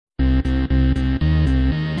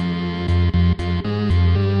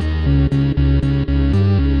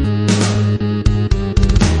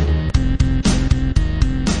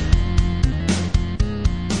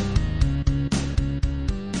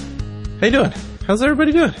How you doing? How's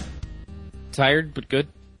everybody doing? Tired, but good.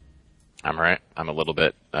 I'm all right. I'm a little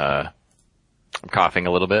bit, I'm coughing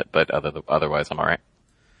a little bit, but otherwise I'm all right.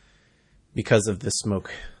 Because of the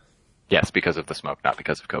smoke. Yes, because of the smoke, not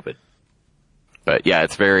because of COVID. But yeah,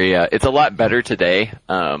 it's very, it's a lot better today.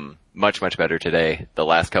 Much, much better today. The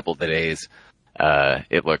last couple of days,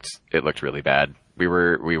 it looked really bad.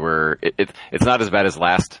 It's not as bad as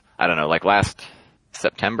last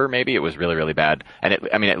September maybe. It was really, really bad. And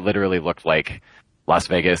it literally looked like Las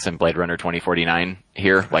Vegas and Blade Runner 2049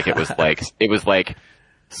 here. Like it was like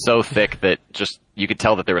so thick that just, you could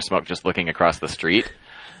tell that there was smoke just looking across the street.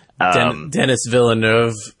 Dennis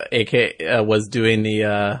Villeneuve, was doing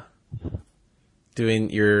doing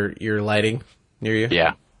your lighting near you.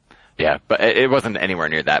 Yeah, but it wasn't anywhere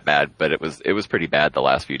near that bad, but it was pretty bad the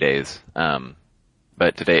last few days.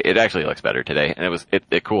 But today, it actually looks better today, and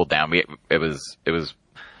it cooled down. It was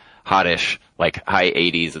hottish, like high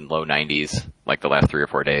 80s and low 90s, like the last 3 or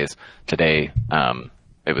 4 days. Today,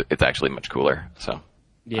 it's actually much cooler. So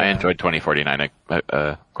yeah. I enjoyed 2049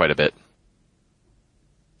 quite a bit.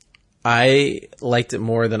 I liked it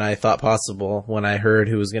more than I thought possible when I heard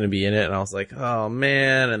who was going to be in it, and I was like, oh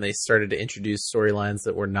man, and they started to introduce storylines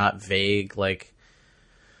that were not vague, like,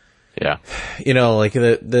 yeah, like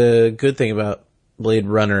the good thing about Blade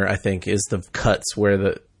Runner, I think, is the cuts where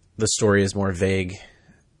the story is more vague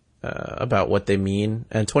about what they mean,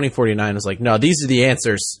 and 2049 is like, no, these are the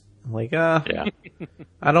answers. I'm like, yeah.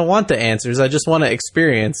 I don't want the answers, I just want to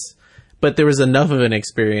experience, but there was enough of an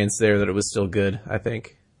experience there that it was still good, I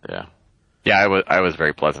think. Yeah, I was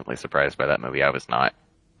very pleasantly surprised by that movie. I was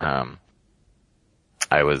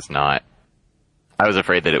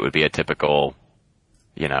afraid that it would be a typical,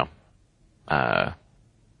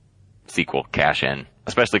 sequel cash in,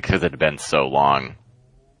 especially because it had been so long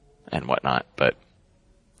and whatnot, but,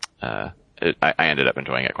 I ended up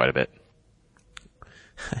enjoying it quite a bit.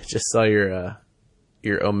 I just saw your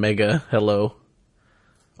Omega hello.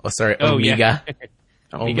 Oh, sorry, Omega. Yeah.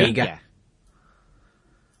 Omega. Yeah.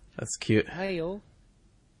 That's cute. Hey-o.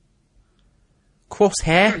 Cross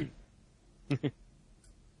hair. I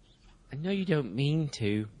know you don't mean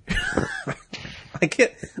to. I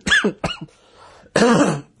can't.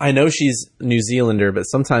 I know she's New Zealander, but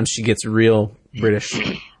sometimes she gets real British.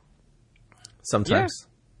 Sometimes. Yeah.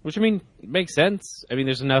 Which, makes sense.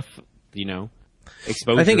 There's enough,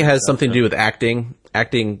 exposure. I think it has something to do with acting.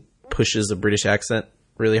 Acting pushes a British accent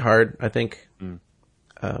really hard, I think.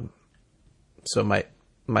 So it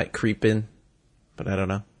might creep in, but I don't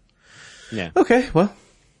know. Yeah. Okay, well,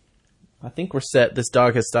 I think we're set. This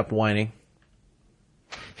dog has stopped whining.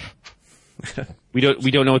 We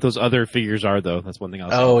don't know what those other figures are, though. That's one thing I'll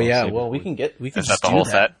say. Oh yeah, well we can Is just that the do whole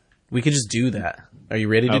that. set? We could just do that. Are you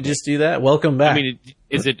ready to just do that? Welcome back.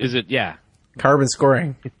 Is it? Yeah. Carbon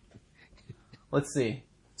scoring. Let's see.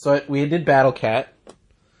 So we did Battle Cat.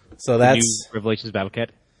 So that's New Revelations Battle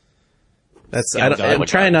Cat. That's I'm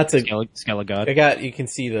trying not to. Skelegod. You can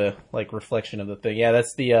see the reflection of the thing. Yeah,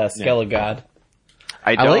 that's the Skelegod.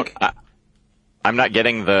 I'm not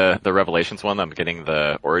getting the Revelations one. I'm getting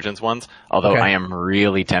the Origins ones. Although I am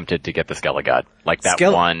really tempted to get the Skelegod. Like that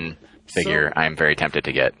one figure, I am very tempted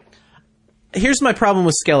to get. Here's my problem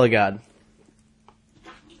with Skelegod.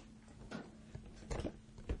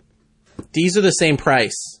 These are the same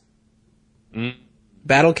price.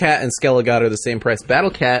 Battle Cat and Skelegod are the same price. Battle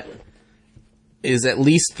Cat is at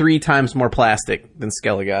least 3 times more plastic than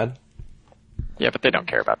Skelegod. Yeah, but they don't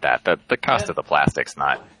care about that. The cost of the plastic's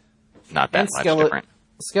not that much different.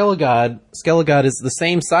 Skelegod is the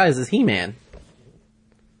same size as He-Man.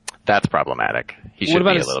 That's problematic. He should be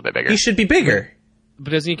a little bit bigger. He should be bigger.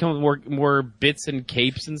 But doesn't he come with more bits and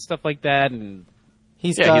capes and stuff like that? And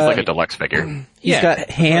he's like a deluxe figure. He's got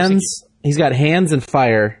hands. He's got hands and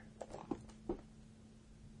fire.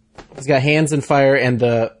 He's got hands and fire and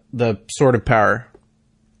the Sword of Power.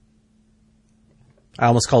 I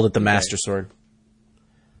almost called it the Master Sword.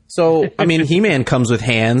 So, He-Man comes with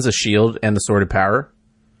hands, a shield, and the Sword of Power.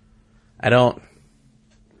 I don't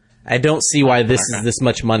see why this is this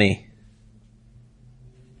much money.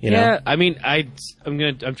 You know? I'm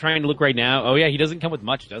trying to look right now. Oh yeah, he doesn't come with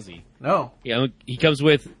much, does he? No. Yeah, he comes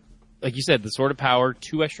with, like you said, the Sword of Power,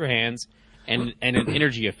 2 extra hands, and an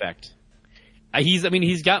energy effect.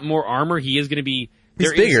 He's got more armor. He is going to be.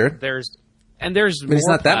 He's bigger. There's but more he's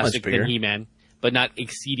not that much plastic bigger than He-Man, but not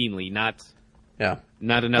exceedingly. Not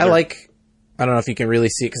another. I don't know if you can really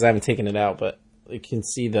see it because I haven't taken it out, but you can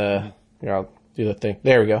see the. Here, I'll do the thing.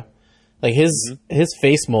 There we go. Like his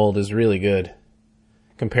face mold is really good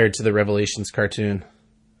compared to the Revelations cartoon.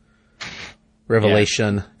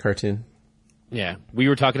 Cartoon. Yeah, we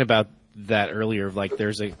were talking about that earlier. Like,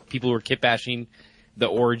 people who were kit bashing the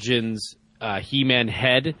Origins He-Man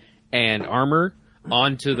head and armor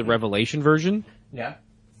onto the Revelation version. Yeah.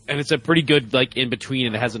 And it's a pretty good, like, in between,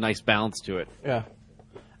 and it has a nice balance to it. Yeah.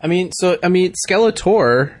 I mean,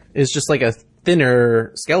 Skeletor is just like a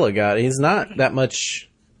thinner Skelegod. He's not that much.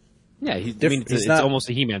 Yeah, it's almost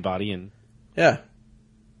a He-Man body, and yeah.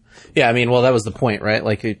 Yeah, I mean, well, that was the point, right?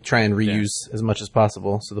 Like, you try and reuse as much as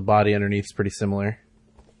possible, so the body underneath is pretty similar.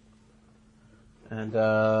 And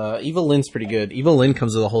Evil Lynn's pretty good. Evil Lynn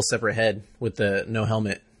comes with a whole separate head with the no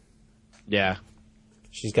helmet. yeah.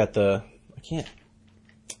 She's got I can't.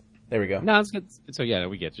 There we go. No, it's good. So yeah,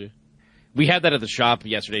 we get you. We had that at the shop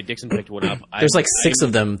yesterday. Dixon picked one up. There's like 6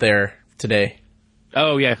 of them there today.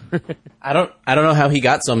 Oh yeah. I don't know how he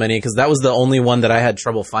got so many, because that was the only one that I had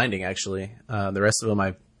trouble finding, actually. The rest of them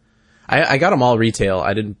I got them all retail.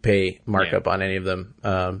 I didn't pay markup on any of them.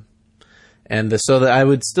 So that I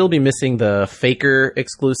would still be missing the Faker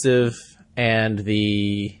exclusive and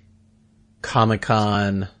the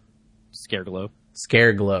Comic-Con Scareglow.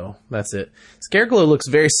 That's it. Scareglow looks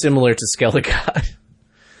very similar to Skelegod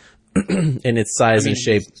in its size and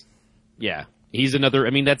shape. Yeah. He's another,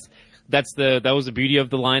 I mean, that was the beauty of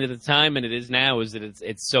the line at the time, and it is now, is that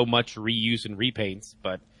it's so much reuse and repaints,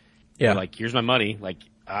 but yeah, like, here's my money. Like,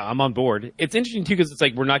 I'm on board. It's interesting too, because it's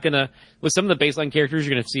like, we're not gonna, with some of the baseline characters,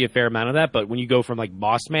 you're gonna see a fair amount of that, but when you go from like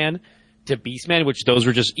Mossman to Beastman, which those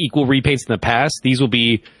were just equal repaints in the past, these will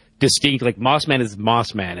be distinct. Like, Mossman is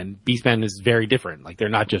Mossman, and Beastman is very different. Like, they're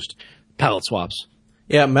not just palette swaps.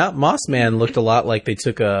 Yeah, Mossman looked a lot like they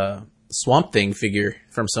took a Swamp Thing figure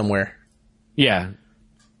from somewhere. Yeah.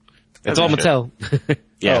 That's all Mattel.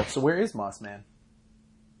 Yeah. Oh, so where is Mossman?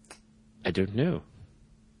 I don't know.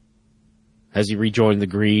 Has he rejoined the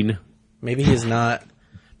green? Maybe he is not.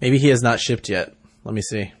 Maybe he has not shipped yet. Let me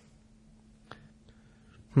see.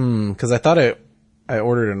 Because I thought I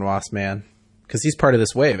ordered a Mossman, because he's part of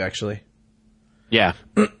this wave, actually. Yeah.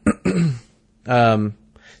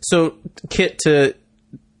 So, Kit,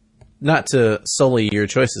 not to sully your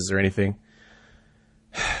choices or anything,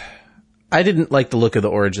 I didn't like the look of the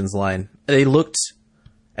Origins line. They looked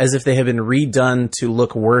as if they had been redone to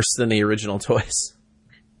look worse than the original toys.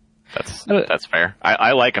 That's fair.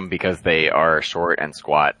 I like them because they are short and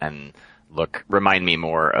squat and remind me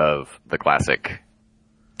more of the classic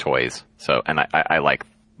toys. So, and I like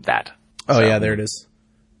that. Oh, so. Yeah, there it is.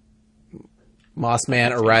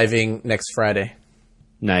 Mossman arriving next Friday.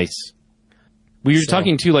 Nice. We were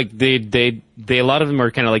talking too, like, they a lot of them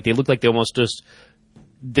are kind of like, they look like they almost just,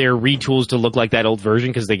 they're retools to look like that old version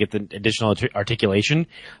because they get the additional articulation.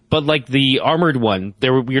 But like the armored one, we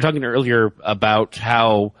were talking earlier about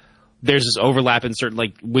how there's this overlap in certain,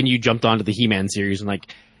 like, when you jumped onto the He-Man series and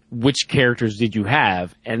like, which characters did you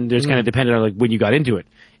have? And there's kind of dependent on like when you got into it.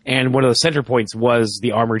 And one of the center points was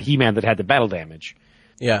the armored He-Man that had the battle damage.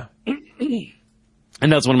 Yeah.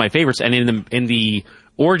 And that's one of my favorites. And in the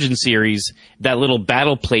Origin series, that little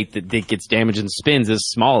battle plate that gets damaged and spins is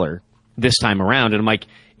smaller this time around. And I'm like,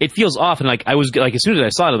 it feels off. And like, I was like, as soon as I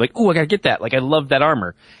saw it, I'm like, oh, I gotta get that. Like, I love that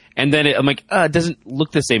armor. And then I'm like, it doesn't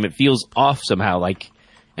look the same. It feels off somehow. Like,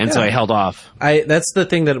 and so I held off. That's the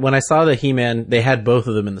thing, that when I saw the He-Man, they had both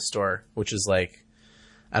of them in the store, which is like,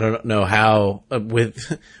 I don't know how,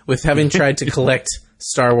 with having tried to collect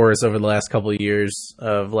Star Wars over the last couple of years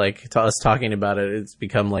of like us talking about it, it's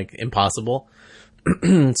become like impossible.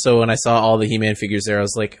 So when I saw all the He-Man figures there, I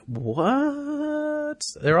was like, what?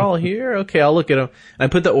 They're all here? Okay, I'll look at them. And I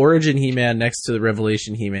put the Origin He-Man next to the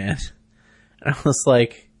Revelation He-Man. And I was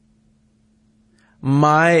like,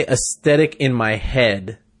 my aesthetic in my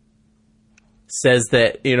head says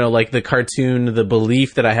that, you know, like the cartoon, the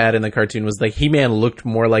belief that I had in the cartoon was like He-Man looked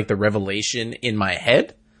more like the Revelation in my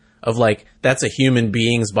head of like, that's a human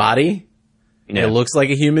being's body. Yeah. It looks like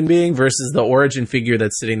a human being, versus the Origin figure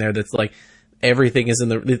that's sitting there that's like, everything is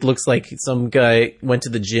it looks like some guy went to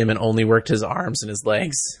the gym and only worked his arms and his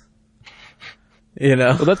legs. You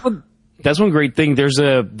know? Well, that's one great thing. There's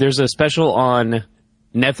a special on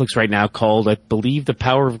Netflix right now called, I believe, The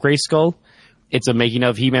Power of Grayskull. It's a making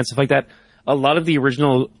of He-Man, stuff like that. A lot of the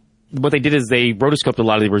original, what they did is they rotoscoped a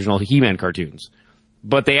lot of the original He-Man cartoons.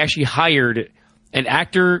 But they actually hired an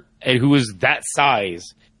actor who was that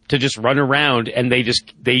size to just run around, and they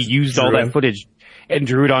used all that footage and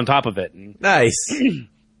drew it on top of it. Nice.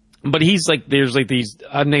 But he's like, there's like these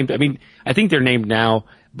unnamed, I mean, I think they're named now,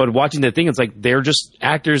 but watching the thing, it's like, they're just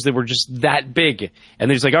actors that were just that big. And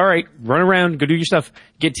they're just like, all right, run around, go do your stuff.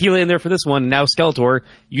 Get Tila in there for this one. Now Skeletor,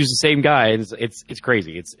 use the same guy. And it's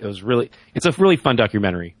crazy. It's a really fun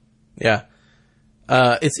documentary. Yeah.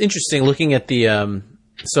 It's interesting looking at the,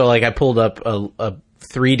 so like I pulled up a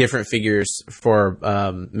 3 different figures for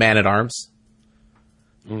Man at Arms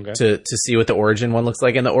to see what the Origin one looks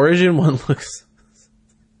like, and the Origin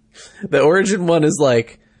one is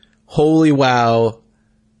like, holy wow.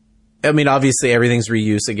 I mean, obviously everything's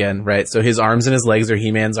reuse again, right? So his arms and his legs are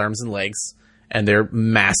He-Man's arms and legs, and they're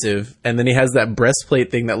massive. And then he has that breastplate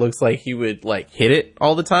thing that looks like he would like hit it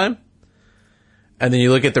all the time. And then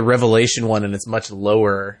you look at the Revelation one, and it's much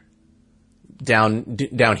lower down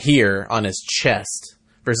here on his chest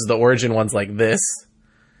versus the Origin one's like this,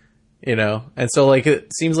 you know? And so like,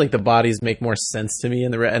 it seems like the bodies make more sense to me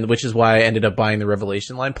and which is why I ended up buying the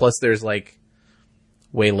Revelation line. Plus there's like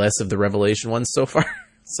way less of the Revelation ones so far.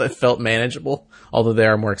 So it felt manageable, although they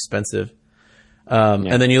are more expensive.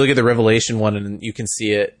 And then you look at the Revelation one and you can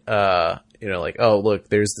see it, you know, like, oh, look,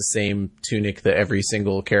 there's the same tunic that every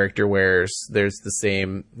single character wears. There's the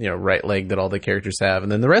same, you know, right leg that all the characters have.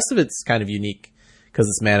 And then the rest of it's kind of unique because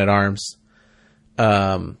it's Man at Arms.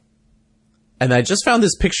 And I just found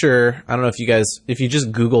this picture. I don't know if you guys, if you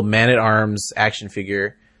just Google Man at Arms action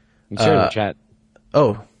figure. It's in the chat.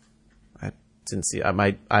 Oh, I didn't see.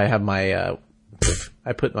 I have my,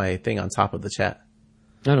 I put my thing on top of the chat.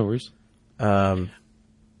 No worries. Yeah,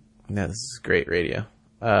 this is great radio.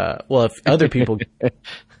 Well, if other people,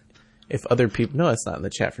 no, it's not in the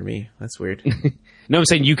chat for me. That's weird. No, I'm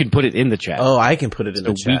saying you can put it in the chat. Oh, I can put it in the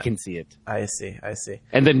chat. So we can see it. I see.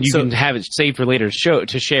 And then you can have it saved for later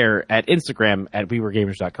to share at Instagram at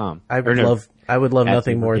wewergamers.com. I would love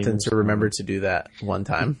nothing more than to remember to do that one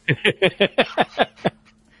time.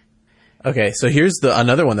 Okay, so here's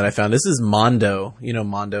another one that I found. This is Mondo. You know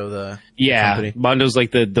Mondo, the company? Mondo's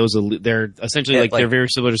like they're essentially like they're very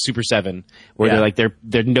similar to Super 7, where they're like they're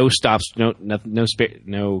no stops,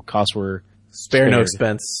 no costs were spared. No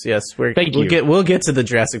expense. Yes, we'll get to the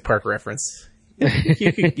Jurassic Park reference.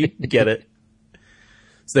 you can get it.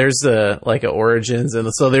 So there's like a Origins, and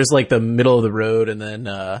so there's like the middle of the road, and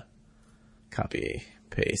then copy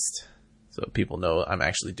paste. So people know I'm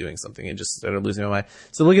actually doing something and just started losing my mind.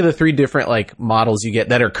 So look at the 3 different like models you get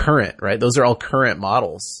that are current, right? Those are all current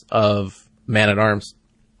models of Man at Arms.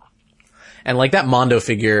 And like that Mondo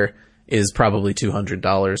figure is probably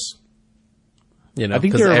 $200. You know, I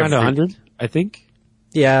think they're around 100. I think.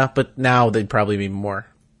 Yeah, but now they'd probably be more.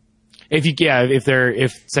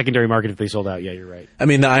 If secondary market, if they sold out, yeah, you're right. I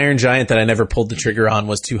mean, the Iron Giant that I never pulled the trigger on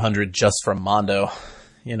was $200 just from Mondo.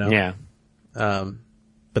 You know. Yeah.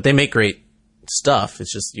 But they make great stuff.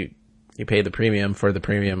 It's just you pay the premium for the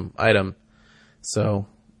premium item. So,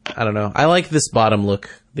 I don't know. I like this bottom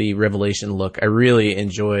look, the Revelation look. I really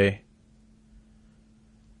enjoy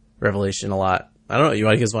Revelation a lot. I don't know. You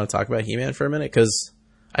guys want to talk about He-Man for a minute? Because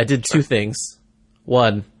I did 2 things.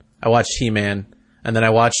 One, I watched He-Man, and then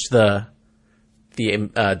I watched the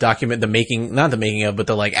document, not the making of, but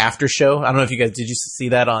the like after show. I don't know if you guys, did you see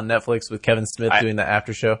that on Netflix with Kevin Smith doing the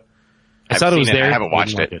after show? I thought it was there. I haven't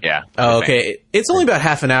watched it. Yeah. Oh, okay. It's only about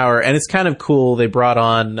half an hour, and it's kind of cool. They brought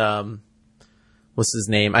on, what's his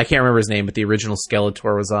name? I can't remember his name, but the original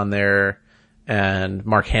Skeletor was on there, and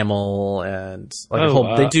Mark Hamill, and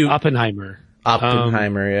like they do Oppenheimer,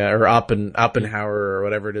 yeah, or Oppenhauer, or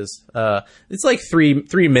whatever it is. It's like 3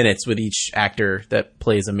 minutes with each actor that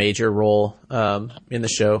plays a major role in the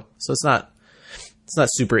show, so it's not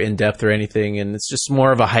super in depth or anything, and it's just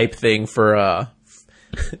more of a hype thing for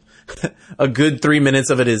a good 3 minutes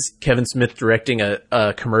of it is Kevin Smith directing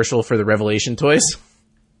a commercial for the Revelation toys.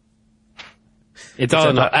 It's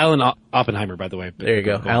Alan Oppenheimer, by the way. There you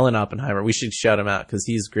go. Alan Oppenheimer. We should shout him out because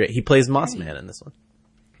he's great. He plays Moss Man in this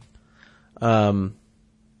one.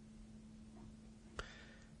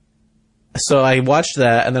 So I watched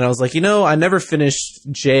that, and then I was like, I never finished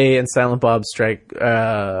Jay and Silent Bob Strike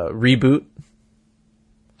reboot.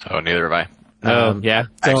 Oh, neither have I. Yeah.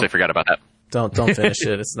 I actually forgot about that. Don't finish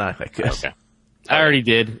it. It's not that good. Okay. I already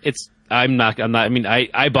did. I'm not, I mean,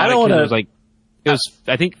 I bought it because it was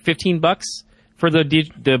I think $15 for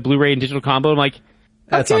the Blu-ray and digital combo. I'm like,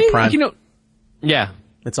 that's on Prime. Yeah.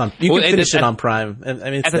 It's on, you can finish it on Prime. I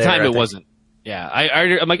mean, at the time it wasn't. Yeah. I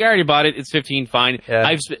already bought it. It's $15, fine. Yeah.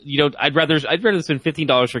 I'd rather spend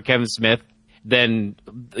 $15 for Kevin Smith than,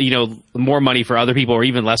 more money for other people or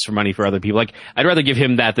even less for money for other people. Like, I'd rather give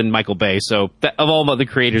him that than Michael Bay. So of all the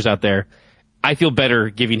creators out there, I feel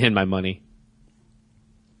better giving him my money.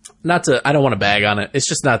 I don't want to bag on it. It's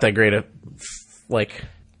just not that great. It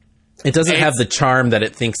doesn't have the charm that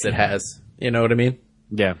it thinks it has. You know what I mean?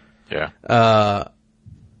 Yeah. Yeah.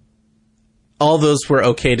 All those were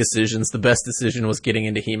okay decisions. The best decision was getting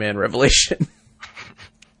into He-Man Revelation.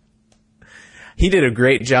 He did a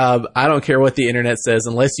great job. I don't care what the internet says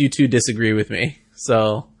unless you two disagree with me.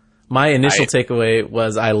 So my initial takeaway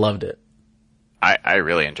was I loved it. I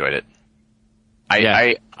really enjoyed it.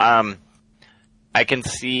 I can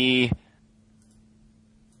see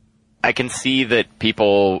that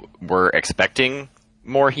people were expecting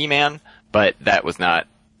more He-Man, but that was not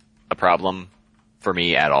a problem for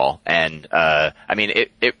me at all. And I mean,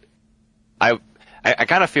 I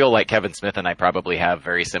kind of feel like Kevin Smith and I probably have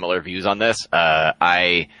very similar views on this.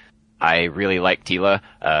 I really like Teela.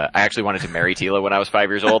 I actually wanted to marry Teela when I was 5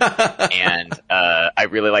 years old, and I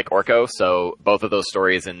really like Orko. So both of those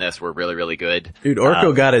stories in this were really, really good. Dude,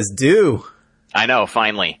 Orko got his due. I know,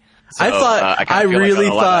 finally. So, I really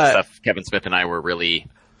a lot thought of that stuff, Kevin Smith and I were really,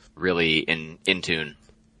 really in tune.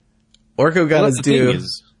 Orko got his due.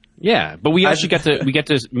 Yeah, but we actually get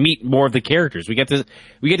to meet more of the characters. We get to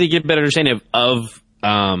get a better understanding of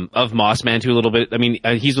Mossman too a little bit. I mean,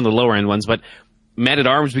 he's one of the lower end ones, but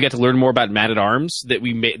Man-at-Arms, we got to learn more about Man-at-Arms that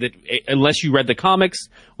unless you read the comics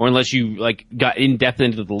or unless you like got in depth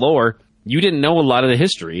into the lore, you didn't know a lot of the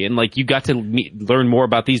history, and like you got to learn more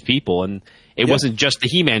about these people. And it wasn't just the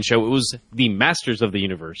He-Man show; it was the Masters of the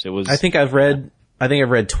Universe. It was. I think I've read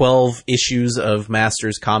 12 issues of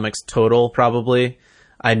Masters comics total. Probably.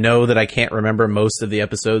 I know that I can't remember most of the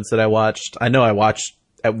episodes that I watched. I know I watched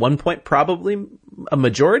at one point probably a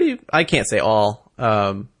majority. I can't say all.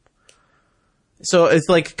 So it's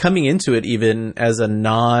like coming into it even as a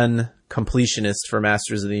non-completionist for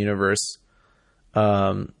Masters of the Universe.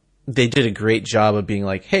 They did a great job of being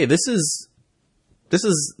like, hey, this is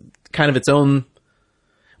kind of its own,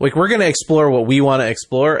 like, we're going to explore what we want to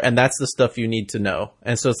explore, and that's the stuff you need to know.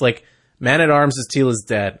 And so it's like, Man-at-Arms is Teela's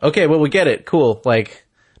dad. Okay, well, we get it. Cool. Like,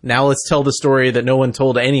 now let's tell the story that no one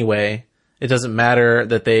told anyway. It doesn't matter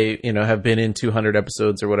that they, have been in 200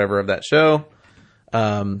 episodes or whatever of that show.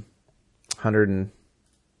 100 and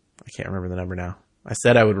I can't remember the number now. I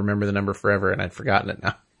said I would remember the number forever, and I'd forgotten it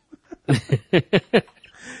now.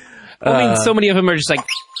 I mean, so many of them are just like,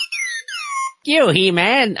 you,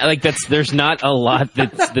 He-Man. Like there's not a lot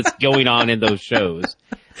that's going on in those shows.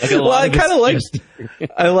 Like I kind of liked.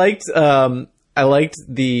 I liked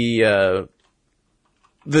the.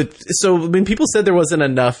 So when people said there wasn't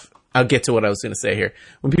enough, I'll get to what I was going to say here.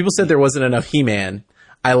 When people said there wasn't enough He-Man,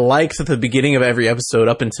 I liked the beginning of every episode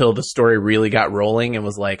up until the story really got rolling and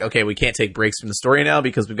was like, okay, we can't take breaks from the story now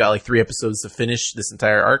because we've got like 3 episodes to finish this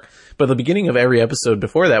entire arc. But the beginning of every episode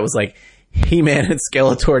before that was like He-Man and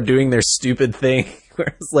Skeletor doing their stupid thing where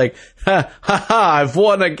it's like, ha ha ha, I've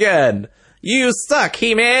won again. You suck,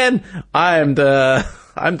 He-Man. I'm the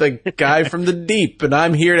guy from the deep, and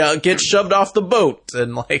I'm here to get shoved off the boat.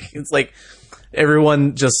 And like, it's like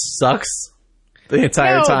everyone just sucks the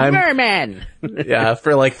entire time. Merman. Yeah,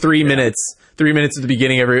 for like 3 minutes. 3 minutes at the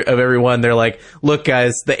beginning of every one, they're like, look,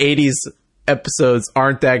 guys, the 80s episodes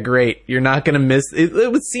aren't that great. You're not going to miss.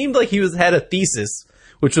 It seemed like he had a thesis,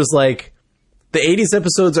 which was like, the 80s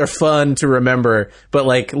episodes are fun to remember, but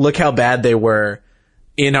like, look how bad they were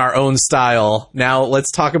in our own style. Now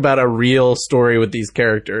let's talk about a real story with these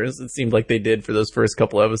characters. It seemed like they did for those first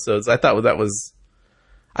couple episodes. I thought it was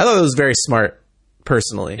very smart,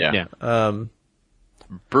 personally. Yeah.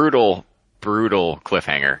 Brutal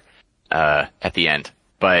cliffhanger at the end,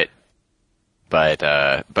 but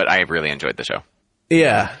I really enjoyed the show.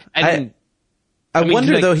 Yeah. I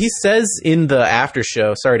wonder though, he says in the after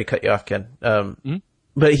show, sorry to cut you off, Ken.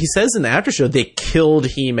 But he says in the after show they killed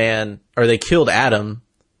He-Man, or they killed Adam.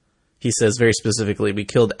 He says very specifically, we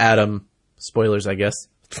killed Adam. Spoilers, I guess.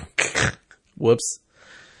 Whoops.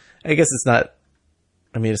 I guess it's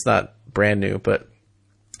not brand new, but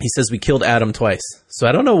he says we killed Adam twice. So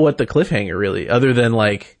I don't know what the cliffhanger really, other than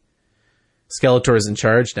like Skeletor's in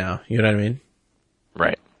charge now. You know what I mean?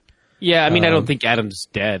 Right. Yeah, I mean, I don't think Adam's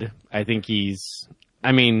dead. I think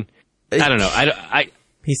I don't know.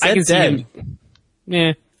 He said I can dead. see him.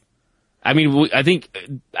 Yeah. I mean, I think,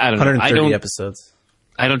 I don't know. 130 episodes.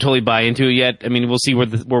 I don't totally buy into it yet. I mean, we'll see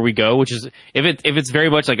where we go, which is, if it's very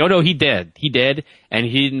much like, oh no, he dead, and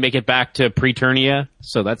he didn't make it back to Preternia,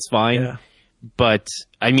 so that's fine. Yeah. But,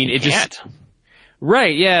 I mean, it can't. just,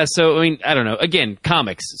 right, yeah, so, I mean, I don't know. Again,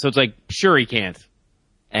 comics, so it's like, sure he can't.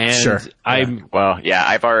 And sure. I've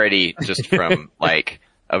already, just from like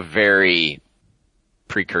a very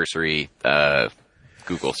precursory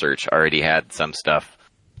Google search, already had some stuff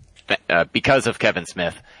because of Kevin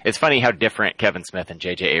Smith. It's funny how different Kevin Smith and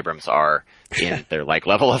J.J. Abrams are in their like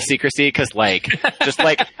level of secrecy, because like just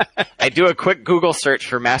like I do a quick Google search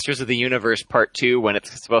for Masters of the Universe Part 2 when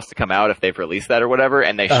it's supposed to come out, if they've released that or whatever,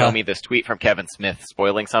 and they show me this tweet from Kevin Smith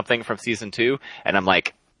spoiling something from season 2, and I'm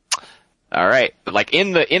like, all right. But like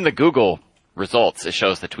in the Google results, it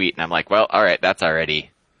shows the tweet, and I'm like, well, all right, that's already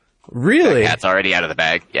really, that's already out of the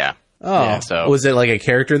bag. Yeah. Oh, Yeah, so- was it like a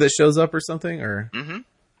character that shows up or something? Or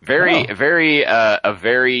Very, Oh.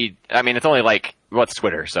 very, I mean, it's only like, what's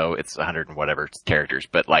Twitter, so it's 100 and whatever characters,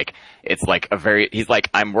 but like, it's like he's like,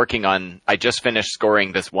 I just finished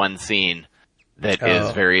scoring this one scene that is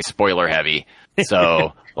Oh. very spoiler heavy.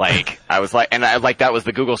 So, like, that was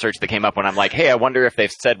the Google search that came up when I'm like, hey, I wonder if they've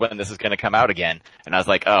said when this is going to come out again. And I was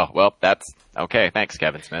like, oh, well, that's okay. Thanks,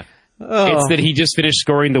 Kevin Smith. Oh. It's that he just finished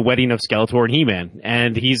scoring the wedding of Skeletor and He-Man,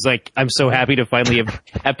 and he's like, I'm so happy to finally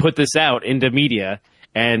have put this out into media,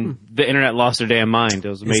 and the internet lost their damn mind. It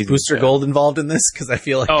was amazing. Is Booster Gold involved in this? Because I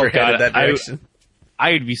feel like Oh, we're headed God, that direction.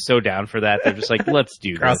 I would be so down for that. They're just like, let's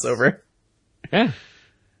do this. Crossover. Yeah.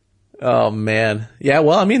 Oh man. Yeah,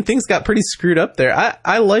 well, I mean, things got pretty screwed up there.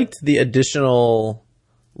 I liked the additional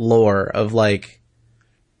lore of like,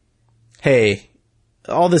 hey,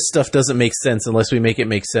 all this stuff doesn't make sense unless we make it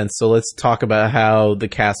make sense. So let's talk about how the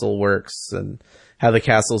castle works and how the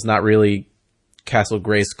castle's not really Castle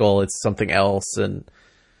Grayskull, it's something else. And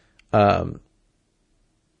I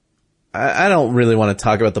don't really want to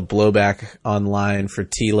talk about the blowback online for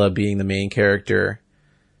Teela being the main character,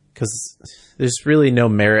 because there's really no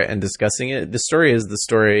merit in discussing it. The story is the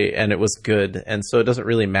story, and it was good, and so it doesn't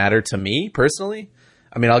really matter to me personally.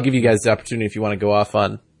 I mean, I'll give you guys the opportunity if you want to go off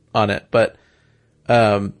on it, but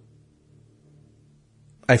I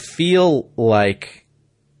feel like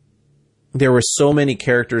there were so many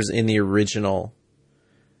characters in the original.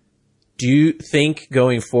 Do you think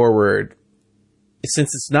going forward,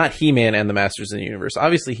 since it's not He-Man and the Masters of the Universe,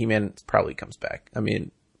 obviously He-Man probably comes back. I mean,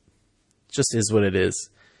 it just is what it is.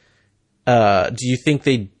 Do you think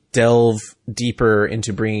they delve deeper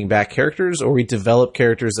into bringing back characters, or we develop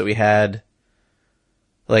characters that we had,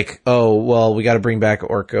 like, oh, well, we got to bring back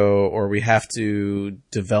Orko, or we have to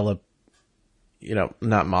develop,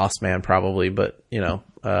 not Moss Man probably, but,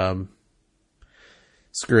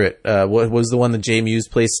 screw it. What was the one that Jay Muse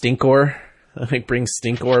plays? Stinkor? Like, bring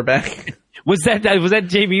Stinkor back? Was that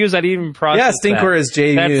Jay Muse? I didn't even process Yeah, Stinkor is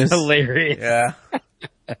Jay Muse. That's hilarious. Yeah.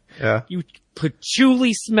 Yeah. You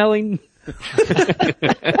patchouli smelling.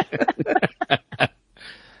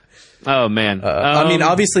 Oh man. I mean,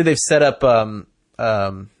 obviously they've set up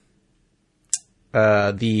the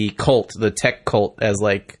cult, the tech cult, as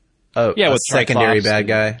like a with secondary Triclops bad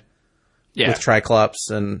guy yeah, with Triclops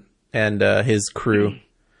and his crew.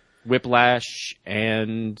 Whiplash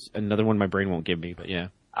and another one my brain won't give me, but yeah.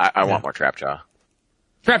 I want more Trapjaw.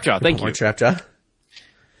 Trapjaw, thank Or you. Trapjaw.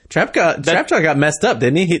 Trapjaw got messed up,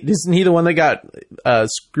 didn't he? Isn't he the one that got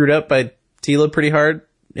screwed up by Teela pretty hard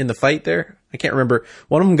in the fight there? I can't remember.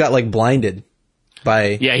 One of them got like blinded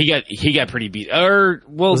by. Yeah, he got pretty beat. Or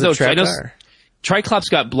well, Was it no, Trapjaw? Triclops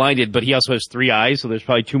got blinded, but he also has 3 eyes, so there's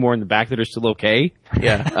probably 2 more in the back that are still okay.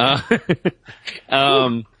 Yeah.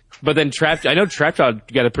 But then I know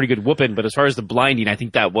Trapjaw got a pretty good whooping, but as far as the blinding, I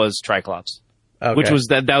think that was Triclops. Okay. Which was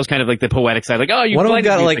that was kind of like the poetic side, like, oh, you One of them blinded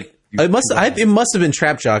got me. like it must have been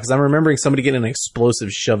Trapjaw, because I'm remembering somebody getting an explosive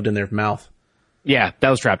shoved in their mouth. Yeah, that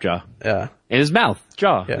was Trapjaw. Yeah. In his mouth,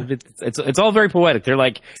 jaw. Yeah. It's all very poetic.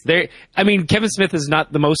 I mean, Kevin Smith is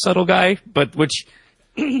not the most subtle guy, but which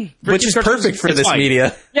Which kids' is cartoons, perfect for it's this fine.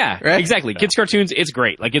 media. Yeah, Right? exactly. Kids cartoons, it's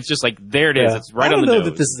great. Like, it's just like, there it is. Yeah. It's right I on don't the know nose.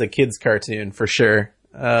 that this is a kid's cartoon for sure.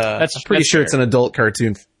 I'm pretty that's sure it's an fair. adult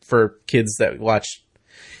cartoon for kids that watch.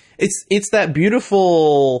 It's that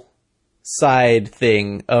beautiful side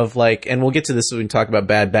thing of like, and we'll get to this when we talk about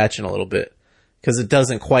Bad Batch in a little bit, because it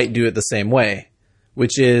doesn't quite do it the same way,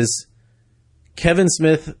 which is Kevin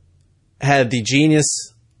Smith had the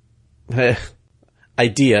genius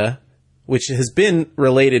idea, which has been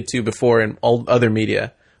related to before in all other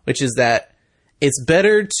media, which is that it's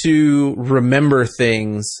better to remember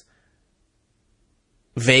things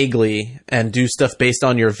vaguely and do stuff based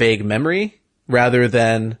on your vague memory rather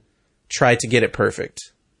than try to get it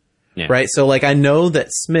perfect. Yeah. Right? So like, I know that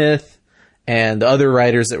Smith and the other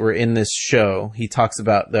writers that were in this show, he talks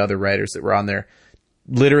about the other writers that were on there,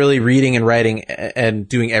 literally reading and writing and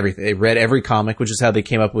doing everything. They read every comic, which is how they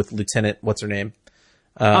came up with Lieutenant, what's her name?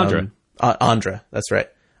 Andra. Andra, that's right.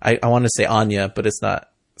 I want to say Anya, but it's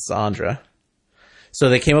not. It's Andra. So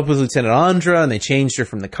they came up with Lieutenant Andra, and they changed her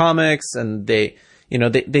from the comics, and they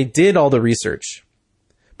did all the research.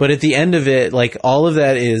 But at the end of it, like, all of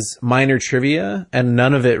that is minor trivia, and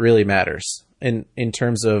none of it really matters in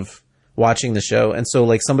terms of watching the show. And so,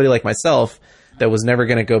 like, somebody like myself that was never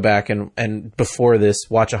going to go back and before this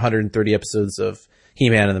watch 130 episodes of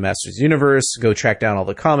He-Man and the Masters of the Universe, go track down all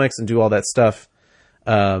the comics and do all that stuff,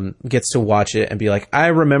 gets to watch it and be like, I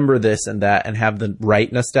remember this and that, and have the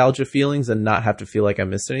right nostalgia feelings and not have to feel like I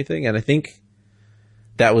missed anything. And I think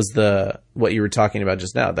that was what you were talking about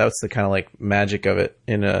just now. That was the kind of like magic of it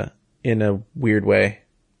in a in a weird way.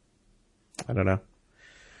 I don't know.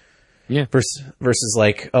 Yeah. Versus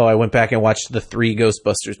like, oh, I went back and watched the 3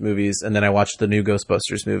 Ghostbusters movies, and then I watched the new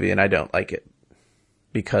Ghostbusters movie, and I don't like it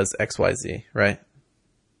because XYZ, right?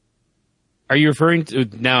 Are you referring to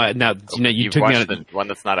now? You know, you You've took me watched on the one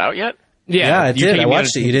that's not out yet? Yeah, I you did. took I me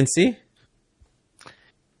watched on it. You didn't see?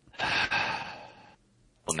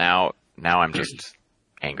 Well, now I'm just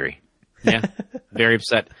angry. Yeah, very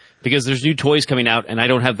upset because there's new toys coming out, and I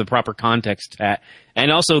don't have the proper context.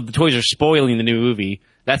 And also, the toys are spoiling the new movie.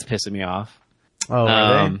 That's pissing me off. Oh,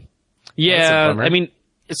 are they? Yeah, That's a bummer. I mean,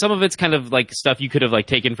 some of it's kind of like stuff you could have like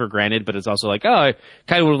taken for granted, but it's also like, oh, I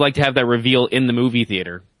kind of would like to have that reveal in the movie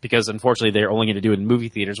theater because unfortunately they're only going to do it in movie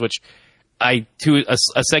theaters, which a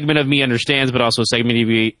segment of me understands, but also a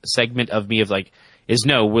segment of me of like is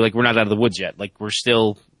no, we're not out of the woods yet. Like we're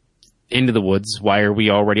still into the woods. Why are we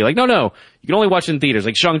already like, no, you can only watch it in theaters.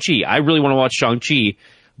 Like Shang-Chi. I really want to watch Shang-Chi,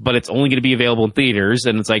 but it's only going to be available in theaters.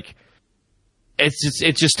 And it's like, it's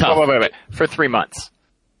just tough. Wait. For 3 months.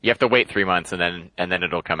 You have to wait 3 months and then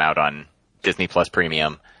it'll come out on Disney Plus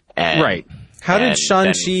Premium. And, right. How did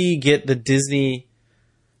Shang-Chi get the Disney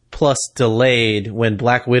Plus delayed when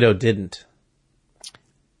Black Widow didn't?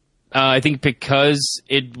 I think because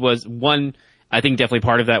it was one, I think definitely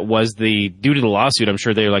part of that was due to the lawsuit. I'm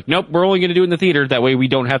sure they're like, nope, we're only going to do it in the theater. That way we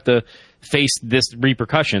don't have to face this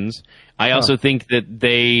repercussions. I also think that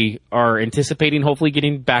they are anticipating hopefully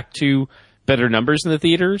getting back to better numbers in the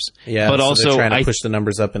theaters. Yeah, but so also they're trying to push the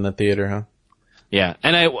numbers up in the theater, huh? Yeah,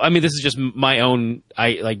 and I mean this is just my own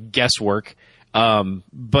guesswork. Yeah,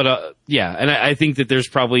 and I think that there's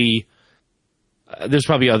probably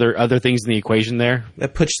other things in the equation there.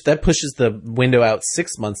 That pushes the window out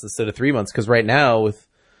 6 months instead of 3 months, because right now with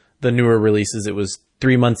the newer releases it was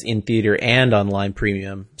 3 months in theater and online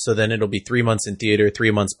premium. So then it'll be 3 months in theater, 3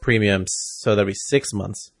 months premium, so that'll be 6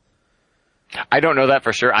 months. I don't know that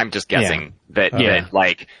for sure. I'm just guessing that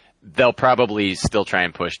like they'll probably still try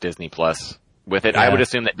and push Disney Plus with it. Yeah. I would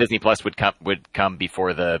assume that Disney Plus would come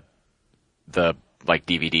before the like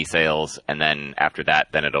DVD sales, and then after that,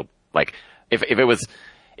 then it'll like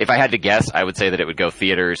if I had to guess, I would say that it would go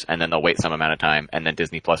theaters, and then they'll wait some amount of time, and then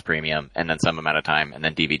Disney Plus Premium, and then some amount of time, and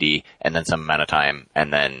then DVD, and then some amount of time,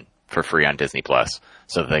 and then for free on Disney Plus,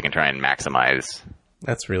 so that they can try and maximize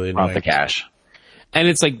That's really off annoying. the cash. And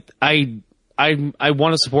it's like I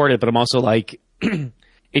want to support it, but I'm also like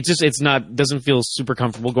doesn't feel super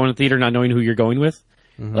comfortable going to theater not knowing who you're going with.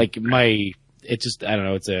 Mm-hmm. Like I don't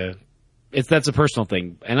know, that's a personal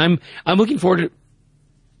thing, and I'm looking forward to.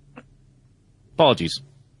 Apologies.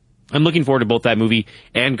 I'm looking forward to both that movie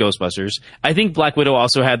and Ghostbusters. I think Black Widow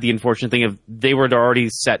also had the unfortunate thing of they were already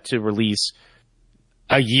set to release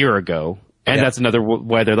a year ago. And that's another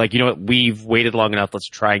where they're like, you know what, we've waited long enough. Let's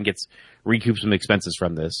try and recoup some expenses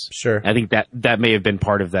from this. Sure. I think that may have been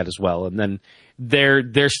part of that as well. And then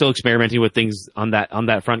they're still experimenting with things on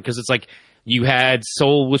that front. Cause it's like you had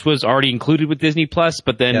Soul, which was already included with Disney Plus,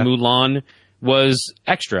 but then Mulan was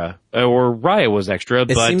extra, or Raya was extra.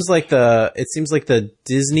 It seems like the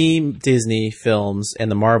Disney films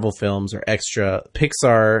and the Marvel films are extra.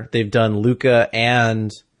 Pixar, they've done Luca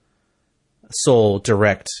and Soul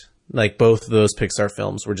direct. Like both of those Pixar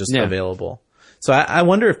films were just available. So I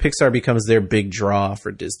wonder if Pixar becomes their big draw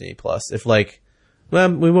for Disney Plus. If we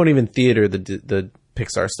won't even theater the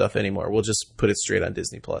Pixar stuff anymore. We'll just put it straight on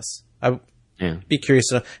Disney Plus. I'd be curious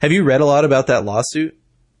to know. Have you read a lot about that lawsuit?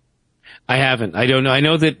 I haven't. I don't know. I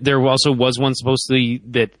know that there also was one supposedly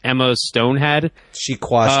that Emma Stone had. She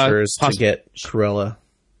quashed hers to get Cruella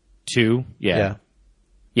 2. Yeah.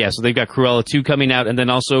 So they've got Cruella 2 coming out, and then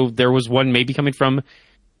also there was one maybe coming from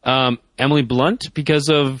Emily Blunt because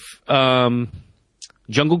of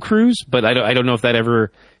Jungle Cruise, but I don't know if that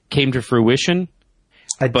ever came to fruition.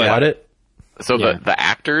 I doubt it. So the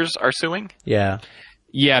actors are suing? Yeah,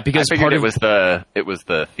 because I figured it was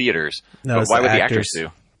the theaters. No, but why would the actors sue?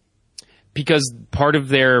 Because part of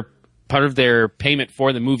their payment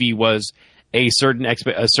for the movie was a certain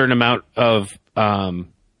amount of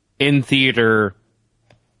in theater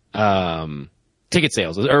ticket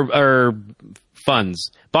sales or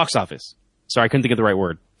funds, box office. Sorry, I couldn't think of the right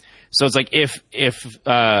word. So it's like if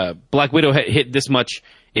Black Widow hit this much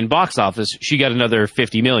in box office, she got another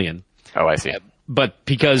 $50 million. Oh, I see. But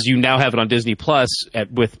because you now have it on Disney Plus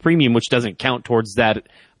with premium, which doesn't count towards that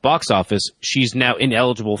box office, she's now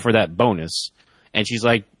ineligible for that bonus. And she's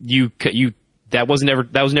like, that was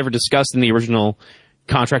never discussed in the original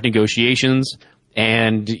contract negotiations,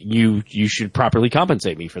 and you should properly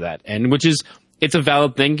compensate me for that. And it's a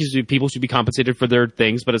valid thing because people should be compensated for their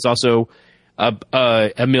things, but it's also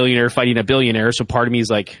a millionaire fighting a billionaire. So part of me is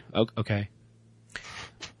like, okay.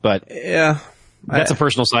 But Yeah. that's a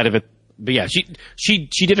personal side of it. But yeah, she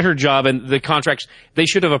did her job, and the contracts, they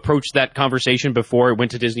should have approached that conversation before it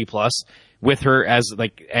went to Disney Plus with her as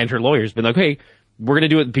like, and her lawyers, been like, hey, we're going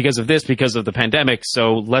to do it because of this, because of the pandemic.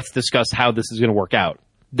 So let's discuss how this is going to work out.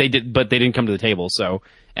 They did, but they didn't come to the table. So,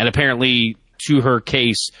 and apparently to her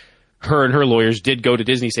case, her and her lawyers did go to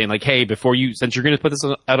Disney saying like, hey, since you're going to put this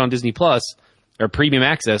out on Disney Plus or premium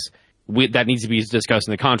access, that needs to be discussed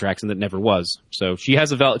in the contracts, and that never was. So she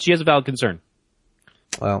has a valid concern.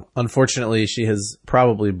 Well, unfortunately, she has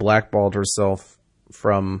probably blackballed herself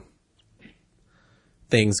from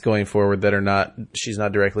things going forward that she's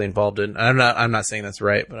not directly involved in. I'm not saying that's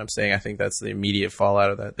right, but I'm saying I think that's the immediate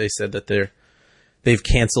fallout of that. They said that they've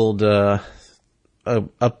canceled at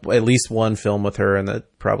least one film with her, and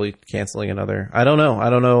that probably canceling another. I don't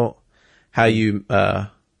know how you.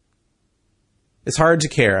 It's hard to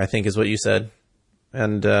care, I think, is what you said,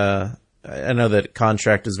 and I know that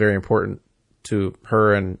contract is very important to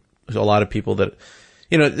her and a lot of people. That,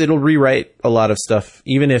 you know, it'll rewrite a lot of stuff,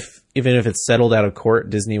 even if it's settled out of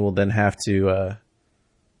court. Disney will then have to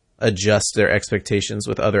adjust their expectations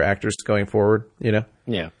with other actors going forward. You know,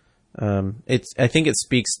 yeah. I think it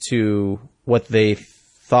speaks to what they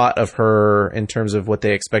thought of her in terms of what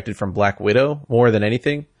they expected from Black Widow more than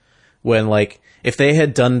anything. When, like, if they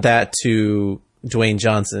had done that to Dwayne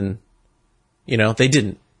Johnson, you know, they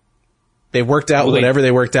didn't. They worked out whatever they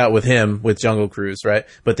worked out with him with Jungle Cruise, right?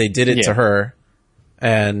 But they did it to her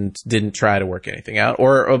and didn't try to work anything out.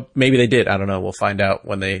 Or maybe they did. I don't know. We'll find out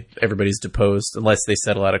when everybody's deposed, unless they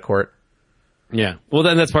settle out of court. Yeah. Well,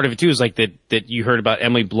 then that's part of it too, is like that you heard about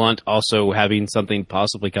Emily Blunt also having something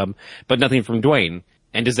possibly come, but nothing from Dwayne.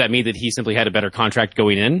 And does that mean that he simply had a better contract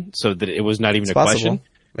going in, so that it was not even a question?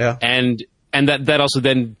 Yeah. And that also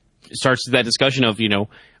then starts that discussion of, you know,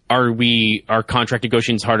 are contract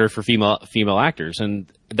negotiations harder for female actors?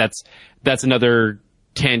 And that's another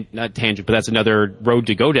not tangent, but that's another road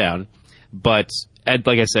to go down. But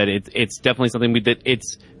like I said, it's definitely something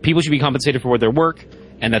people should be compensated for their work,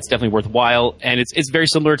 and that's definitely worthwhile. And it's very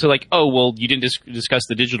similar to like, oh, well, you didn't discuss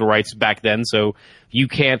the digital rights back then, so you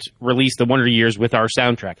can't release the Wonder Years with our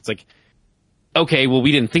soundtrack. It's like, okay, well,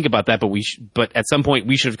 we didn't think about that, but at some point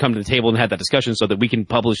we should have come to the table and had that discussion so that we can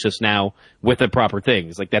publish this now with the proper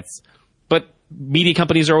things. Like but media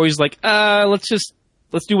companies are always like, let's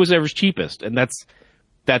do whatever's cheapest. And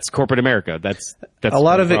that's corporate America. That's a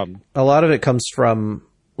lot of it. A lot of it comes from,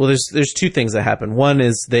 well, there's two things that happen. One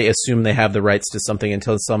is they assume they have the rights to something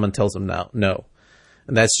until someone tells them no.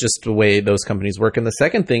 And that's just the way those companies work. And the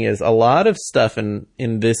second thing is, a lot of stuff in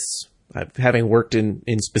this, having worked in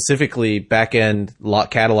specifically back-end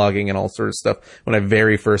cataloging and all sorts of stuff when I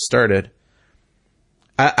very first started,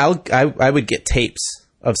 I would get tapes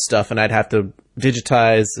of stuff, and I'd have to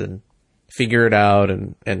digitize and figure it out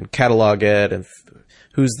and catalog it, and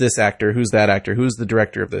who's this actor, who's that actor, who's the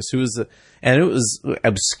director of this, and it was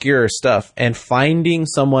obscure stuff. And finding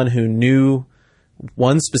someone who knew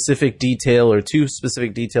one specific detail or two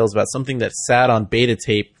specific details about something that sat on beta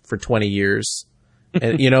tape for 20 years.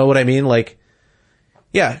 And you know what I mean? Like,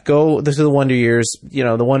 yeah, go to the Wonder Years. You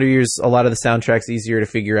know, the Wonder Years, a lot of the soundtrack's easier to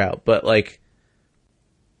figure out. But like,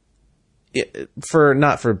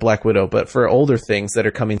 not for Black Widow, but for older things that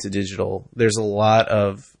are coming to digital, there's a lot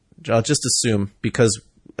of, I'll just assume, because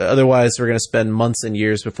otherwise we're going to spend months and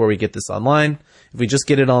years before we get this online. If we just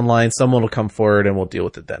get it online, someone will come forward and we'll deal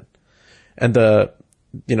with it then. And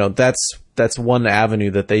that's one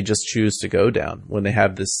avenue that they just choose to go down when they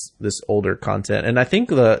have this older content. And I think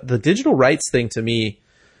the digital rights thing, to me,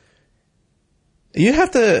 you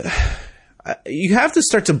have to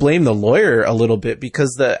start to blame the lawyer a little bit,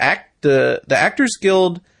 because the Actors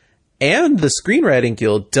Guild and the Screenwriting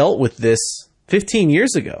Guild dealt with this 15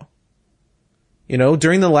 years ago. You know,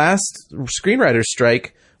 during the last screenwriter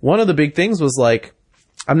strike, one of the big things was like,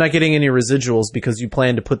 I'm not getting any residuals because you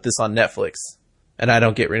plan to put this on Netflix, and I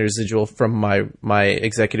don't get residual from my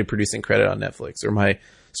executive producing credit on Netflix or my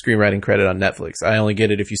screenwriting credit on Netflix. I only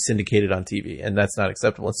get it if you syndicate it on TV, and that's not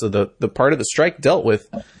acceptable. And so the part of the strike dealt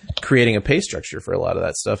with creating a pay structure for a lot of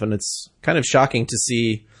that stuff, and it's kind of shocking to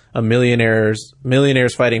see millionaires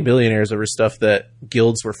fighting billionaires over stuff that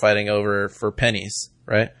guilds were fighting over for pennies,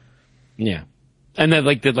 right? Yeah. And then,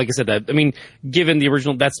 like I said, that, I mean, given the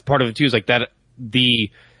original, that's part of it too, is like that,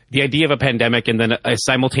 the idea of a pandemic and then a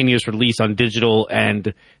simultaneous release on digital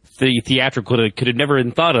and the theatrical could have never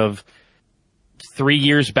been thought of 3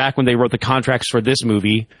 years back when they wrote the contracts for this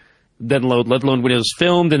movie, let alone when it was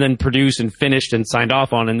filmed and then produced and finished and signed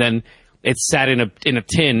off on, and then it sat in a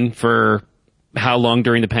tin for how long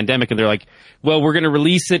during the pandemic, and they're like, well, we're going to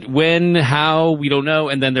release it when, how, we don't know,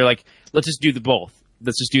 and then they're like, let's just do the both.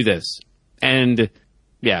 let's just do this. And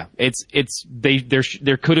yeah,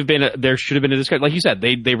 there could have been there should have been a discussion. Like you said,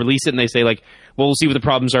 they release it and they say like, well, we'll see what the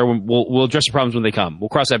problems are. We'll address the problems when they come. We'll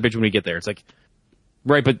cross that bridge when we get there. It's like,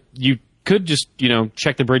 right, but you could just,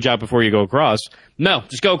 check the bridge out before you go across. No,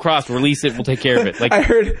 just go across, release it, we'll take care of it. Like I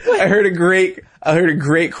heard a great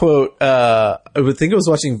quote. I think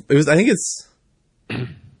it's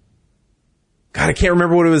God, I can't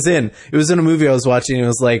remember what it was in. It was in a movie I was watching. It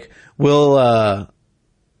was like, we'll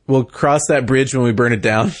cross that bridge when we burn it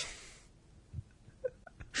down.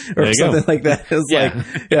 Or something like that. It was like,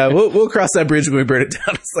 yeah, we'll cross that bridge when we burn it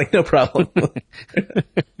down. It's like, no problem.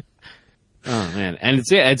 Oh man, and it's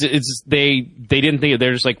just, they didn't think it.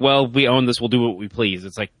 They're just like, well, we own this, we'll do what we please.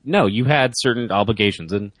 It's like, no, you had certain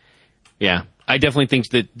obligations, and yeah, I definitely think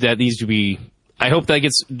that needs to be. I hope that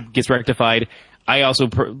gets rectified. I also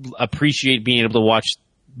appreciate being able to watch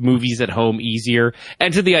movies at home easier,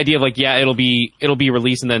 and to the idea of like, yeah, it'll be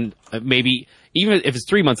released, and then maybe even if it's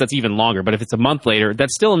 3 months, that's even longer. But if it's a month later,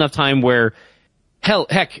 that's still enough time where,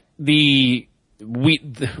 heck,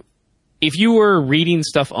 if you were reading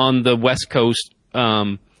stuff on the West Coast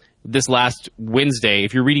this last Wednesday,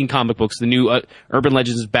 if you're reading comic books, the new Urban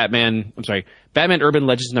Legends Batman Urban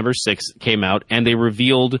Legends number 6 came out, and they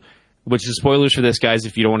revealed, which is spoilers for this, guys,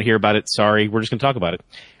 if you don't want to hear about it, sorry, we're just going to talk about it,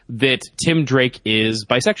 that Tim Drake is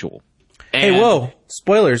bisexual. And, hey, whoa,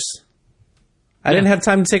 spoilers. I didn't have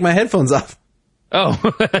time to take my headphones off. Oh.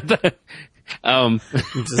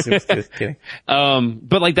 just kidding.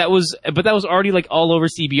 But like that was already like all over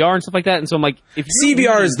CBR and stuff like that, and so I'm like, if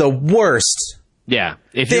CBR is the worst. Yeah,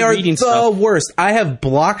 if they you're are reading the worst. I have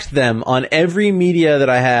blocked them on every media that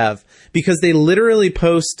I have because they literally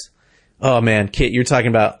post. Oh man, Kit, you're talking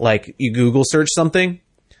about like you Google search something.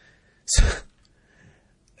 So,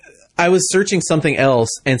 I was searching something else,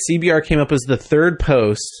 and CBR came up as the third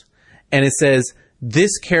post, and it says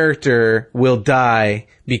this character will die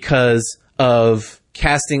because of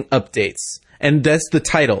casting updates. And that's the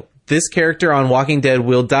title. This character on Walking Dead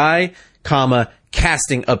will die,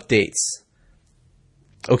 casting updates.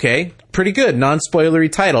 Okay, pretty good.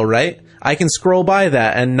 Non-spoilery title, right? I can scroll by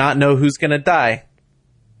that and not know who's gonna die.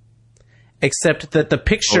 Except that the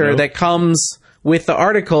picture that comes with the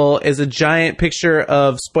article is a giant picture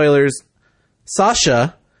of, spoilers,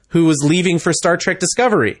 Sasha, who was leaving for Star Trek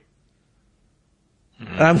Discovery.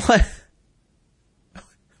 And I'm like,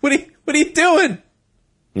 what are you doing?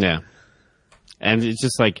 Yeah. And it's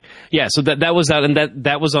just like, yeah, so that was out, and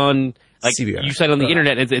that was on, like, CBR. You said on the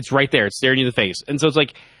internet, it's right there, it's staring you in the face. And so it's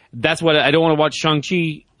like, that's what, I don't want to watch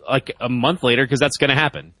Shang-Chi, like, a month later, because that's going to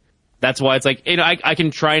happen. That's why it's like, I can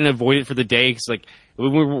try and avoid it for the day, because, like,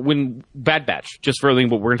 when Bad Batch, just for what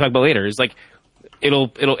we're going to talk about later, is like,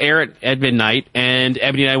 it'll air at midnight, and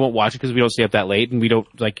Ebony and I won't watch it because we don't stay up that late, and we don't,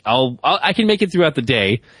 like, I can make it throughout the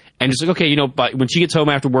day, and just like, okay, but when she gets home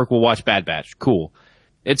after work, we'll watch Bad Batch. Cool.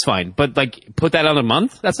 It's fine. But, like, put that on a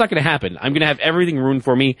month? That's not going to happen. I'm going to have everything ruined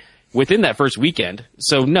for me within that first weekend.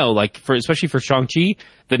 So, no, like, especially for Shang-Chi,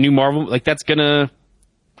 the new Marvel, like, that's gonna,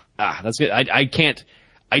 that's good. I can't,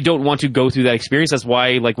 I don't want to go through that experience. That's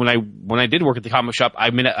why, like, when I did work at the comic shop, I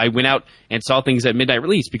went out and saw things at midnight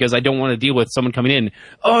release, because I don't want to deal with someone coming in.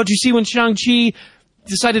 Oh, did you see when Shang-Chi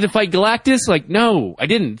decided to fight Galactus? Like, no, I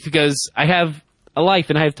didn't, because I have a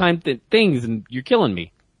life and I have time things, and you're killing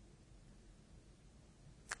me.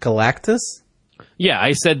 Galactus? Yeah,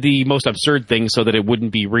 I said the most absurd thing so that it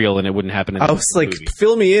wouldn't be real and it wouldn't happen in the movie. I was like,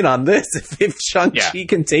 fill me in on this. If Shang-Chi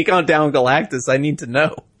can take on down Galactus, I need to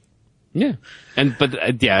know. Yeah.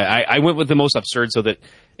 I went with the most absurd so that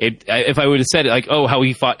if I would have said, like, oh, how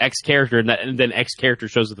he fought X character and then X character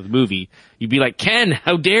shows up in the movie, you'd be like, Ken,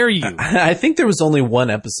 how dare you? I think there was only one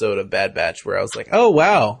episode of Bad Batch where I was like, oh,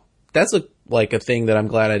 wow, that's like a thing that I'm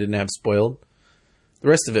glad I didn't have spoiled. The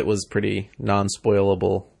rest of it was pretty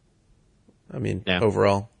non-spoilable. I mean,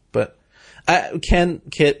 overall. But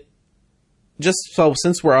Kit, just so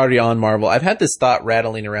since we're already on Marvel, I've had this thought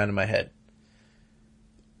rattling around in my head.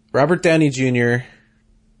 Robert Downey Jr.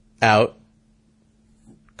 out.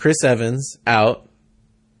 Chris Evans out.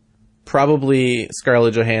 Probably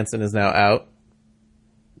Scarlett Johansson is now out.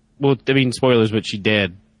 Well, I mean, spoilers, but she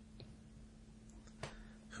dead.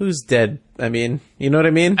 Who's dead? I mean, you know what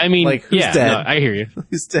I mean? I mean, like, who's dead? No, I hear you.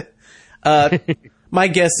 Who's dead? My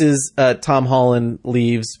guess is Tom Holland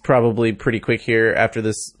leaves probably pretty quick here after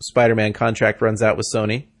this Spider-Man contract runs out with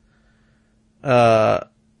Sony.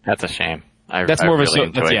 That's a shame. That's more really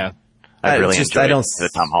of a yeah. I really enjoyed the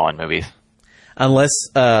Tom Holland movies. Unless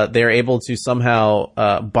they're able to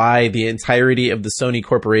somehow buy the entirety of the Sony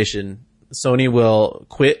corporation, Sony will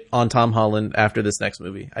quit on Tom Holland after this next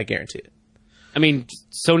movie. I guarantee it. I mean,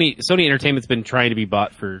 Sony Entertainment's been trying to be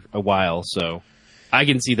bought for a while, so I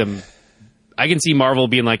can see Marvel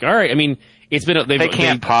being like, all right. I mean, it's been Disney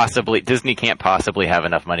can't possibly have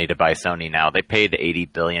enough money to buy Sony now. They paid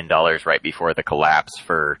 $80 billion right before the collapse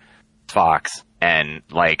for Fox, and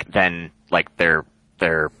then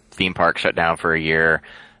their theme park shut down for a year.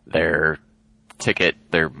 Their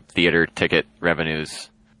theater ticket revenues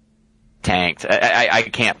tanked. I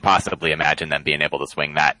can't possibly imagine them being able to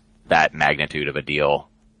swing that magnitude of a deal.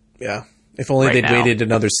 Yeah. If only they'd waited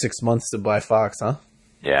another 6 months to buy Fox, huh?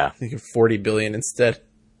 Yeah. I think of $40 billion instead.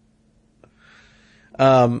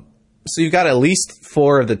 So you've got at least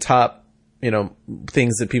 4 of the top,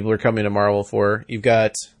 things that people are coming to Marvel for. You've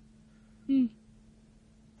got,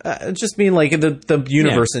 just mean like the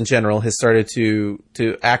universe in general has started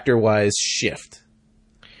to actor wise shift.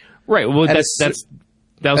 Right. Well, that was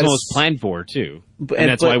almost planned for too, and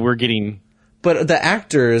that's why we're getting. But the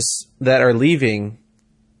actors that are leaving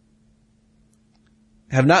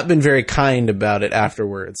have not been very kind about it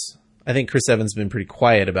afterwards. I think Chris Evans has been pretty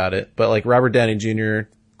quiet about it, but like Robert Downey Jr.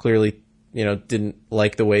 clearly, didn't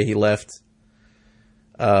like the way he left.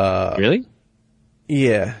 Really?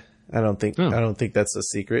 Yeah. I don't think that's a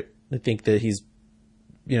secret. I think that he's,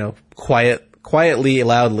 quietly,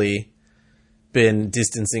 loudly been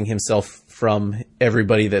distancing himself from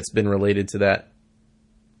everybody that's been related to that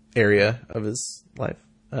area of his life.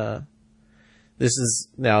 This is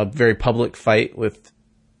now a very public fight with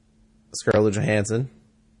Scarlett Johansson.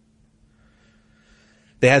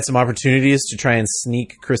 They had some opportunities to try and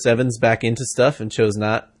sneak Chris Evans back into stuff and chose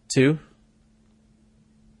not to.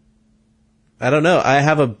 I don't know. I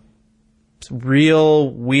have a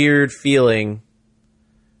real weird feeling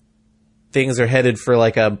things are headed for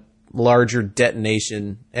like a larger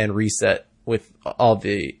detonation and reset with on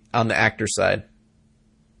the actor side.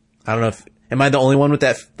 I don't know am I the only one with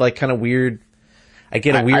that like kind of weird? I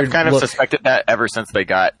get a weird. I've kind of look. suspected that ever since they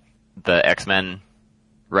got the X-Men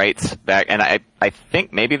rights back, and I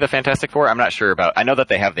think maybe the Fantastic Four. I'm not sure about. I know that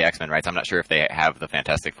they have the X-Men rights. I'm not sure if they have the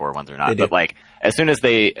Fantastic Four ones or not. But like as soon as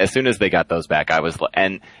they got those back, I was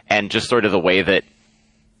and just sort of the way that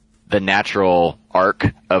the natural arc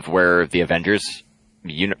of where the Avengers,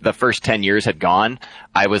 the first 10 years had gone,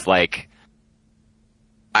 I was like,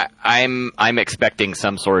 I'm expecting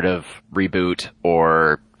some sort of reboot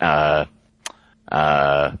or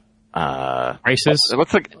crisis.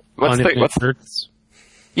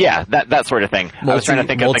 Yeah, that sort of thing. I was trying to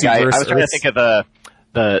think of the guy. I was trying to think of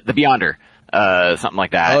the Beyonder, something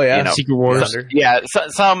like that. Oh yeah, Secret Wars. Yeah,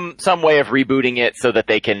 some way of rebooting it so that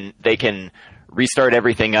they can restart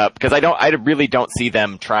everything up. Because I really don't see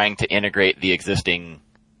them trying to integrate the existing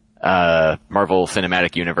Marvel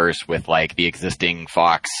Cinematic Universe with like the existing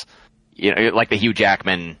Fox, like the Hugh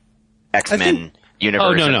Jackman X-Men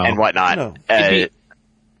universe and whatnot. No.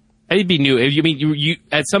 It'd be new. I mean, you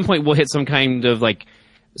at some point we'll hit some kind of like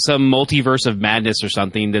some multiverse of madness or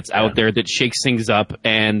something that's out there that shakes things up,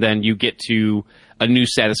 and then you get to a new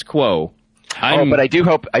status quo. But I do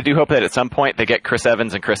hope that at some point they get Chris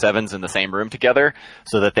Evans and Chris Evans in the same room together,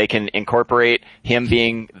 so that they can incorporate him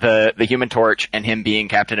being the Human Torch and him being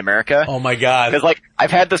Captain America. Oh my God! Because like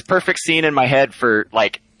I've had this perfect scene in my head for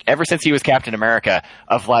like ever since he was Captain America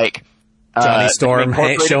of like Johnny Storm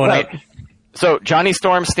showing up. So Johnny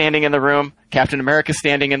Storm standing in the room, Captain America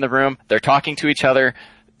standing in the room. They're talking to each other.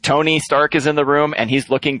 Tony Stark is in the room, and he's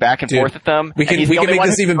looking back and forth at them. We can make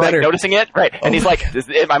this even better. Noticing it, right? And he's like,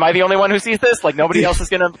 "Am I the only one who sees this? Like nobody else is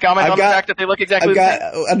going to comment on the fact that they look exactly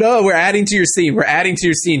the same." No, we're adding to your scene. We're adding to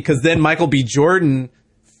your scene because then Michael B. Jordan,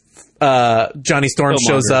 Johnny Storm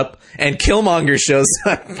shows up, and Killmonger shows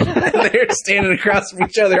up. They're standing across from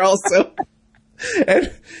each other, also.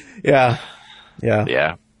 And, yeah.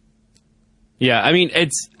 Yeah, I mean,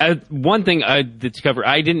 it's one thing to cover.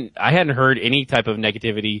 I hadn't heard any type of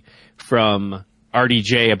negativity from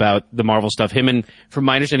RDJ about the Marvel stuff. From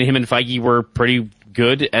my understanding, him and Feige were pretty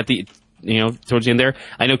good at the, towards the end there.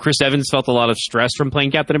 I know Chris Evans felt a lot of stress from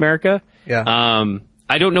playing Captain America. Yeah.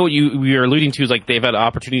 I don't know what you're alluding to is like they've had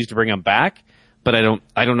opportunities to bring him back, but I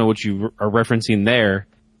don't know what you are referencing there.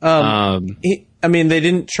 They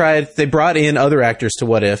didn't try. They brought in other actors to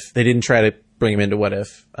What If. They didn't try to bring him into What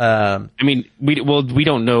If. We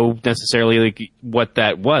don't know necessarily like what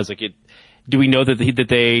that was. Like, do we know that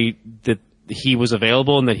he was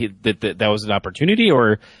available and that was an opportunity,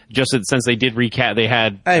 or just that since they did recast, they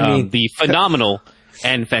had the phenomenal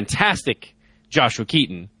and fantastic Joshua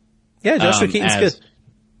Keaton. Yeah, Joshua Keaton's good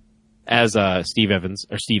as Steve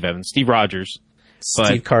Rogers,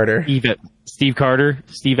 Steve Carter,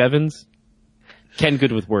 Steve Evans. Ken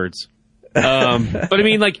good with words. But I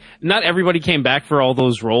mean, like, not everybody came back for all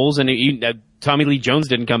those roles, and Tommy Lee Jones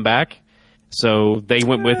didn't come back, so they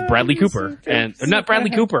went with Bradley Cooper and not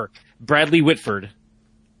Bradley Cooper, Bradley Whitford.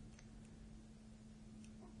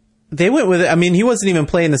 They went with it. I mean, he wasn't even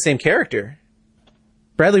playing the same character.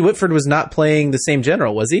 Bradley Whitford was not playing the same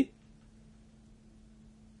general, was he?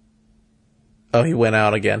 Oh, he went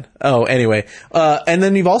out again. Oh, anyway. And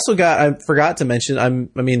then you've also got, I forgot to mention,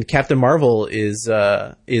 Captain Marvel is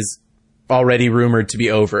already rumored to be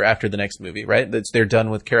over after the next movie, right? They're done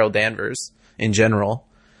with Carol Danvers in general,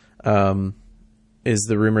 is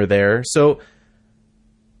the rumor there. So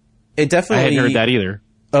it definitely... I hadn't heard that either.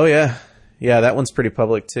 Oh, yeah. Yeah, that one's pretty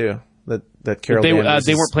public too. That Carol Danvers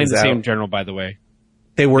they weren't playing the same out. general, by the way.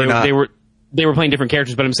 They were not. They were playing different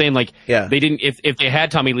characters, but I'm saying yeah. They didn't. If they had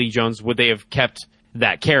Tommy Lee Jones, would they have kept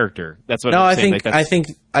that character? That's what. No, I'm saying.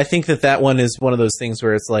 I think that one is one of those things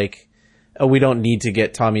where it's like, oh, we don't need to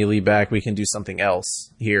get Tommy Lee back. We can do something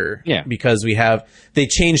else here. Yeah. Because they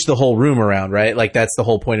changed the whole room around, right? Like that's the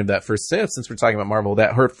whole point of that first, since we're talking about Marvel,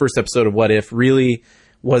 that her first episode of What If really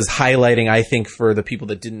was highlighting, I think, for the people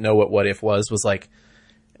that didn't know what If was like,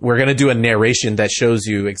 we're going to do a narration that shows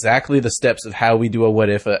you exactly the steps of how we do a What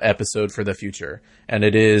If episode for the future. And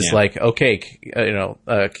it is like, okay,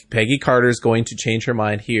 Peggy Carter's going to change her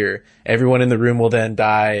mind here. Everyone in the room will then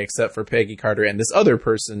die except for Peggy Carter and this other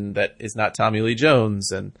person that is not Tommy Lee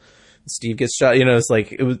Jones. And Steve gets shot. It's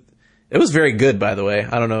like, it was very good, by the way.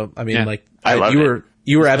 I don't know. I mean,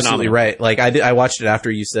 you were absolutely right. Like I watched it after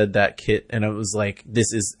you said that, Kit, and it was like,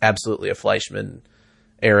 this is absolutely a Fleischman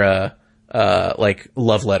era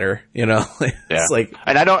love letter, It's like,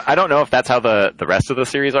 and I don't know if that's how the rest of the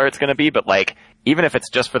series arcs going to be, but like, even if it's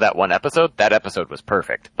just for that one episode, that episode was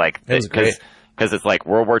perfect. Like, it was great. Cause it's like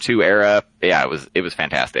World War II era. Yeah, it was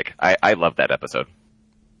fantastic. I loved that episode.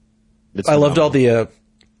 I loved all the,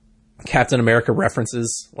 Captain America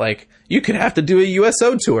references. Like, you could have to do a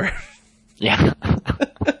USO tour. Yeah.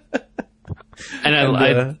 And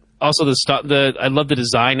I also I love the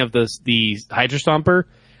design of the Hydra Stomper.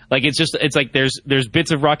 Like it's like there's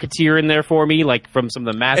bits of Rocketeer in there for me, like from some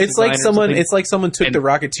of the masks. It's like someone took the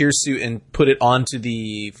Rocketeer suit and put it onto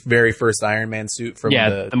the very first Iron Man suit from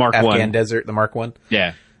the Mark Afghan 1. desert, the Mark 1.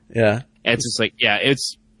 Yeah. Yeah. It's just like,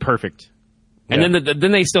 it's perfect. And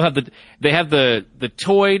then they still have the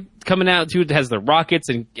toy coming out too. It has the rockets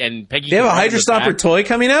and Peggy. They have a Hydra Stomper toy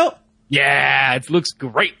coming out? Yeah, it looks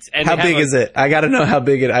great. And how big is it? I gotta know how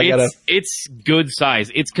big it's good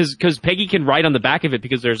size. It's because Peggy can ride on the back of it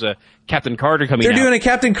because there's a Captain Carter coming out. They're doing a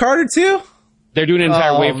Captain Carter too? They're doing an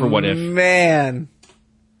entire wave for What If. Man.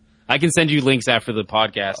 I can send you links after the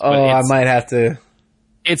podcast. Oh, I might have to.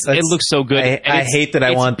 It looks so good. I hate that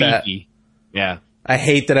I want beefy. That. Yeah. I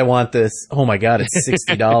hate that I want this. Oh my god, it's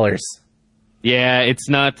 $60. Yeah, it's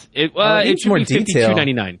not. It should more be detail.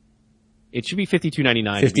 $52.99. It should be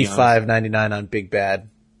 $52.99. $55.99 on Big Bad.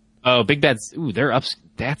 Oh, Big Bad's. Ooh, they're up.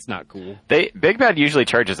 That's not cool. Big Bad usually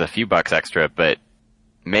charges a few bucks extra, but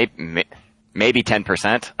maybe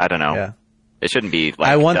 10%. I don't know. Yeah. It shouldn't be like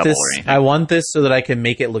I want double this. or anything. I want this so that I can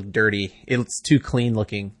make it look dirty. It's too clean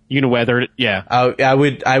looking. You know, weather it. Yeah. I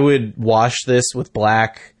would wash this with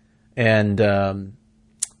black and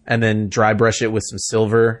then dry brush it with some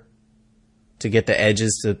silver to get the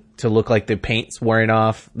edges to look like the paint's wearing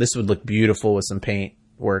off. This would look beautiful with some paint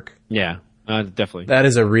work. Yeah, definitely. That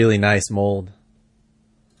is a really nice mold.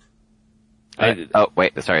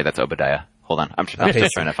 Wait, sorry, that's Obadiah. Hold on, I'm still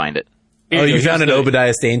trying to find it. Oh, you found an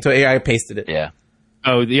Obadiah Stane toy? Yeah, I pasted it. Yeah.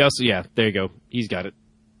 Oh, there you go. He's got it.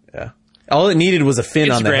 Yeah. All it needed was a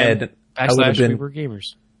fin on the head. I would have been. We were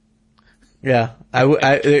gamers. Yeah,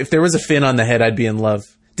 if there was a fin on the head, I'd be in love.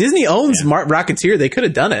 Disney owns Rocketeer. They could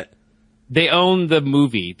have done it. They own the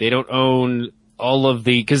movie. They don't own all of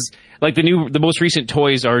because like the most recent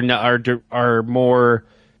toys are more.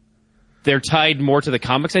 They're tied more to the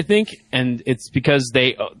comics, I think, and it's because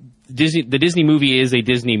the Disney movie is a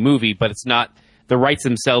Disney movie, but it's not. The rights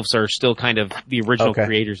themselves are still kind of the original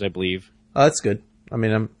creators, I believe. Oh, that's good. I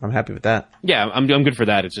mean, I'm happy with that. Yeah, I'm good for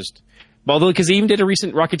that. It's just, although because they even did a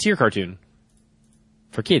recent Rocketeer cartoon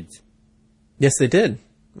for kids. Yes, they did.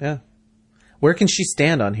 Yeah. Where can she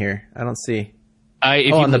stand on here? I don't see.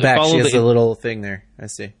 On the back, she has a little thing there. I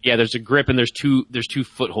see. Yeah, there's a grip and there's two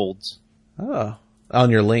footholds. Oh,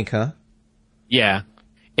 on your link, huh? Yeah,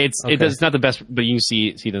 it's not the best, but you can see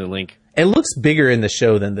it in the link. It looks bigger in the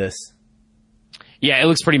show than this. Yeah, it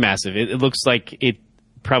looks pretty massive. It looks like it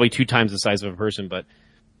probably 2 times the size of a person, but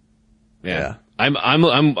yeah. I'm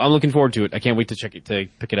looking forward to it. I can't wait to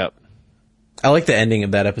pick it up. I like the ending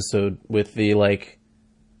of that episode with the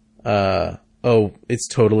it's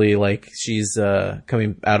totally like she's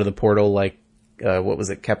coming out of the portal like what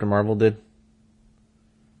was it Captain Marvel did?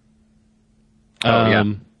 yeah.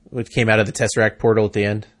 which came out of the Tesseract portal at the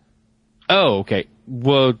end. Oh, okay.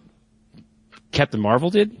 Well, Captain Marvel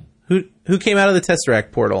did? Who came out of the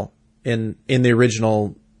Tesseract portal in the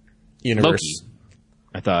original universe? Loki,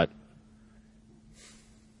 I thought.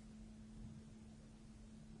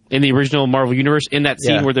 In the original Marvel universe, in that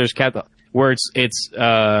scene where there's where it's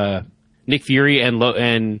Nick Fury and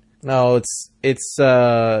No, it's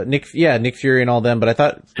Nick Fury and all them, but I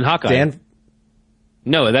thought and Hawkeye.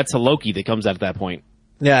 No, that's a Loki that comes out at that point.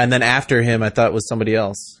 Yeah, and then after him, I thought it was somebody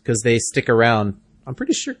else because they stick around. I'm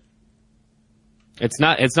pretty sure. It's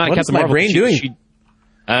not What Captain is my Marvel. brain doing?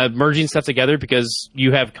 Merging stuff together because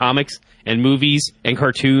you have comics and movies and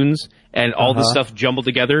cartoons and all the stuff jumbled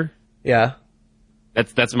together. Yeah.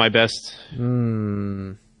 That's my best. No.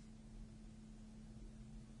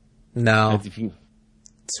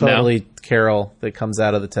 It's Totally Carol that comes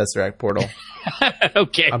out of the Tesseract portal.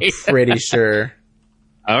 okay. I'm pretty sure.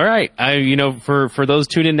 All right. For those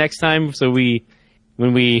tune in next time, so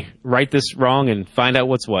when we write this wrong and find out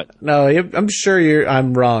what's what. No, I'm sure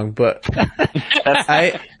I'm wrong, but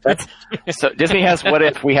So Disney has what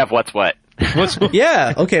if, we have what's what. What's what?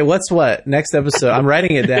 Yeah. Okay. What's what? Next episode. I'm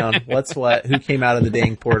writing it down. What's what? Who came out of the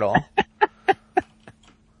dang portal?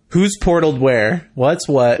 Who's portaled where? What's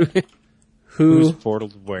what? Who's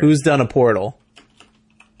portaled where? Who's done a portal?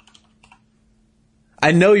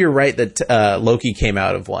 I know you're right that Loki came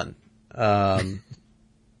out of one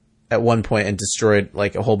at one point and destroyed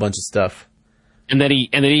like a whole bunch of stuff. And then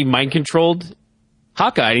he mind controlled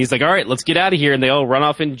Hawkeye. And he's like, "All right, let's get out of here." And they all run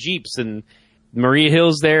off in jeeps. And Maria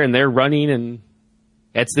Hill's there, and they're running. And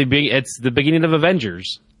it's the beginning of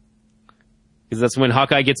Avengers, because that's when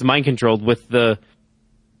Hawkeye gets mind controlled with the.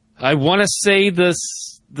 I want to say the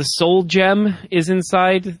Soul Gem is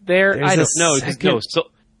inside there. There's I don't know.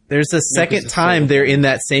 There's a second time they're in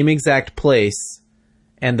that same exact place,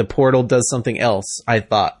 and the portal does something else. I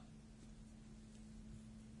thought.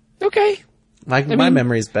 Okay. My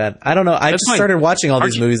memory's bad. I don't know. I just started watching all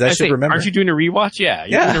these movies. I should remember. Aren't you doing a rewatch? Yeah,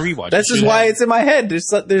 you're doing a rewatch. That's just why it's in my head.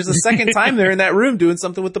 There's a second time they're in that room doing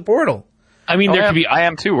something with the portal. I mean, there could be. I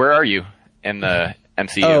am too. Where are you in the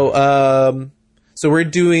MCU? Oh, so we're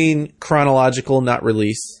doing chronological, not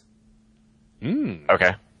release.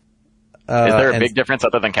 Okay. Is there a big difference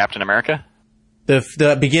other than Captain America?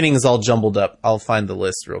 The beginning is all jumbled up. I'll find the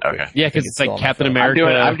list real quick. Okay. Yeah, because it's like Captain America.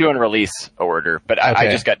 I'm doing release order, but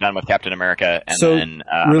I just got done with Captain America, and then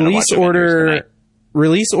release order.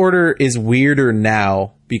 Release order is weirder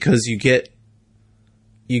now because you get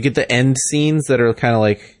the end scenes that are kind of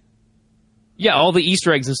like. Yeah, all the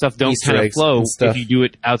Easter eggs and stuff don't kind of flow if you do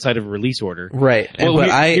it outside of release order. Right. Well,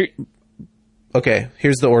 okay,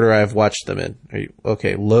 here's the order I've watched them in.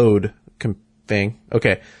 Okay, load thing.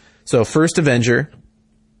 Okay, so first Avenger,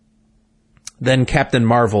 then Captain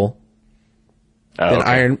Marvel, then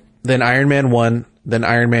Iron Man 1, then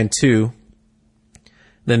Iron Man 2,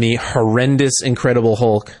 then the horrendous Incredible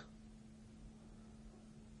Hulk.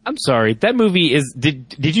 I'm sorry, that movie is.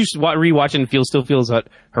 Did you rewatch it and still feels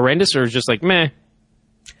horrendous, or just like meh?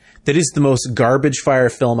 That is the most garbage fire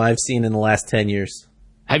film I've seen in the last 10 years.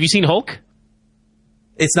 Have you seen Hulk?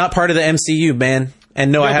 It's not part of the MCU, man.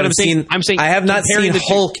 And no, I haven't seen. I have not seen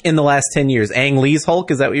Hulk in the last 10 years. Ang Lee's Hulk,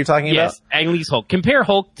 is that what you're talking about? Yes, Ang Lee's Hulk. Compare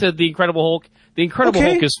Hulk to the Incredible Hulk. The Incredible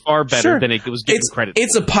Hulk is far better than it was given credit.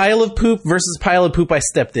 It's a pile of poop versus pile of poop I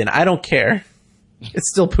stepped in. I don't care. It's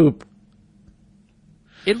still poop.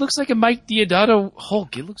 It looks like a Mike Deodato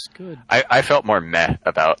Hulk. It looks good. I felt more meh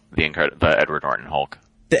about the Edward Norton Hulk.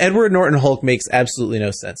 The Edward Norton Hulk makes absolutely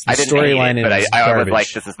no sense. The storyline is garbage. I was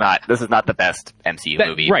like, this is not the best MCU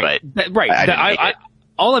movie. Right, but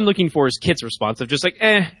all I'm looking for is Kit's response of just like,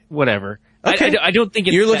 whatever. Okay. I don't think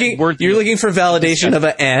it's you're looking for validation of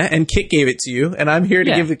and Kit gave it to you, and I'm here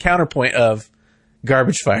to give the counterpoint of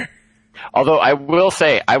garbage fire. Although I will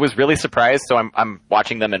say, I was really surprised. So I'm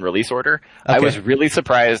watching them in release order. Okay. I was really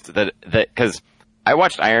surprised that because I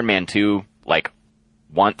watched Iron Man 2 like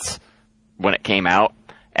once when it came out,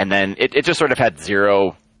 and then it just sort of had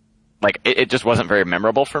zero, like it just wasn't very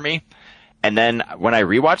memorable for me. And then when I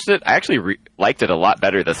rewatched it, I actually liked it a lot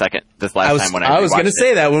better this last time when I was going to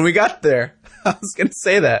say that when we got there. I was going to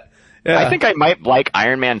say that. Yeah. I think I might like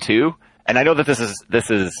Iron Man 2. And I know that this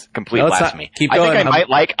is complete blasphemy. Keep going. I think I might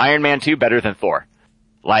like Iron Man 2 better than Thor.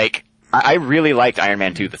 Like, I really liked Iron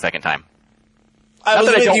Man 2 the second time. I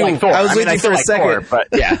was with you for a second. Thor, but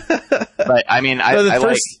yeah. But I mean,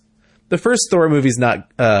 the first Thor movie's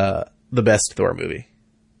not the best Thor movie.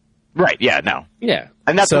 Right, yeah, no. Yeah.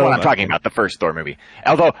 And that's the one I'm talking about, the first Thor movie.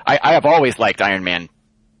 Although, I have always liked Iron Man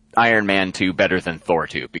 2 better than Thor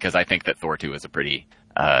 2, because I think that Thor 2 is a pretty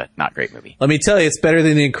not great movie. Let me tell you, it's better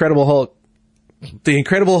than The Incredible Hulk. The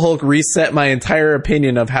Incredible Hulk reset my entire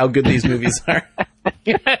opinion of how good these movies are.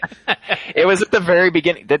 It was at the very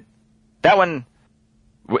beginning. That one,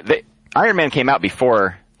 Iron Man came out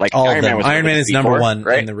before. Like All Iron of Man them. was Iron Man is before, number one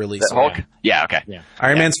right? in the release. The Hulk. Yeah. Okay. Yeah.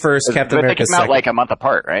 Iron Man's first, Captain But America's they came out second. like a month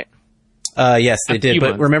apart, right? Yes, they A did. few But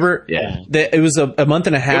months. remember, Yeah. it was a month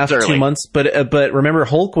and a half, It was 2 early. months. But remember,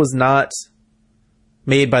 Hulk was not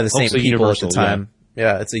made by the same Hulk's a people at Universal, the time.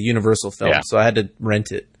 Yeah, it's a Universal film, Yeah. so I had to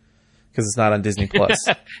rent it because it's not on Disney Plus.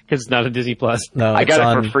 Because it's not a Disney Plus. No, I it's got it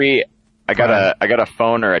on for free. I Prime. got a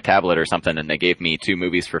phone or a tablet or something, and they gave me 2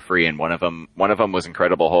 movies for free. And one of them was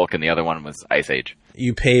Incredible Hulk, and the other one was Ice Age.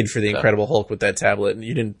 You paid for the Incredible Hulk with that tablet, and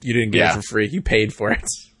you didn't get Yeah. it for free. You paid for it.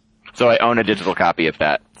 So I own a digital copy of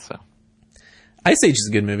that. So Ice Age is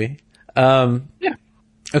a good movie. yeah,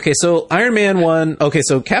 Okay, so Iron Man 1. Okay,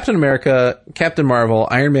 so Captain America, Captain Marvel,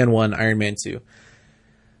 Iron Man 1, Iron Man 2.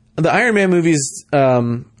 The Iron Man movies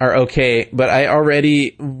are okay, but I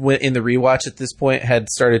already, in the rewatch at this point, had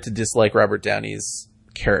started to dislike Robert Downey's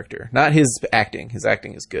character. Not his acting. His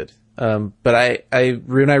acting is good. But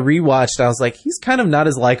when I rewatched, I was like, he's kind of not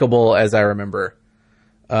as likable as I remember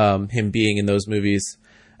him being in those movies.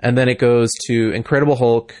 And then it goes to Incredible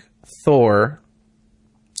Hulk, Thor,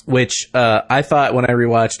 which I thought when I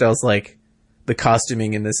rewatched, I was like, the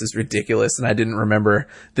costuming in this is ridiculous, and I didn't remember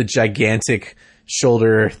the gigantic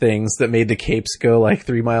shoulder things that made the capes go like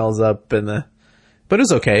 3 miles up, but it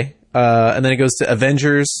was okay. And then it goes to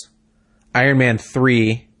Avengers, Iron Man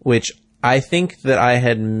 3, which I think that I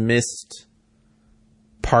had missed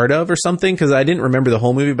part of or something, because I didn't remember the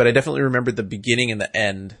whole movie, but I definitely remembered the beginning and the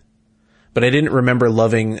end. But I didn't remember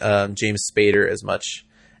loving James Spader as much.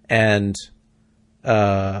 And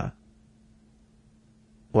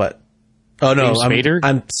what? Oh no, James Spader?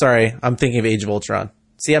 I'm sorry. I'm thinking of Age of Ultron.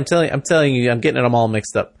 See, I'm telling you, I'm getting them all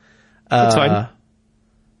mixed up. That's fine.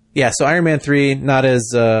 Yeah, so Iron Man 3 not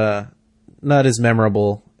as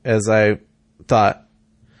memorable as I thought.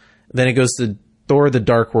 Then it goes to Thor: The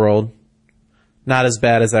Dark World. Not as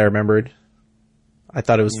bad as I remembered. I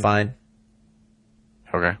thought it was fine.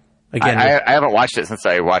 okay. Again, I haven't watched it since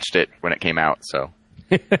I watched it when it came out. So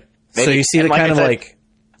so you see the and like kind I of said, like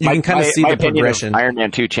you can kind of see my the opinion of progression. Iron Man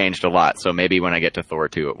 2 changed a lot, so maybe when I get to Thor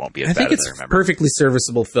 2, it won't be as I think bad it's as I remember. perfectly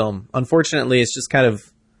serviceable film. Unfortunately, it's just kind of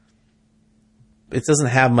it doesn't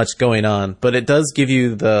have much going on, but it does give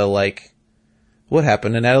you the like what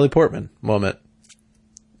happened to Natalie Portman moment.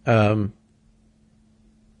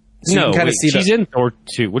 So you No, can kind of wait, see she's in Thor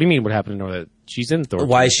 2. What do you mean what happened in Thor? She's in Thor 2.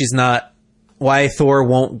 why Thor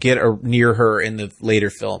won't get near her in the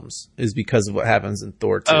later films is because of what happens in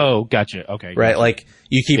Thor 2. Oh, gotcha. Okay. Right? Gotcha. Like,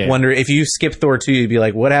 you keep Yeah. wondering, if you skip Thor 2, you'd be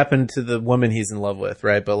like, what happened to the woman he's in love with,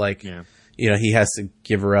 right? But, like, Yeah. you know, he has to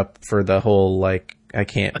give her up for the whole, like, I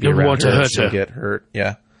can't be don't around want to her, hurt she'll her. get hurt.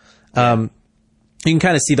 Yeah. You can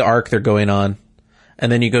kind of see the arc they're going on.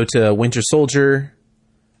 And then you go to Winter Soldier,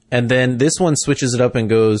 and then this one switches it up and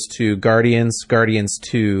goes to Guardians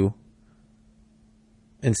 2,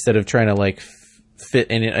 instead of trying to, like, fit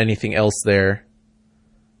anything else there.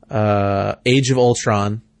 Age of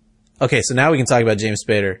Ultron. Okay, so now we can talk about James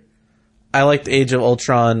Spader. I liked Age of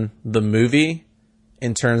Ultron, the movie,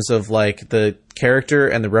 in terms of like the character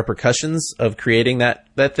and the repercussions of creating that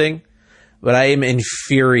thing. But I am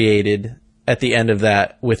infuriated at the end of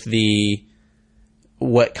that with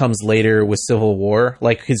what comes later with Civil War.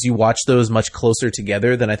 Like, because you watch those much closer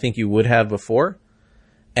together than I think you would have before.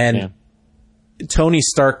 And Yeah. Tony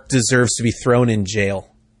Stark deserves to be thrown in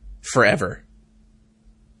jail forever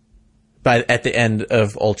at the end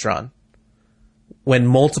of Ultron. When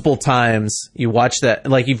multiple times you watch that,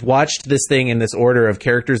 like you've watched this thing in this order of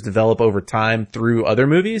characters develop over time through other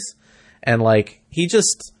movies, and like he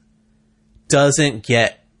just doesn't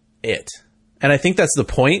get it. And I think that's the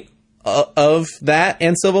point of that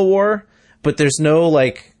and Civil War, but there's no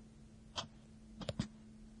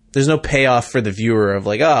payoff for the viewer of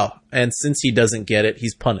like, oh, and since he doesn't get it,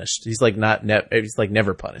 he's punished. He's like he's like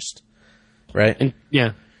never punished, right? And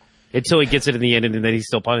yeah, until he gets it in the end, and then he's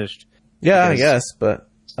still punished. Yeah, I guess, but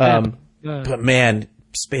Yeah. but man,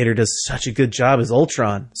 Spader does such a good job as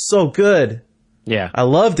Ultron. So good. Yeah, I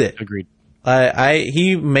loved it. agreed.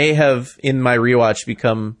 He may have in my rewatch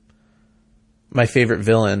become my favorite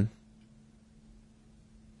villain.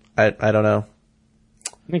 I don't know.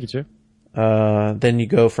 I think it's true. Then you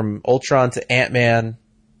go from Ultron to Ant-Man,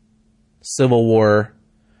 Civil War,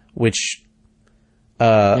 which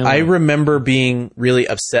I remember being really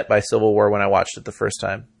upset by Civil War when I watched it the first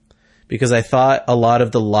time, because I thought a lot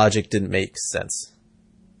of the logic didn't make sense.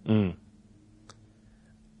 Mm.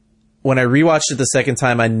 When I rewatched it the second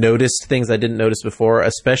time, I noticed things I didn't notice before,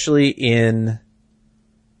 especially in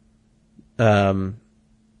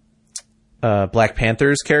Black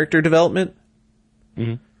Panther's character development,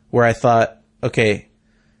 where I thought, okay,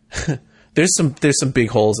 there's some big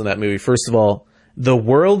holes in that movie. First of all, the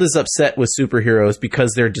world is upset with superheroes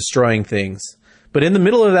because they're destroying things. But in the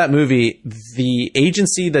middle of that movie, the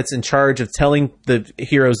agency that's in charge of telling the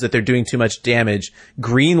heroes that they're doing too much damage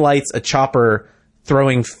green lights a chopper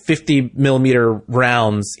throwing 50 millimeter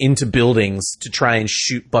rounds into buildings to try and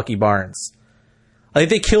shoot Bucky Barnes. Like,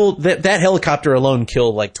 they killed that helicopter alone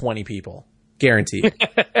killed like 20 people, guaranteed.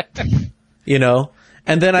 You know,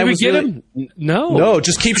 and then I was him? No,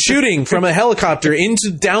 just keep shooting from a helicopter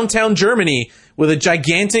into downtown Germany with a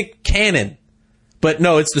gigantic cannon. But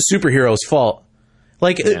no, it's the superhero's fault.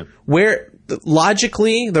 Like, where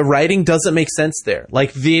logically the writing doesn't make sense there.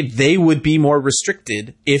 Like, they would be more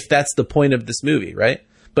restricted if that's the point of this movie, right?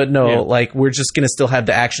 But no, like, we're just going to still have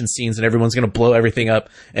the action scenes and everyone's going to blow everything up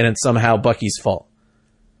and it's somehow Bucky's fault.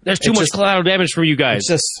 There's too much collateral damage for you guys. It's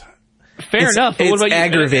just... Fair enough. But it's what about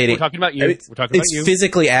aggravating. We're talking about you. It's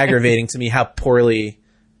physically aggravating to me how poorly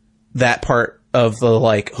that part of the,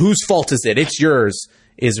 like, whose fault is it? It's yours,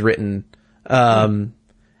 is written. And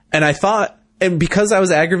I thought, and because I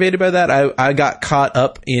was aggravated by that, I got caught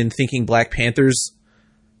up in thinking Black Panther's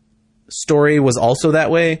story was also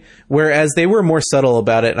that way, whereas they were more subtle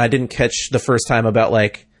about it, and I didn't catch the first time about,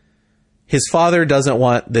 like, his father doesn't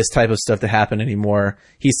want this type of stuff to happen anymore.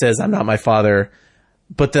 He says, I'm not my father.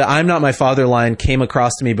 But the I'm not my father line came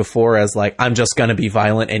across to me before as, like, I'm just going to be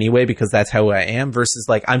violent anyway because that's how I am, versus,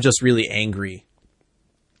 like, I'm just really angry.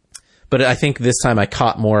 But I think this time I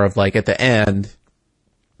caught more of, like, at the end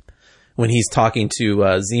when he's talking to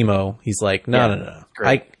Zemo, he's like, no.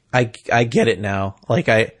 I get it now. Like,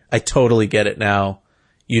 I totally get it now.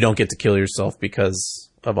 You don't get to kill yourself because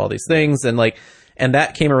of all these things. And, like, and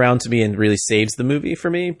that came around to me and really saves the movie for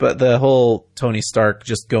me. But the whole Tony Stark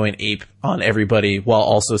just going ape on everybody while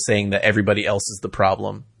also saying that everybody else is the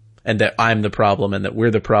problem and that I'm the problem and that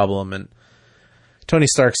we're the problem. And Tony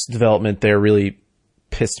Stark's development there really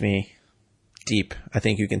pissed me deep. I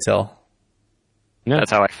think you can tell. Yeah.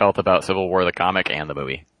 That's how I felt about Civil War, the comic, and the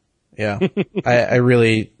movie. Yeah. I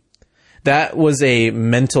really, that was a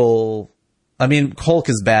mental, I mean, Hulk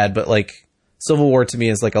is bad, but, like, Civil War to me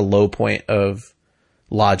is like a low point of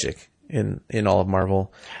logic in all of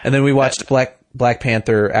Marvel. And then we watched Black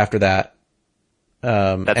Panther after that.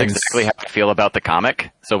 That's exactly how I feel about the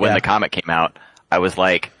comic. So when the comic came out, I was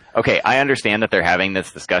like, okay, I understand that they're having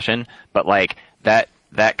this discussion, but, like, that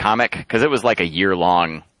comic, because it was like a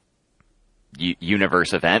year-long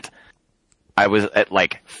universe event, I was at,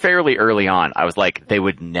 like, fairly early on, I was like, they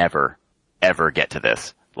would never, ever get to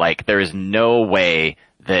this. Like, there is no way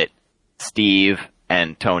that Steve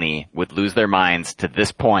and Tony would lose their minds to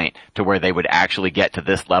this point to where they would actually get to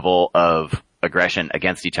this level of aggression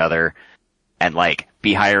against each other and, like,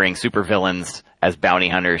 be hiring supervillains as bounty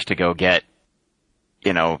hunters to go get,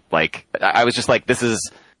 you know, like, I was just like, this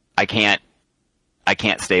is, I can't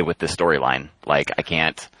stay with this storyline. Like, I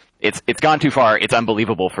can't, it's gone too far. It's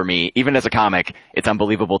unbelievable for me. Even as a comic, it's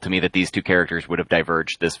unbelievable to me that these two characters would have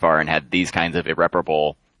diverged this far and had these kinds of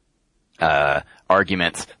irreparable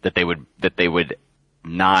arguments that they would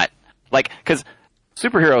not, like, because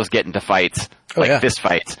superheroes get into fights, fist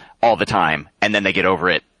fights all the time, and then they get over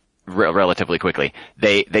it relatively quickly.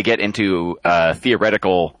 They get into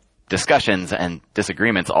theoretical discussions and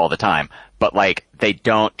disagreements all the time, but, like, they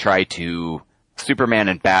don't try to, Superman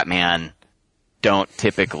and Batman don't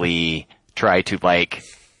typically try to, like,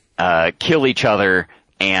 kill each other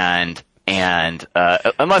and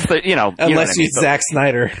unless they, you know, unless he's Zack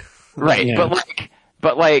Snyder. Right. Yeah.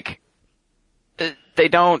 But like, they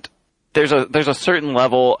don't, there's a certain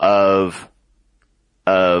level of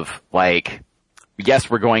like, yes,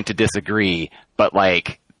 we're going to disagree, but,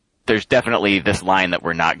 like, there's definitely this line that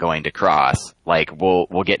we're not going to cross. Like,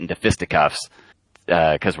 we'll get into fisticuffs,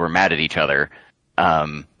 cause we're mad at each other.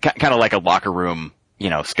 Kind of like a locker room, you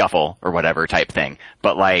know, scuffle or whatever type thing.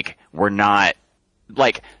 But, like, we're not,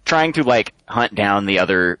 like, trying to, like, hunt down the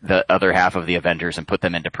other half of the Avengers and put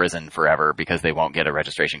them into prison forever because they won't get a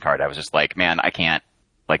registration card. I was just like, man, I can't,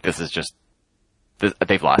 like, this is just,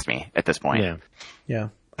 they've lost me at this point. Yeah. Yeah.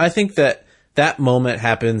 I think that moment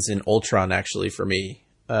happens in Ultron, actually, for me,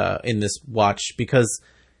 in this watch, because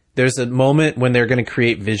there's a moment when they're going to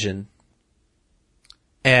create Vision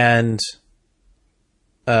and,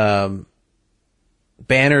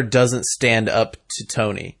 Banner doesn't stand up to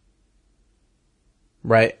Tony.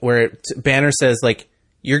 Right? Where Banner says, like,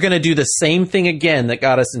 you're going to do the same thing again that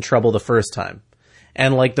got us in trouble the first time.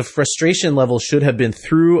 And, like, the frustration level should have been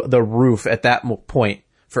through the roof at that point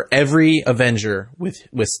for every Avenger with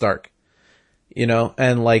Stark. you know,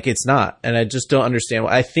 and like it's not, and I just don't understand.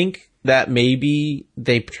 I think that maybe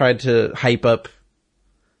they tried to hype up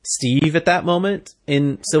Steve at that moment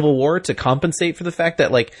in Civil War to compensate for the fact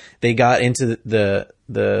that like they got into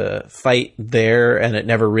the fight there and it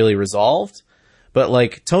never really resolved. But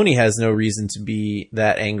like Tony has no reason to be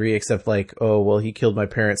that angry except like, oh well, he killed my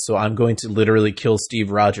parents, so I'm going to literally kill Steve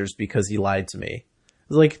Rogers because he lied to me.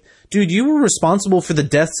 Like, dude, you were responsible for the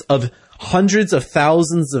deaths of hundreds of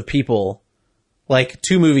thousands of people like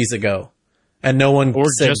 2 movies ago, and no one or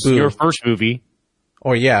said just boo. your first movie.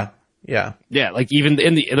 Or yeah. Like even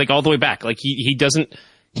in the like all the way back, like he doesn't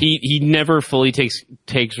he never fully takes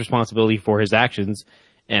responsibility for his actions,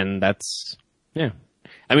 and that's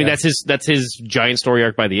I mean that's his giant story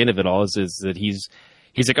arc by the end of it all is that he's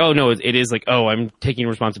like, oh no, it is like, oh, I'm taking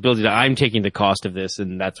responsibility, I'm taking the cost of this,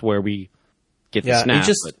 and that's where we get the snap. He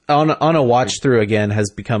just on a watch through again has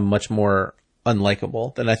become much more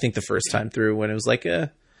unlikable than I think the first time through, when it was like, you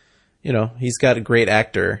know, he's got a great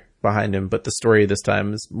actor behind him, but the story this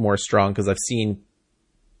time is more strong because I've seen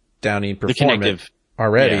Downey perform it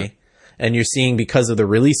already, and you're seeing, because of the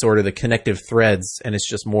release order, the connective threads, and it's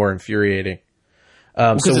just more infuriating.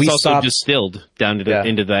 Because so it's we also stopped, distilled down to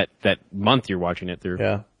into that month you're watching it through.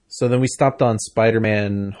 Yeah. So then we stopped on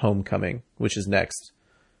Spider-Man Homecoming, which is next.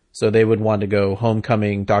 So they would want to go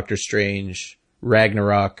Homecoming, Doctor Strange,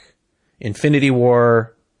 Ragnarok, Infinity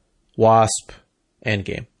War, Wasp,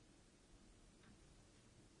 Endgame.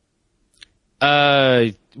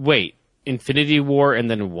 Wait, Infinity War and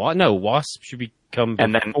then what? No, Wasp should become before.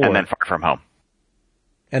 and then Far From Home.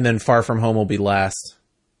 And then Far From Home will be last.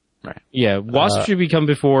 Right. Yeah, Wasp should become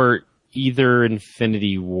before either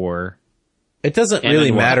Infinity War. It doesn't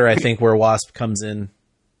really matter, I think, where Wasp comes in.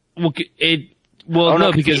 Well,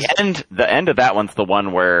 because the end of that one's the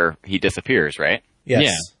one where he disappears, right?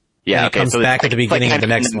 Yes. Yeah. And he comes back at the beginning of the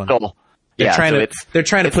next one. They're trying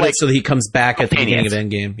to put it so that he comes back at the beginning of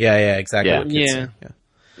Endgame. Yeah, exactly.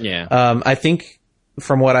 Yeah. I think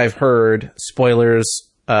from what I've heard, spoilers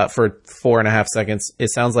for 4.5 seconds,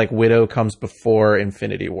 it sounds like Widow comes before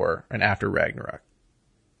Infinity War and after Ragnarok.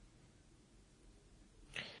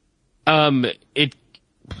 It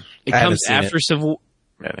comes after Civil.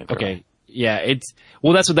 Okay. Yeah, that's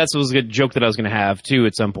what was a good joke that I was going to have too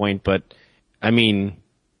at some point, but I mean,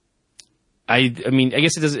 I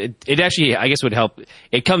guess it does. It actually, I guess, would help.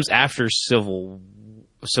 It comes after Civil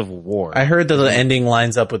War. I heard that the ending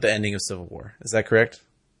lines up with the ending of Civil War. Is that correct?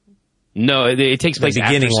 No, it takes place the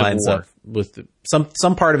beginning after Civil lines War. up with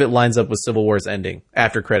some part of it lines up with Civil War's ending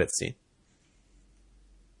after credits scene.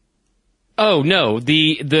 Oh no,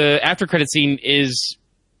 the after credit scene is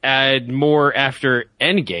more after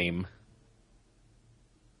Endgame.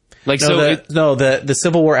 Like the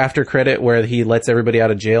Civil War after credit where he lets everybody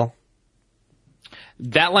out of jail.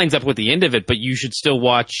 That lines up with the end of it, but you should still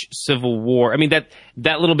watch Civil War. I mean that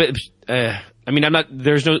little bit. I mean,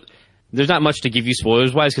 there's not much to give you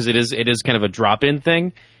spoilers wise because it is kind of a drop in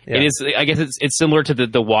thing. Yeah. It is. I guess it's similar to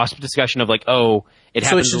the Wasp discussion of like, oh, it happens.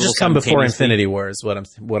 So it should just come before Infinity War is what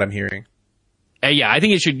I'm hearing. Yeah, I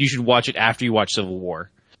think you should watch it after you watch Civil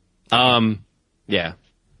War. Yeah.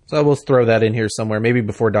 So we'll throw that in here somewhere, maybe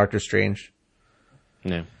before Doctor Strange.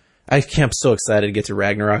 Yeah. I'm so excited to get to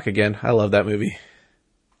Ragnarok again. I love that movie.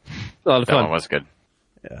 A lot of fun. That one was good.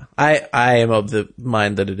 Yeah, I am of the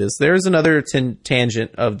mind that it is. There's another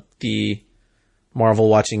tangent of the Marvel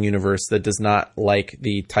watching universe that does not like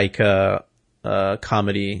the Taika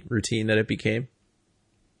comedy routine that it became.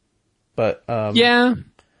 But yeah,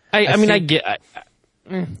 I think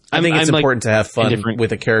it's important to have fun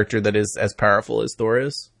with a character that is as powerful as Thor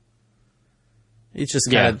is. It's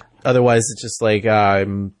just kind of, otherwise it's just like,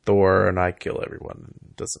 I'm Thor and I kill everyone.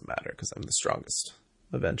 It doesn't matter because I'm the strongest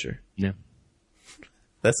Avenger. Yeah.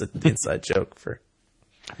 That's an inside joke for.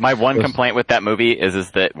 My one complaint with that movie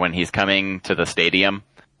is that when he's coming to the stadium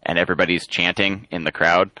and everybody's chanting in the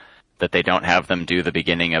crowd, that they don't have them do the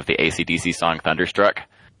beginning of the AC/DC song Thunderstruck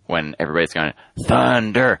when everybody's going,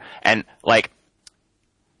 Thunder! And like,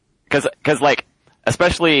 cause like,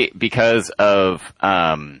 especially because of,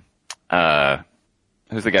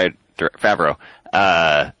 who's the guy, Favreau,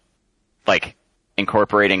 like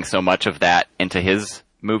incorporating so much of that into his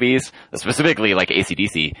movies, specifically like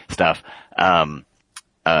AC/DC stuff.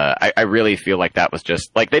 I really feel like that was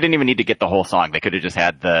just like, they didn't even need to get the whole song. They could have just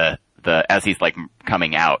had the, as he's like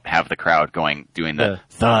coming out, have the crowd doing the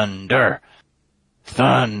thunder.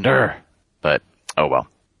 But, oh well.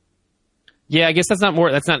 Yeah, I guess that's not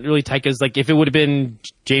really Taika's, like if it would have been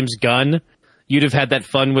James Gunn, you'd have had that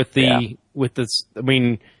fun with with this. I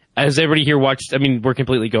mean, as everybody here watched, I mean, we're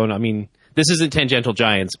completely going, I mean, this isn't Tangential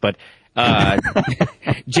Giants, but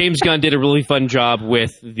James Gunn did a really fun job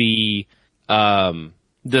with the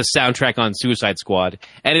soundtrack on Suicide Squad,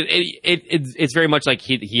 and it's very much like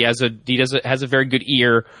he has a very good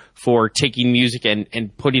ear for taking music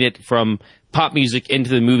and putting it from pop music into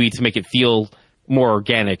the movie to make it feel more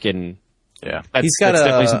organic, and he's got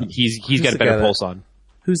definitely something he's got a better pulse on.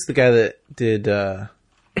 Who's the guy that did? I'm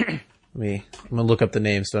gonna look up the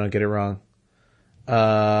name so I don't get it wrong.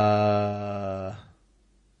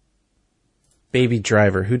 Baby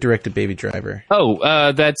Driver. Who directed Baby Driver?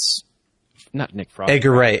 Oh, that's not Nick Frost.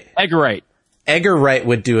 Edgar Wright. Edgar Wright. Edgar Wright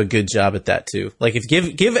would do a good job at that too. Like if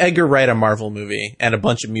give Edgar Wright a Marvel movie and a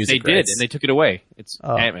bunch of music. They did, rights. and they took it away. It's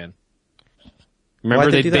Ant-Man. Remember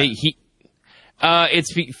Why'd they do that?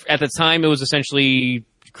 It's at the time it was essentially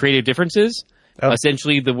creative differences. Oh.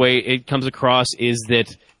 Essentially, the way it comes across is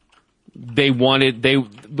that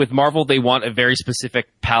with Marvel they want a very specific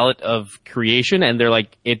palette of creation, and they're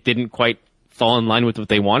like it didn't quite fall in line with what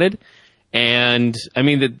they wanted. And I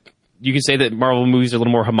mean that you can say that Marvel movies are a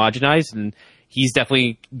little more homogenized, and he's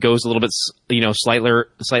definitely goes a little bit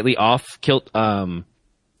slightly off kilt in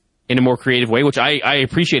a more creative way, which I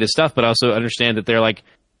appreciate his stuff, but also understand that they're like,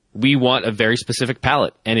 we want a very specific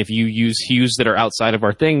palette, and if you use hues that are outside of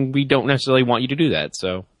our thing, we don't necessarily want you to do that.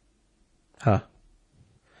 So,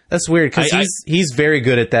 that's weird because he's very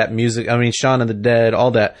good at that music. I mean, Shaun of the Dead,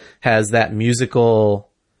 all that has that musical.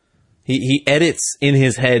 He edits in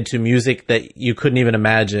his head to music that you couldn't even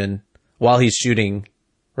imagine while he's shooting,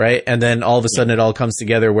 right? And then all of a sudden it all comes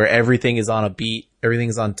together where everything is on a beat,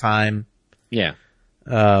 everything's on time. Yeah.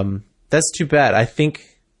 That's too bad. I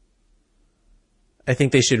think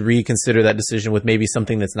they should reconsider that decision with maybe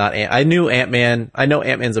something that's not I know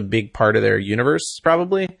Ant-Man's a big part of their universe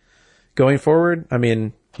probably going forward. I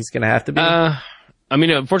mean, he's going to have to be. I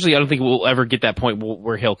mean, unfortunately, I don't think we'll ever get that point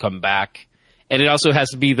where he'll come back. And it also has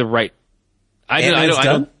to be the right. I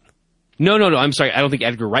don't. No. I'm sorry. I don't think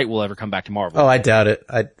Edgar Wright will ever come back to Marvel. Oh, I doubt it.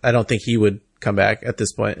 I don't think he would come back at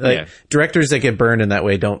this point. Like directors that get burned in that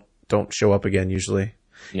way don't show up again usually.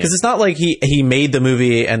 Because it's not like he made the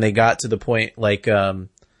movie and they got to the point like Han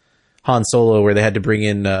Solo where they had to bring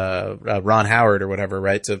in Ron Howard or whatever,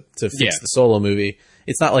 right, to fix the Solo movie.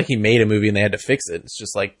 It's not like he made a movie and they had to fix it. It's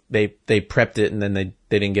just like they prepped it and then they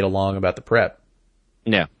didn't get along about the prep.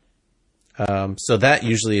 Yeah. So that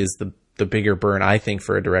usually is the bigger burn, I think,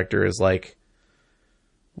 for a director is like,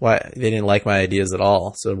 why they didn't like my ideas at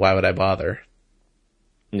all, so why would I bother?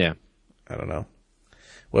 Yeah. I don't know.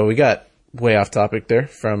 Well, we got way off topic there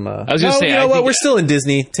from. I was going to say, you know what? We're still in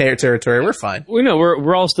Disney territory. We're fine. We know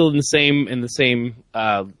we're all still in the same.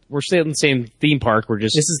 We're still in the same theme park. We're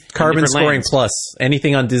just this is Carbon Scoring Plus.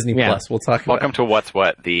 Anything on Disney Plus, we'll talk about. Welcome to What's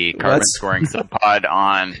What, the Carbon Scoring pod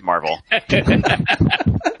on Marvel.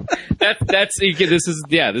 This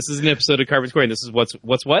is an episode of Carbon Scoring. This is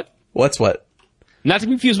what's what? What's what? Not to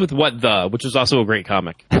be confused with What the, which was also a great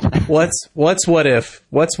comic. What's what if?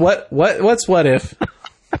 What's what if?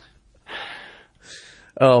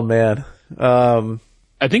 Oh man.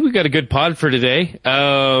 I think we've got a good pod for today.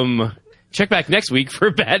 Check back next week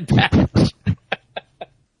for Bad Batch.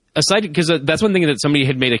 Aside, because that's one thing that somebody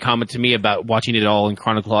had made a comment to me about watching it all in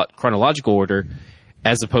chronological order,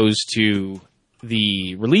 as opposed to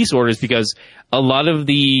the release orders, because a lot of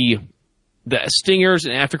the stingers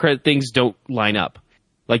and after credit things don't line up.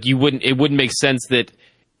 Like it wouldn't make sense that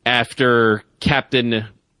after Captain,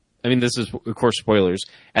 I mean, this is of course spoilers.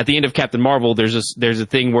 At the end of Captain Marvel, there's a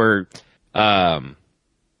thing where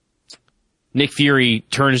Nick Fury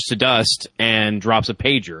turns to dust and drops a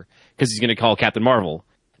pager because he's going to call Captain Marvel.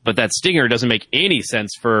 But that stinger doesn't make any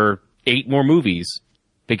sense for 8 more movies,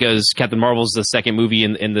 because Captain Marvel's the second movie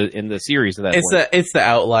in the series at that point. It's the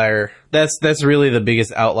outlier. That's really the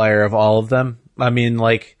biggest outlier of all of them. I mean,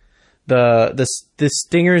 like the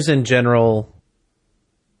stingers in general.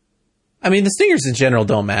 I mean, the stingers in general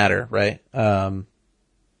don't matter, right? And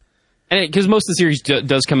because most of the series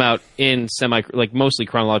does come out in mostly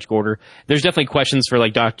chronological order. There's definitely questions for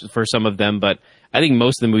for some of them, but I think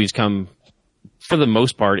most of the movies come for the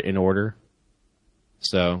most part in order.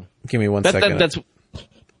 So give me one second.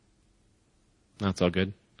 That's all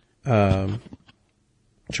good. Trying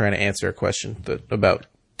to answer a question about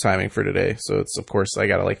timing for today, so it's of course I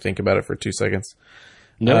gotta think about it for 2 seconds.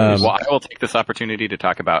 No, well, I will take this opportunity to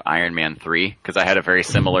talk about Iron Man 3 because I had a very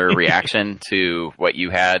similar reaction to what you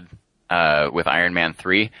had with Iron Man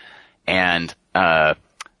 3, and the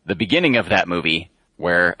beginning of that movie,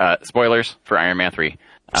 where spoilers for Iron Man 3.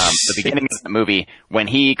 The beginning of the movie, when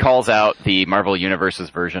he calls out the Marvel Universe's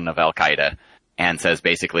version of Al Qaeda and says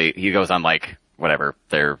basically, he goes on whatever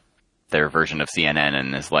their version of CNN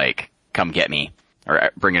and is like, "Come get me,"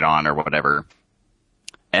 or Bring It On or whatever.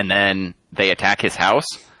 And then they attack his house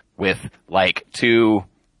with like 2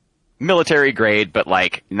 military grade, but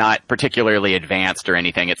like not particularly advanced or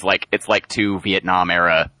anything. It's like 2 Vietnam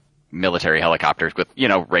era military helicopters with, you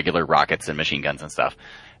know, regular rockets and machine guns and stuff.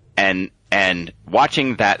 And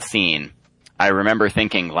watching that scene, I remember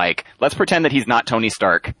thinking like, let's pretend that he's not Tony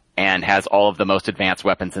Stark and has all of the most advanced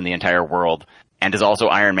weapons in the entire world and is also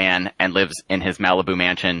Iron Man and lives in his Malibu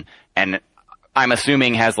mansion and I'm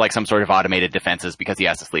assuming has like some sort of automated defenses because he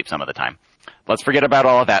has to sleep some of the time. Let's forget about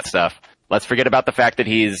all of that stuff. Let's forget about the fact that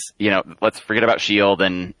he's, you know, let's forget about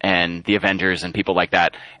S.H.I.E.L.D. and the Avengers and people like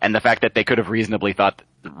that. And the fact that they could have reasonably thought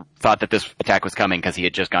that this attack was coming because he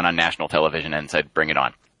had just gone on national television and said, bring it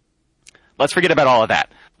on. Let's forget about all of that.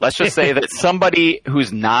 Let's just say that somebody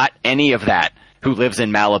who's not any of that, who lives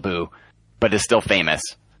in Malibu, but is still famous,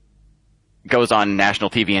 goes on national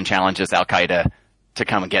TV and challenges Al-Qaeda to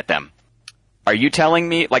come and get them. Are you telling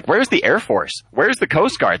me, like, where's the Air Force? Where's the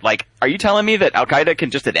Coast Guard? Like, are you telling me that Al-Qaeda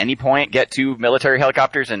can just at any point get 2 military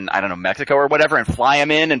helicopters in, I don't know, Mexico or whatever and fly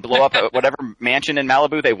them in and blow up whatever mansion in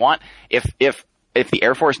Malibu they want if the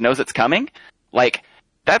Air Force knows it's coming? Like,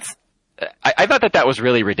 I thought that was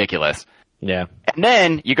really ridiculous. Yeah. And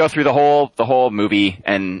then you go through the whole movie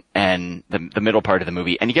and the middle part of the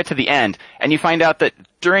movie and you get to the end and you find out that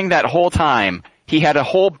during that whole time, he had a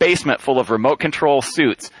whole basement full of remote control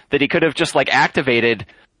suits that he could have just like activated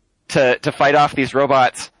to fight off these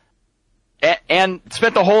robots and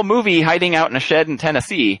spent the whole movie hiding out in a shed in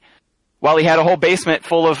Tennessee while he had a whole basement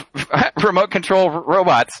full of remote control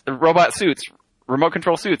robot suits, remote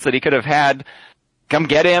control suits that he could have had come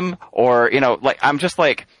get him or, you know, like, I'm just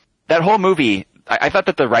like, that whole movie, I thought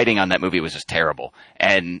that the writing on that movie was just terrible.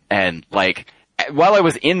 And like, while I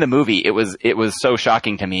was in the movie, it was so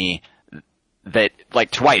shocking to me that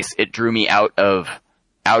like twice it drew me out of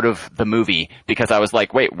the movie because I was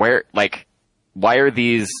like, wait, why are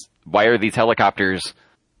these helicopters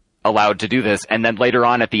allowed to do this? And then later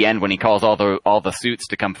on at the end when he calls all the suits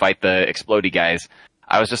to come fight the explodey guys,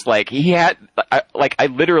 I was just like, I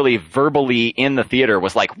literally verbally in the theater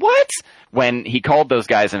was like, what? When he called those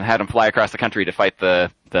guys and had them fly across the country to fight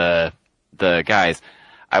the guys,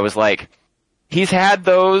 I was like, he's had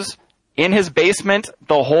those in his basement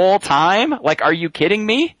the whole time? Like, are you kidding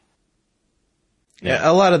me? Yeah,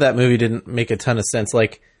 a lot of that movie didn't make a ton of sense.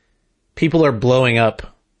 Like, people are blowing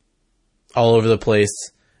up all over the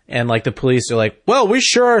place, and like the police are like, well, we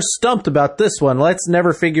sure are stumped about this one. Let's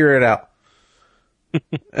never figure it out.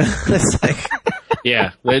 It's like,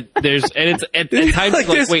 yeah, there's and it's at times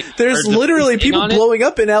like wait, there's literally people blowing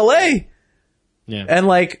up in L.A. Yeah, and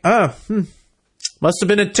like, must have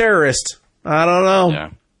been a terrorist. I don't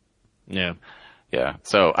know. Yeah.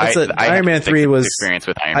 So Iron Man 3 was experience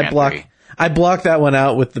with Iron Man 3. I blocked that one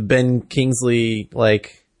out with the Ben Kingsley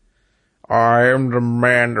like, I'm the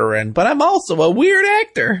Mandarin, but I'm also a weird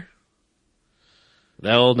actor.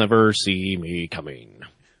 They'll never see me coming.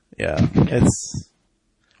 Yeah, it's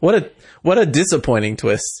what a disappointing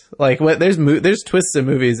twist. Like, there's twists in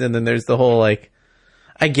movies, and then there's the whole like,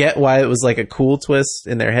 I get why it was like a cool twist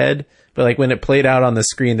in their head, but like when it played out on the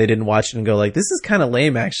screen, they didn't watch it and go like, this is kind of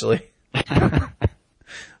lame actually.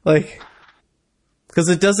 Like, because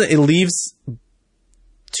it leaves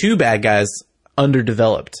 2 bad guys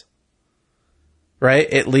underdeveloped, right?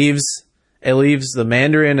 It leaves the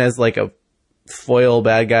Mandarin as like a foil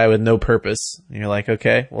bad guy with no purpose. And you're like,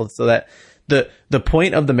 okay, well, so that the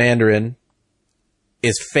point of the Mandarin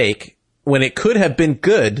is fake when it could have been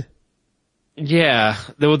good. Yeah,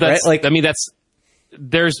 well, that's right? Like, I mean, that's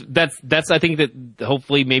I think that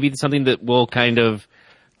hopefully maybe something that will kind of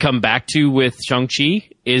come back to with Shang-Chi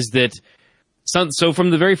is that. So from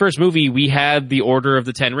the very first movie, we had the Order of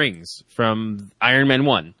the Ten Rings from Iron Man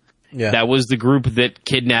 1. Yeah. That was the group that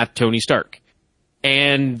kidnapped Tony Stark.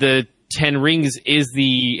 And the Ten Rings is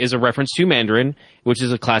a reference to Mandarin, which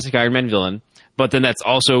is a classic Iron Man villain. But then that's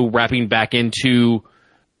also wrapping back into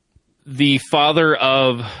the father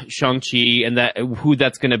of Shang-Chi and who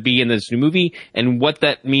that's going to be in this new movie and what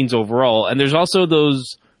that means overall. And there's also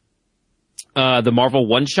those the Marvel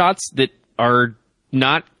one-shots that are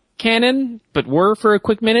not canon, but were for a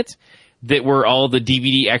quick minute, that were all the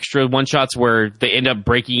DVD extra one-shots where they end up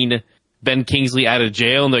breaking Ben Kingsley out of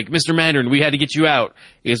jail and like, Mr. Mandarin, we had to get you out.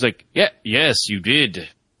 He's like, yes, you did.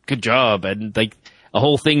 Good job. And like a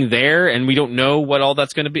whole thing there, and we don't know what all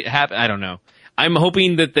that's going to happen. I don't know. I'm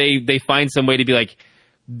hoping that they find some way to be like,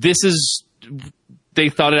 they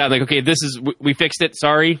thought it out. Like, okay, we fixed it.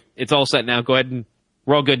 Sorry. It's all set now. Go ahead and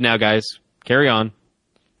we're all good now, guys. Carry on.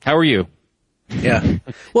 How are you? Yeah.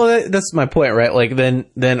 Well, that's my point, right? Like, then,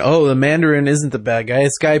 the Mandarin isn't the bad guy.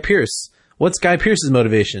 It's Guy Pearce. what's Guy Pearce's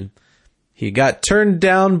motivation? He got turned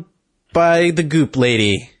down by the Goop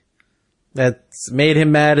lady. That's made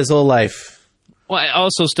him mad his whole life. Well, I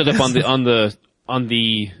also stood up on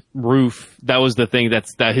the roof. That was the thing that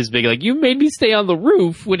his big, like, you made me stay on the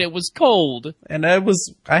roof when it was cold. And I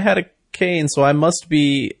had a cane, so I must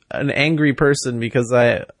be an angry person because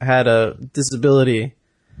I had a disability.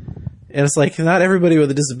 And it's like, not everybody with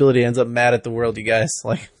a disability ends up mad at the world, you guys.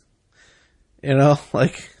 Like, you know,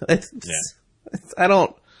 like,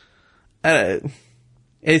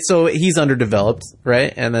 so he's underdeveloped,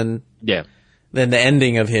 right? And then the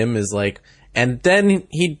ending of him is like, and then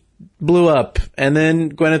he blew up, and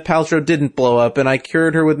then Gwyneth Paltrow didn't blow up, and I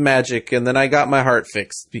cured her with magic, and then I got my heart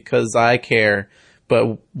fixed because I care.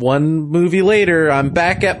 But one movie later, I'm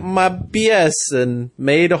back at my BS and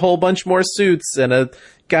made a whole bunch more suits and a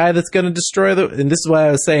guy that's going to destroy and this is why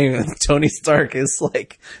I was saying Tony Stark is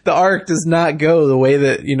like, the arc does not go the way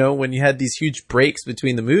that, you know, when you had these huge breaks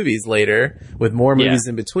between the movies later with more movies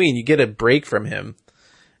in between, you get a break from him.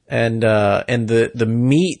 And the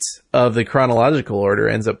meat of the chronological order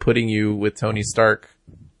ends up putting you with Tony Stark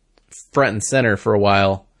front and center for a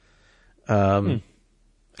while.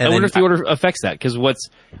 I wonder if the order affects that, because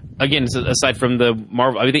again, aside from the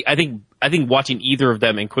Marvel, I think watching either of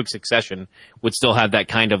them in quick succession would still have that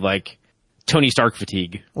kind of like Tony Stark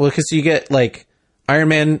fatigue. Well, because you get like Iron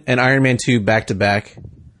Man and Iron Man 2 back to back.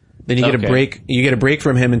 Then you get a break. You get a break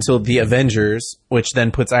from him until the Avengers, which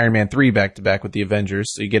then puts Iron Man 3 back to back with the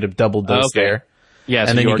Avengers. So you get a double dose there. Yeah,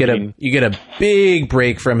 and then you get a big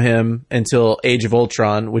break from him until Age of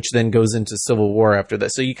Ultron, which then goes into Civil War after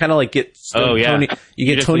that. So you kind of like get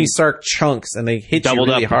Tony Stark chunks, and they hit you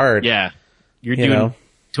really hard. Yeah, you're doing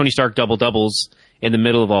Tony Stark double doubles in the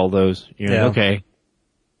middle of all those. Okay.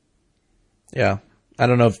 Yeah, I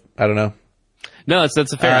don't know. No, that's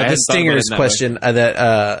a fair. The Stingers question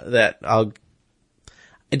that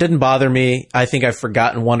it doesn't bother me. I think I've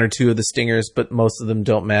forgotten one or two of the Stingers, but most of them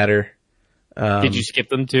don't matter. Did you skip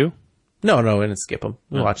them too? No, I didn't skip them.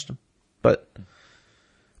 We watched them, but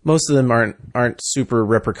most of them aren't super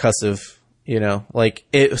repercussive. You know, like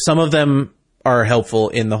some of them are helpful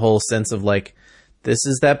in the whole sense of like, this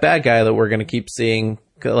is that bad guy that we're going to keep seeing.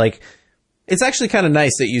 Like, it's actually kind of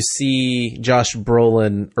nice that you see Josh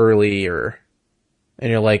Brolin earlier,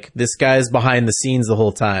 and you're like, this guy's behind the scenes the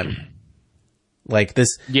whole time. Like this,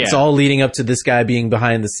 it's all leading up to this guy being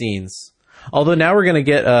behind the scenes. Although now we're going to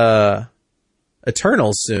get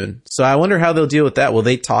Eternals soon, so I wonder how they'll deal with that. Will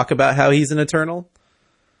they talk about how he's an Eternal?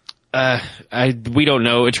 We don't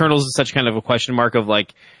know. Eternals is such kind of a question mark of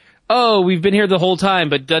like, oh, we've been here the whole time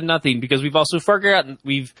but done nothing because we've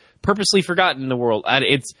purposely forgotten the world.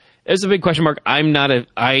 It's a big question mark. I'm not a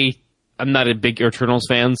big Eternals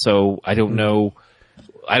fan, so I don't know.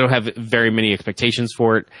 I don't have very many expectations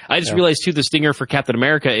for it. I just realized too, the stinger for Captain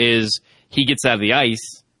America is he gets out of the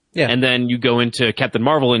ice, and then you go into Captain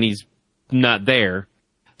Marvel and he's not there.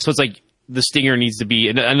 So it's like the stinger needs to be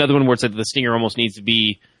another one where it's like the stinger almost needs to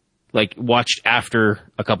be like watched after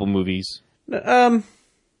a couple movies. I mean,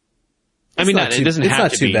 it doesn't have to be. It's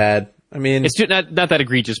not too bad. I mean, it's not that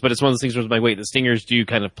egregious, but it's one of those things where it's like, wait, the stingers do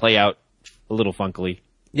kind of play out a little funkily.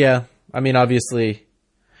 Yeah. I mean, obviously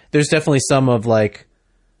there's definitely some of like,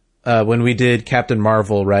 when we did Captain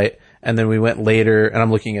Marvel, right? And then we went later, and I'm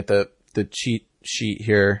looking at the cheat sheet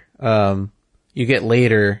here. You get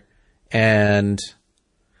later, and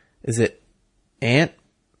is it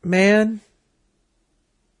Ant-Man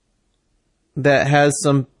that has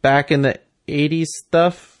some back in the 80s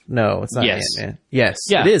stuff? No, it's not Ant-Man. Yes,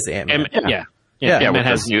 it is Ant-Man. Ant-Man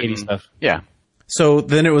has 80s stuff. Yeah. So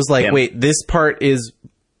then it was like, wait, this part is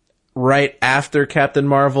right after Captain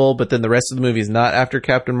Marvel, but then the rest of the movie is not after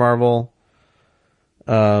Captain Marvel.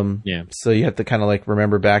 So you have to kind of like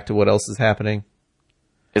remember back to what else is happening.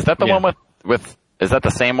 Is that the one with is that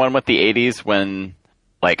the same one with the 80s when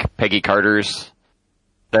like Peggy Carter's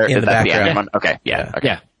there? In the background. One? Okay. Yeah. Okay.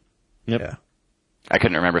 Yeah. Yep. Yeah. I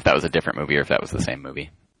couldn't remember if that was a different movie or if that was the same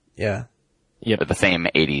movie. Yeah. Yep. But the same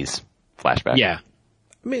 80s flashback. Yeah.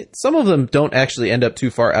 I mean, some of them don't actually end up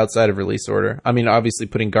too far outside of release order. I mean, obviously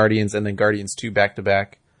putting Guardians and then Guardians 2 back to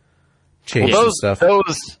back changes stuff.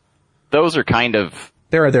 Those are kind of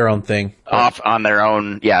they're their own thing. Off on their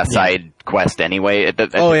own, side quest anyway.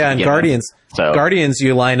 And Guardians. Guardians,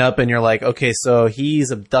 you line up and you're like, okay, so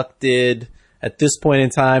he's abducted at this point in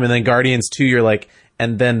time, and then Guardians 2, you're like,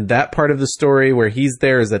 and then that part of the story where he's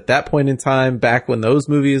there is at that point in time, back when those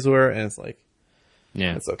movies were, and it's like,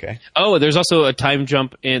 it's okay. Oh, there's also a time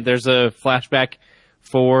jump, and there's a flashback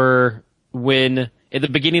for when, at the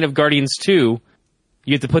beginning of Guardians 2,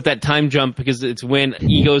 you have to put that time jump because it's when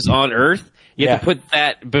Ego's on Earth, You have Yeah. to put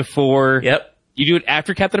that before. Yep. You do it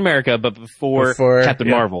after Captain America, but before Captain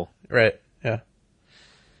yeah. Marvel. Right. Yeah.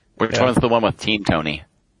 Which Yeah. one's the one with Team Tony?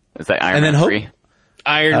 Is that Iron And Man then 3?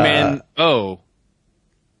 Iron Man. Oh.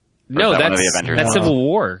 No, is that one of that's the Avengers? that's No. Civil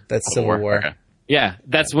War. That's Civil War. Okay. Yeah,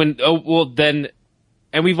 that's when. Oh well, then,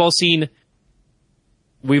 and we've all seen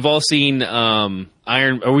we've all seen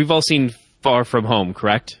Far From Home,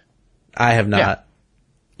 correct? I have not.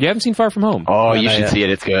 You haven't seen Far From Home. Oh, No, you not should yet. see it.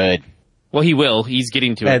 It's good. Well, he will. He's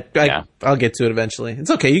getting to it. Yeah. I'll get to it eventually. It's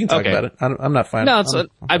okay. You can talk Okay. about it. I'm not fine. No, it's,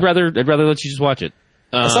 I'd rather let you just watch it.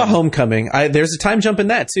 I saw Homecoming. There's a time jump in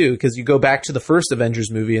that too, because you go back to the first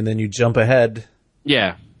Avengers movie and then you jump ahead.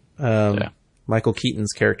 Yeah. Yeah. Michael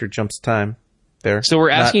Keaton's character jumps time there. So we're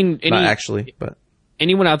asking not actually, but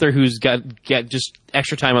anyone out there who's got just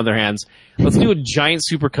extra time on their hands, let's do a giant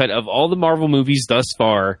supercut of all the Marvel movies thus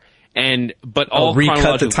far, but all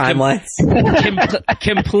recut the chronological- timelines.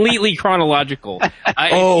 completely chronological.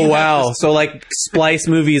 Oh you have wow! to- So like splice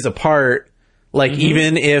movies apart. Like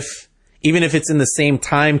even if it's in the same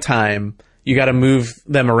time, you got to move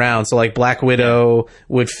them around. So like Black Widow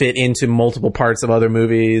would fit into multiple parts of other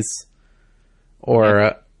movies,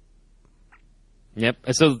 or Yep.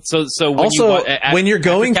 So when also when you're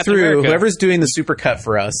going Captain through America- whoever's doing the supercut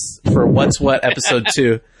for us for What's What episode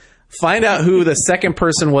 2. Find out who the second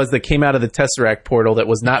person was that came out of the Tesseract portal that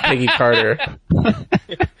was not Peggy Carter.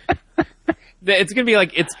 it's gonna be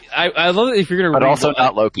like I love it if you're gonna But read also what-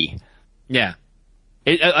 not Loki. Yeah.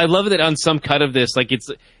 I love that on some cut of this, like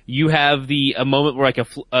you have a moment where like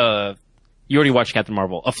you already watched Captain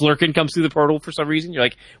Marvel. A Flurkin comes through the portal for some reason. You're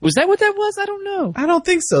like, was that what that was? I don't know. I don't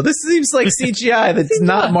think so. This seems like CGI that's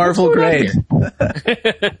not Marvel grade.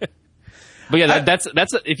 But yeah, that's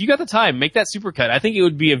if you got the time, make that supercut. I think it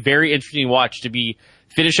would be a very interesting watch to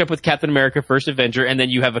finish up with Captain America: First Avenger, and then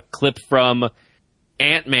you have a clip from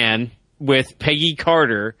Ant-Man with Peggy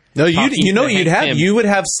Carter. No, talking to you'd Hank have Pym. you would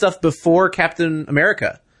have stuff before Captain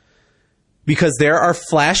America, because there are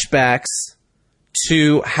flashbacks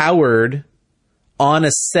to Howard on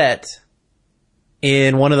a set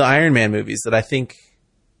in one of the Iron Man movies that I think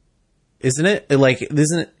isn't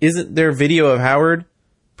there video of Howard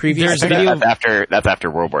previous There's to that? video- That's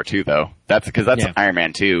after World War II, though. That's because that's Yeah. Iron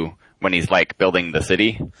Man 2 when he's like building the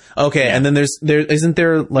city. Okay, and then there isn't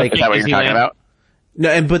there like Is that what you're talking Disneyland. about?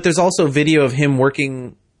 no, but there's also video of him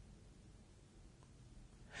working.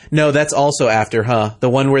 No, that's also after, huh? The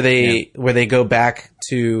one where they go back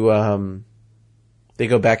to they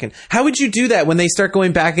go back in. How would you do that when they start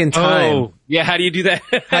going back in time? Oh, yeah. How do you do that?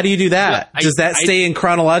 How do you do that? Yeah, Does that stay in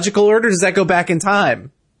chronological order? Or does that go back in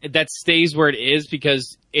time? That stays where it is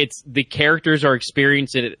because it's the characters are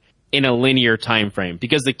experiencing it in a linear time frame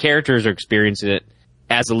because the characters are experiencing it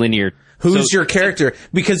as a linear. Who's so- your character?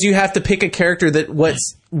 Because you have to pick a character that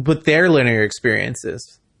what their linear experience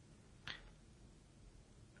is.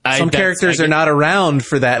 Some characters are not around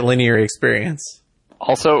for that linear experience.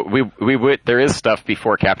 Also, we would there is stuff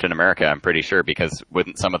before Captain America. I'm pretty sure because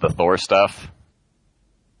wouldn't some of the Thor stuff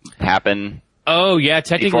happen? Oh yeah,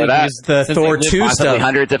 technically Before that, because The since Thor they live- 2 possibly stuff.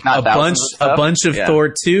 hundreds, if not a bunch thousands of a stuff. bunch of Yeah.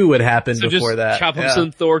 Thor 2 would happen So before just that. chop up Yeah.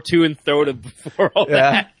 some Thor 2 and throw it before all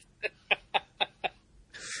Yeah.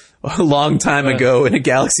 A long time ago in a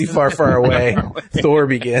galaxy far, far away, Thor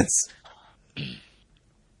begins.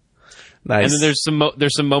 Nice. And then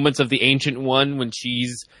there's some moments of the Ancient One when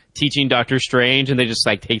she's teaching Doctor Strange, and they just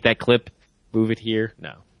like take that clip, move it here.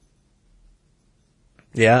 No,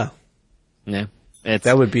 yeah, yeah, it's,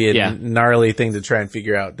 that would be a yeah, gnarly thing to try and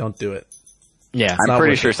figure out. Don't do it. yeah. not I'm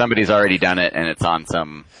pretty worth sure it. somebody's already done it, and it's on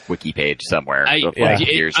some wiki page somewhere. I- of, yeah.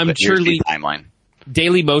 here's I'm the surely- timeline.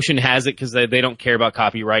 Daily Motion has it because they don't care about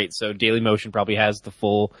copyright, so Daily Motion probably has the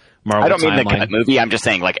full Marvel I don't mean the timeline. cut movie. I'm just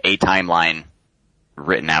saying like a timeline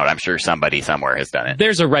written out. I'm sure somebody somewhere has done it.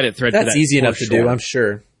 There's a Reddit thread. for That's that, easy for enough to sure. do, I'm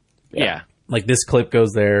sure. Yeah. Like this clip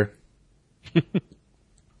goes there.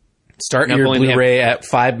 Start Now, your only they Blu-ray at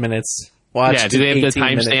 5 minutes. Watch. Yeah. Do they have the 18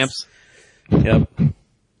 minutes. timestamps?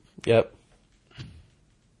 Yep.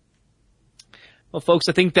 Well, folks,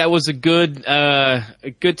 I think that was a good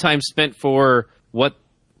time spent for what.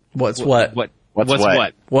 What's what? What's what?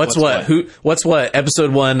 what? What's what? What's what?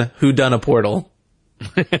 Episode 1. Who done a portal?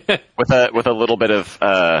 With a little bit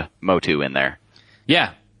of Motu in there.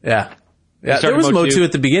 Yeah. Yeah. Yeah, there started was Motu. Motu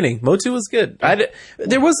at the beginning. Motu was good.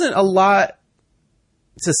 There wasn't a lot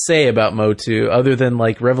to say about Motu other than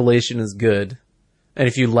like Revelation is good. And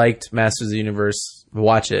if you liked Masters of the Universe,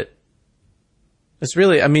 watch it. It's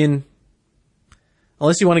really, I mean,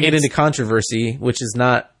 unless you want to get into controversy, which is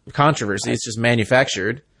not controversy, it's just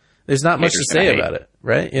manufactured. There's not much to Haters say gonna hate. about it,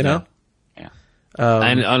 right? You know? Yeah.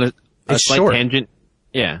 And on a it's slight short. tangent,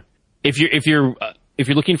 yeah. if you're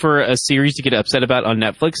looking for a series to get upset about on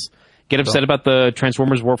Netflix, get upset about the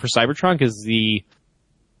Transformers War for Cybertron, because the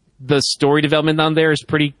story development on there is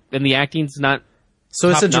pretty, and the acting's not. So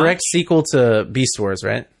it's a direct sequel to Beast Wars,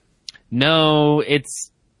 right? No,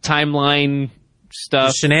 it's timeline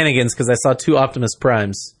stuff. Shenanigans, because I saw 2 Optimus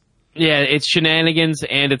Primes. Yeah, it's shenanigans,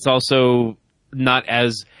 and it's also not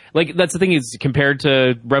as, like, that's the thing, is compared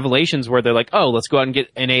to Revelations, where they're like, oh, let's go out and get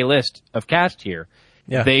an A-list of cast here.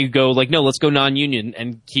 Yeah. They go like, no, let's go non-union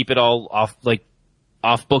and keep it all off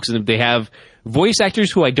books, and they have voice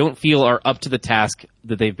actors who I don't feel are up to the task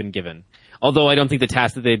that they've been given. Although I don't think the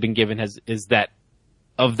task that they've been given is that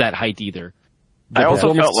of that height either. I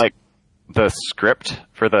also felt like the script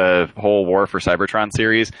for the whole War for Cybertron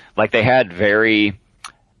series, like they had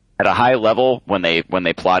at a high level when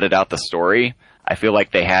they plotted out the story, I feel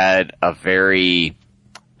like they had a very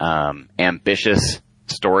ambitious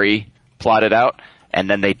story plotted out, and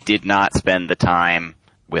then they did not spend the time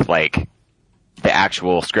with like the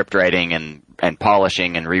actual script writing and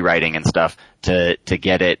polishing and rewriting and stuff to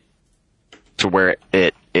get it to where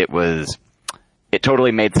it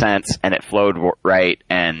totally made sense and it flowed right,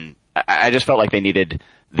 and I just felt like they needed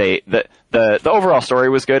the overall story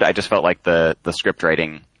was good. I just felt like the script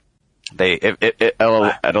writing at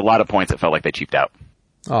a lot of points it felt like they cheaped out.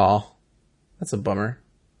 Oh, that's a bummer.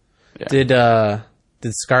 Yeah.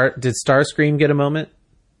 Did Starscream get a moment?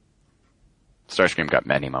 Starscream got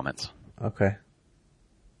many moments. Okay.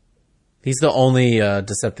 He's the only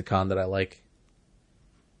Decepticon that I like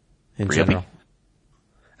in general.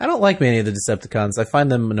 I don't like many of the Decepticons. I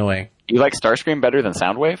find them annoying. You like Starscream better than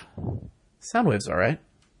Soundwave? Soundwave's all right.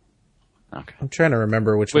 Okay. I'm trying to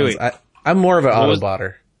remember which ones. I'm more of an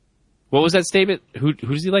Autobotter. What was that statement? Who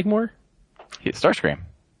does he like more? Starscream.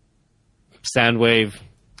 Soundwave.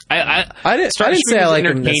 I didn't say I like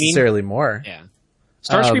him necessarily more. Yeah.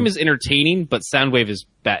 Starscream is entertaining, but Soundwave is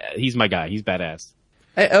bad. He's my guy. He's badass.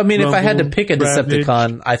 I mean, if I had to pick a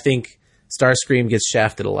Decepticon, I think Starscream gets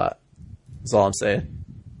shafted a lot. That's all I'm saying.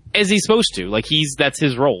 As he's supposed to. Like, that's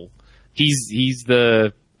his role. He's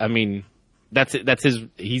not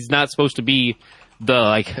supposed to be the,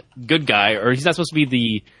 like, good guy, or he's not supposed to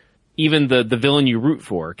be even the villain you root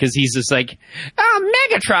for, because he's just like, oh,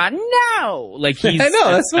 Megatron, no! Like, he's, I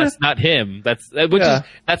know, that's not him. That's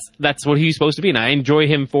what he's supposed to be, and I enjoy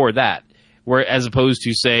him for that. Where, as opposed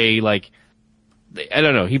to, say, like, I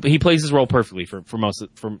don't know, he plays his role perfectly for most.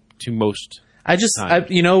 We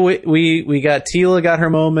got Teela got her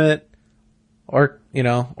moment,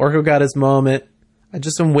 Orko got his moment. I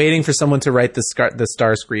just am waiting for someone to write the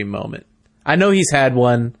Starscream moment. I know he's had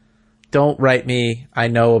one. Don't write me. I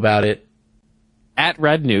know about it. At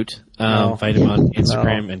Radnewt, find him on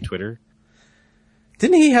Instagram and Twitter.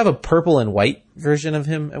 Didn't he have a purple and white version of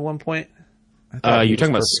him at one point? You talking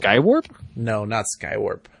about Skywarp? No, not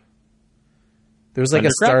Skywarp. There was like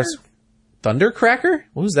a Thundercracker?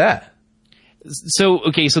 What was that? So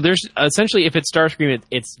there's essentially, if it's Starscream,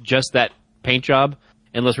 it's just that paint job.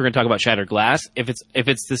 Unless we're going to talk about Shattered Glass, if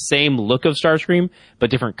it's the same look of Starscream but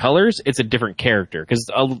different colors, it's a different character, because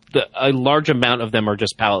a large amount of them are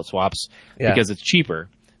just palette swaps because it's cheaper.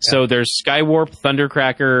 Yeah. So there's Skywarp,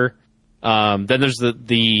 Thundercracker, then there's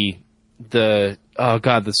the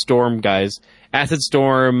Storm guys, Acid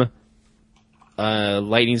Storm,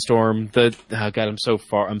 Lightning Storm. I'm so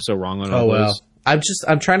wrong on all those.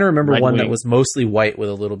 I'm trying to remember one that was mostly white with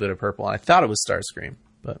a little bit of purple. I thought it was Starscream,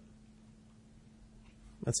 but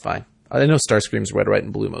that's fine. I know Starscream's red, white,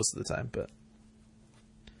 and blue most of the time, but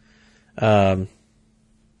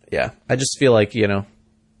yeah, I just feel like,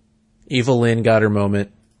 Evil Lynn got her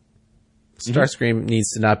moment. Starscream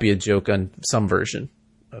needs to not be a joke on some version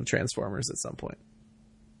of Transformers at some point.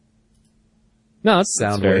 No, that's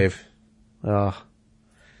Soundwave. Oh.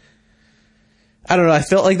 I don't know. I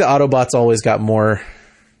felt like the Autobots always got more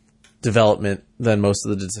development than most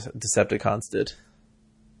of the Decepticons did.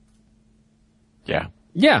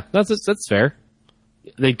 Yeah, that's fair.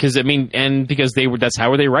 Because that's how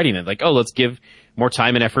were they writing it? Like, oh, let's give more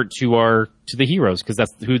time and effort to the heroes, because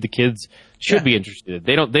that's who the kids should be interested in.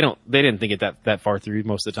 They didn't think it that far through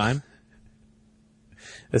most of the time.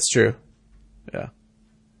 That's true. Yeah.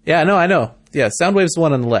 Yeah, no, I know. Yeah, Soundwave's the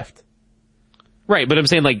one on the left. Right, but I'm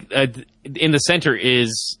saying, like, in the center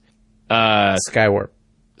is Skywarp.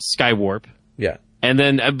 Yeah. And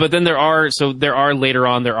then there are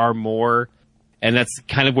more, and that's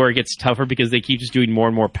kind of where it gets tougher, because they keep just doing more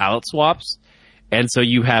and more palette swaps. And so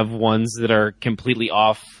you have ones that are completely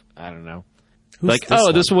off. I don't know.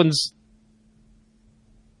 This one's.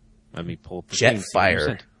 Let me pull up the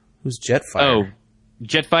Jetfire. Who's Jetfire? Oh,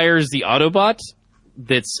 Jetfire is the Autobot.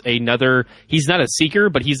 that's another. He's not a Seeker,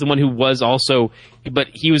 but he's the one who was also. But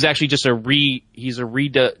he was actually just he's a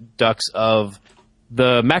redux of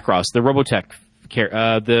the Macross, the Robotech,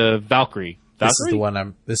 the Valkyrie. This is the one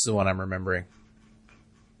I'm remembering.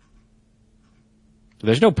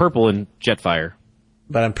 There's no purple in Jetfire.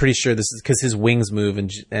 But I'm pretty sure this is because his wings move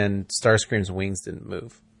and Starscream's wings didn't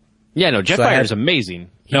move. Yeah, no, Jetfire is amazing.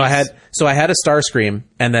 I had a Starscream,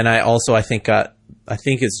 and then I think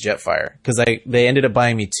it's Jetfire because they ended up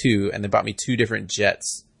buying me two, and they bought me two different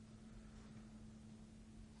jets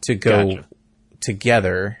to go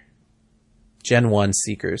together. Gen 1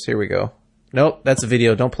 Seekers. Here we go. Nope, that's a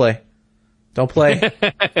video. Don't play. Don't play.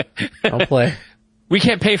 Don't play. We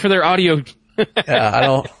can't pay for their audio. Yeah, I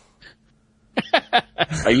don't.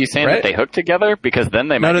 Are you saying that they hook together? Because then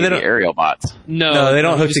they might be the aerial bots. No, they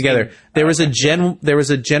don't hook together. There was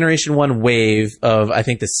a Generation 1 wave of, I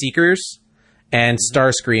think, the Seekers, and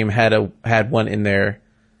Starscream had one in there.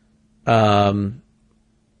 But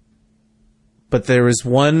there was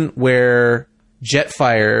one where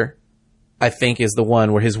Jetfire, I think, is the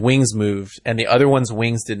one where his wings moved, and the other one's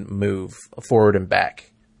wings didn't move forward and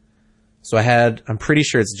back. So I'm pretty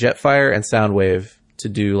sure it's Jetfire and Soundwave to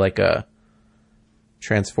do like a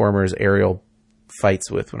Transformers aerial fights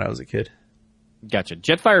with when I was a kid. Gotcha.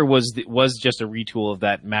 Jetfire was just a retool of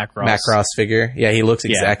that Macross figure. Yeah, he looks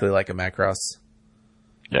exactly like a Macross.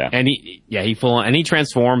 Yeah, and he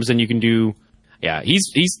transforms, and you can do. Yeah,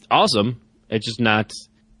 he's awesome. It's just not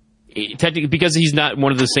technically because he's not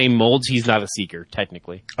one of the same molds. He's not a Seeker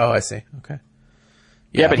technically. Oh, I see. Okay.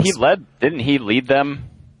 Yeah, but didn't he lead them?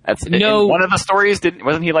 In one of the stories,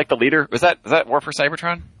 wasn't he like the leader? Was that War for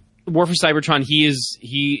Cybertron? War for Cybertron, he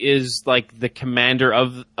is like the commander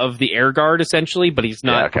of the Air Guard essentially, but he's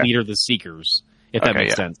not leader of the Seekers. If that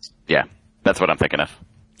makes sense. Yeah, that's what I'm thinking of.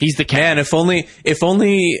 He's the captain. Man, if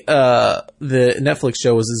only the Netflix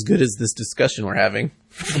show was as good as this discussion we're having.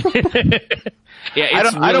 Yeah,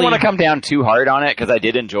 I don't want to come down too hard on it because I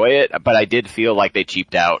did enjoy it, but I did feel like they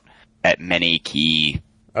cheaped out at many key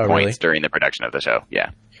points during the production of the show.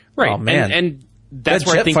 Yeah, right. Oh man, and that's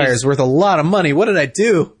that where I think Jetfire is worth a lot of money. What did I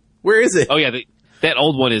do? Where is it? Oh yeah, that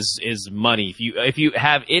old one is money. If you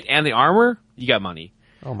have it and the armor, you got money.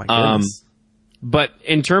 Oh my goodness. But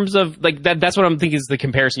in terms of like that's what I'm thinking is the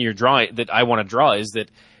comparison you're drawing that I want to draw is that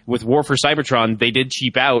with War for Cybertron they did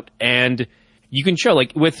cheap out, and you can show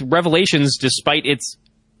like with Revelations, despite it's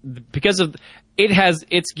getting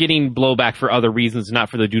blowback for other reasons,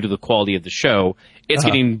 not due to the quality of the show. It's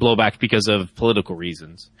getting blowback because of political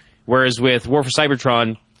reasons. Whereas with War for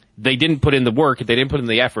Cybertron, they didn't put in the work, they didn't put in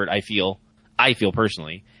the effort. I feel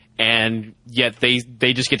personally, and yet they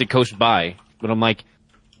just get to coast by. But I'm like,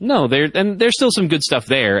 no, there's still some good stuff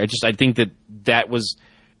there. I think that was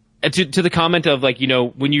to the comment of like,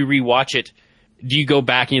 when you rewatch it, do you go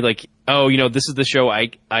back and you're like, oh, this is the show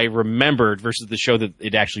I remembered versus the show that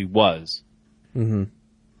it actually was. Mm-hmm.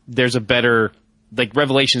 There's a better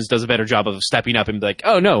Revelations does a better job of stepping up and be like,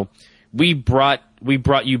 oh no, we brought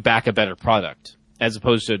you back a better product. As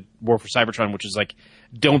opposed to War for Cybertron, which is like,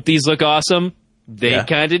 don't these look awesome? They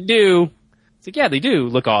kind of do. It's like, yeah, they do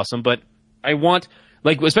look awesome, but I want,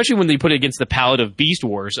 especially when they put it against the palette of Beast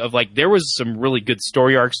Wars, of there was some really good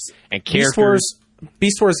story arcs and characters.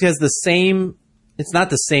 Beast Wars has the same, it's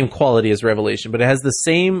not the same quality as Revelation, but it has the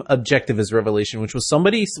same objective as Revelation, which was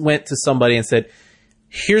somebody went to somebody and said,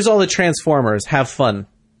 here's all the Transformers, have fun.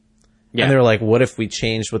 Yeah. And they were like, what if we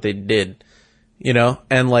changed what they did? And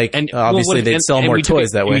obviously they'd sell more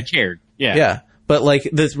toys that way. We cared. Yeah. Yeah. But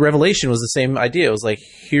this Revelation was the same idea. It was like,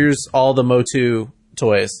 here's all the Motu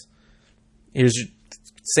toys. Here's your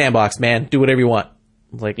sandbox, man. Do whatever you want.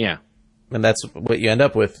 Yeah. And that's what you end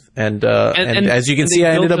up with. And as you can see,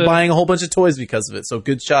 I ended up buying a whole bunch of toys because of it. So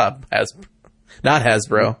good job, not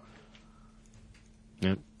Hasbro.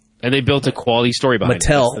 Yeah. And they built a quality story behind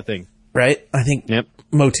Mattel, it. That's the thing. Right? I think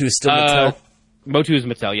Motu is still Mattel. Motu is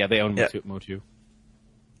Mattel. Yeah, they own Motu.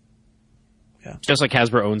 Yeah. Just like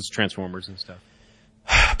Hasbro owns Transformers and stuff.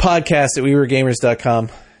 Podcast at WeWereGamers.com.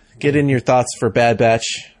 Get in your thoughts for Bad Batch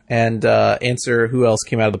and answer who else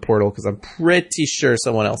came out of the portal, because I'm pretty sure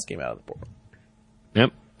someone else came out of the portal.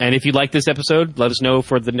 Yep. And if you like this episode, let us know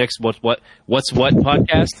for the next What's What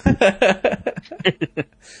podcast.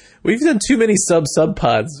 We've done too many sub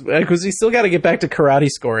pods because we still got to get back to karate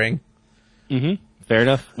scoring. Mm-hmm. Fair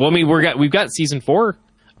enough. Well, I mean, we've got season 4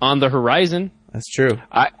 on the horizon. That's true.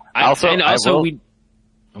 I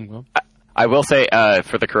will say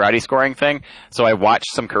for the karate scoring thing, so I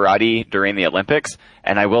watched some karate during the Olympics,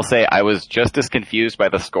 and I will say I was just as confused by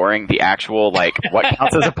the scoring, the actual what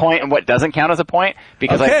counts as a point and what doesn't count as a point,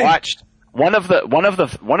 because I watched one of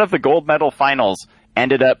the gold medal finals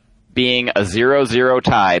ended up being a 0-0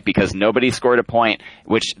 tie because nobody scored a point,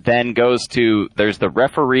 which then goes to, there's the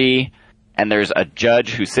referee and there's a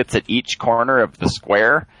judge who sits at each corner of the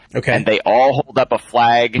square. Okay. And they all hold up a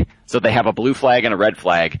flag. So they have a blue flag and a red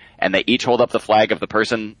flag, and they each hold up the flag of the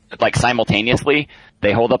person, like simultaneously.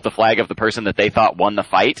 They hold up the flag of the person that they thought won the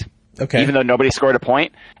fight. Okay. Even though nobody scored a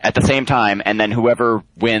point at the same time, and then whoever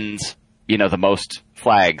wins, the most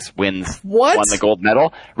flags wins What? won the gold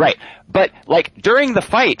medal. Right. But like during the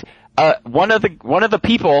fight, one of the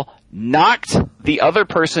people knocked the other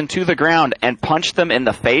person to the ground and punched them in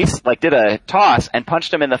the face, like did a toss and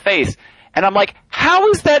punched them in the face. And I'm like, how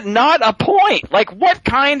is that not a point? Like, what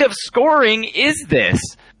kind of scoring is this?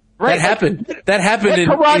 Right? That happened in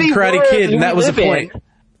Karate world Kid, do and that we was a live in? point.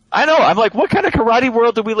 I know. I'm like, what kind of karate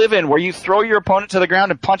world do we live in where you throw your opponent to the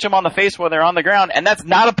ground and punch them on the face when they're on the ground, and that's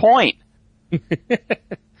not a point?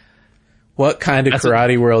 What kind of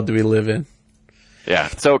karate world do we live in? Yeah.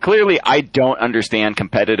 So clearly I don't understand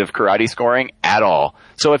competitive karate scoring at all.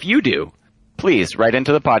 So if you do, please write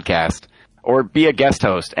into the podcast or be a guest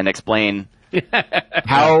host and explain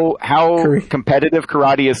how competitive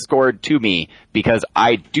karate is scored to me, because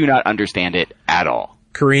I do not understand it at all.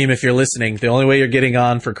 Kareem, if you're listening, the only way you're getting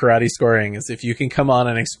on for karate scoring is if you can come on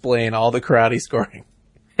and explain all the karate scoring.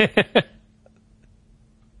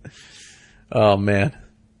 Oh, man.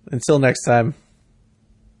 Until next time.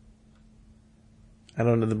 I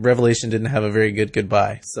don't know. The Revelation didn't have a very good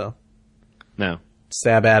goodbye, so. No.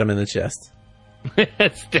 Stab Adam in the chest.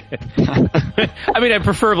 I mean, I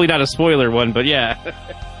preferably not a spoiler one, but yeah.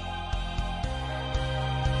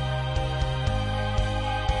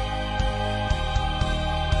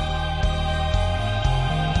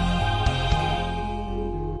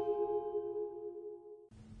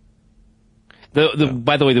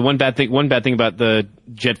 By the way, the one bad thing about the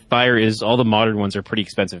Jetfire is all the modern ones are pretty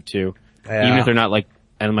expensive too. Yeah. Even if they're not like,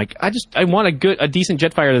 and I'm like, I want a decent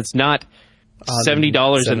Jetfire that's not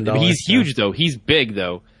 $70. And he's huge though. He's big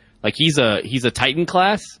though. Like he's a Titan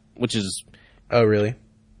class, which is Oh, really?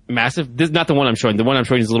 massive. This is not the one I'm showing. The one I'm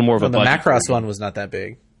showing is a little more of a The budget. Macross one was not that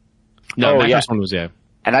big. No, Oh, Macross yeah. one was, yeah.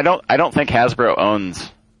 And I don't think Hasbro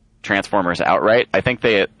owns Transformers outright. I think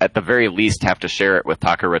they at the very least have to share it with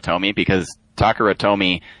Takara Tomy, because Takara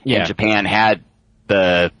Tomy Yeah. in Japan had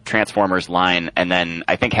the Transformers line, and then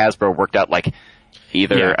I think Hasbro worked out like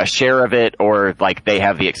either a share of it or like they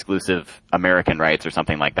have the exclusive American rights or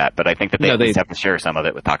something like that. But I think that they at least have to share some of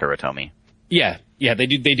it with Takara Tomy. Yeah, they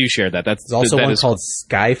do share that. There's also one called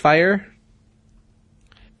Skyfire.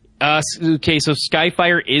 Okay, so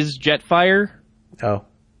Skyfire is Jetfire. Oh.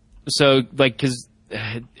 So like because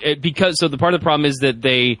the part of the problem is that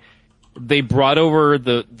they brought over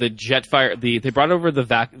the Jetfire, they brought over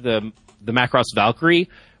the Macross Valkyrie,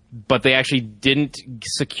 but they actually didn't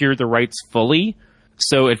secure the rights fully.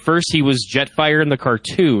 So at first he was Jetfire in the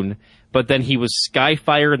cartoon, but then he was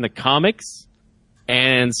Skyfire in the comics,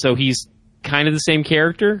 and so he's kind of the same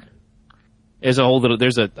character. There's a whole little.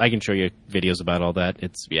 I can show you videos about all that.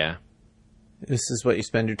 It's yeah. This is what you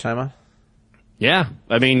spend your time on? Yeah,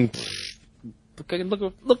 I mean,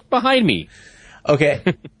 look behind me. Okay.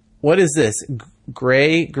 What is this?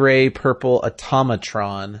 Gray, purple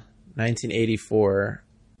Automatron, 1984.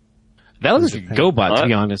 That looks like a GoBot, to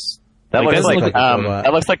be honest. That looks like GoBot.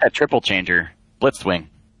 that looks like that triple changer Blitzwing.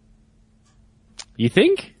 You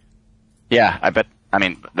think? Yeah, I bet. I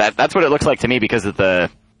mean, that's what it looks like to me because of the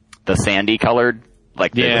sandy colored.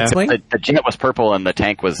 Like the jet was purple and the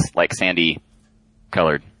tank was like sandy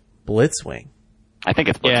colored. Blitzwing. I think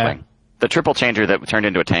it's Blitzwing. Yeah. The triple changer that turned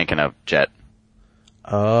into a tank and a jet.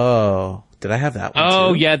 Oh, did I have that one?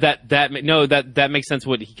 Oh, too? yeah, that makes sense.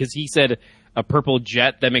 Because he said a purple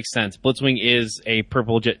jet, that makes sense. Blitzwing is a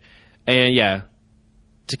purple jet, and yeah,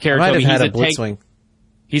 I might have had a Blitzwing.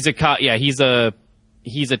 He's a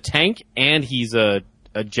tank and he's a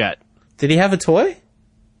jet. Did he have a toy?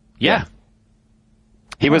 Yeah.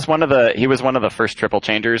 He was one of the first triple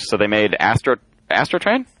changers. So they made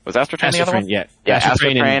Astrotrain? Was Astrotrain the other one? Yeah. Yeah,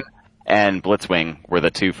 Astrotrain and Blitzwing were the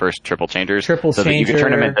two first triple changers. Triple so changer, that you could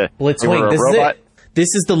turn them into Blitzwing. This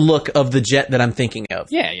is the look of the jet that I'm thinking of.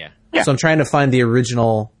 Yeah. So I'm trying to find the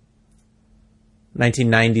original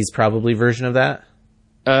 1990s probably version of that.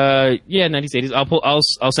 Yeah, 90s, 80s.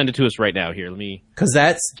 I'll send it to us right now. Here, let me. Because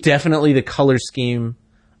that's definitely the color scheme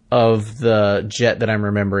of the jet that I'm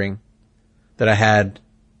remembering that I had.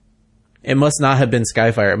 It must not have been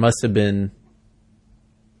Skyfire. It must have been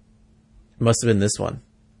this one.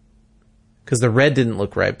 Because the red didn't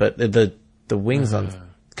look right, but the wings on,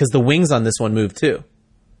 because the wings on this one moved too.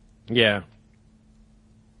 Yeah.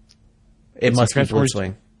 It must be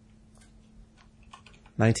Blitzwing.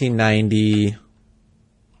 1990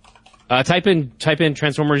 Type in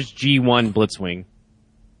Transformers G1 Blitzwing.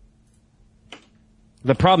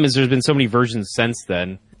 The problem is there's been so many versions since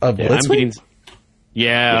then. Of Blitzwing?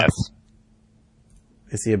 Yeah. Yes.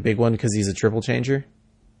 Is he a big one because he's a triple changer?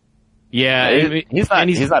 Yeah. He's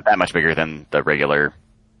not that much bigger than the regular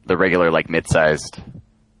like mid-sized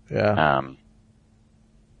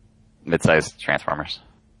mid-sized Transformers.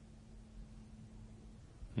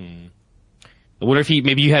 I wonder if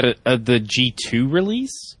maybe you had the G2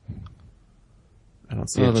 release? I don't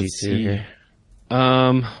see a G2 here.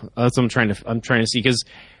 That's what I'm trying to see because,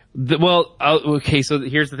 okay. So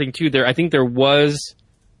here's the thing too. I think there was.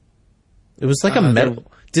 It was like a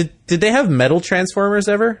metal. Did they have metal Transformers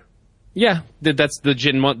ever? Yeah, that's the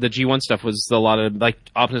G1. The G1 stuff was a lot of like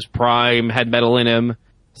Optimus Prime had metal in him.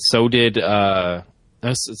 So did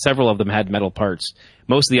several of them had metal parts.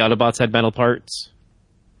 Most of the Autobots had metal parts.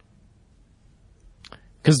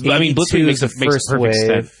 Because I mean, Blitzwing makes perfect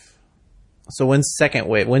sense. So when's second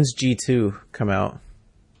wave? When's G2 come out?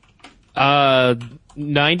 90s?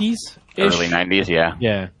 Early 90s, yeah.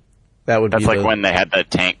 Yeah. That's like when they had the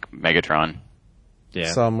tank Megatron.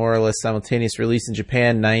 Yeah. Saw more or less simultaneous release in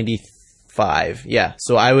Japan, 95. Yeah,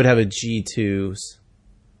 so I would have a G2s.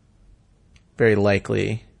 Very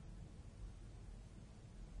likely.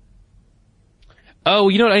 Oh,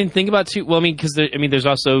 you know what I didn't think about too? Well, I mean, because there's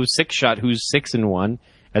also Six Shot, who's 6-in-1,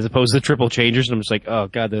 as opposed to triple changers, and I'm just like, oh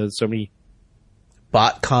god, there's so many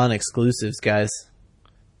BotCon exclusives, guys.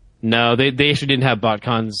 No, they actually didn't have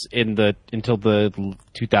BotCons until the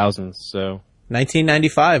 2000s. So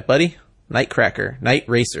 1995, buddy. Nightcracker, Night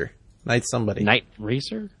Racer, Night somebody. Night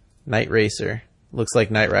Racer. Night Racer looks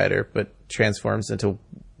like Knight Rider, but transforms into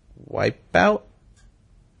Wipeout.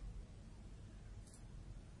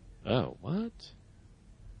 Oh, what?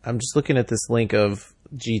 I'm just looking at this link of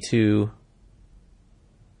G2.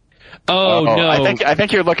 Oh no! I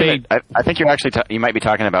think you're looking at. I think you're actually. You might be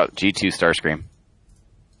talking about G2 Starscream.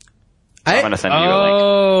 I'm going to send you a link.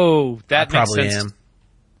 Oh, that I makes probably sense. am.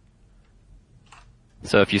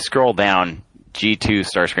 So if you scroll down, G2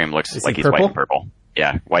 Starscream looks like he's white and purple.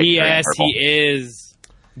 Yeah, white. Yes, and purple. he is.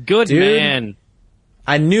 Good Dude. man.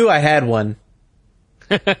 I knew I had one.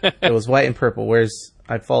 It was white and purple.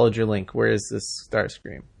 I followed your link. Where is this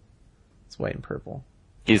Starscream? It's white and purple.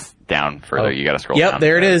 He's down further. Oh. You got to scroll Yep, down.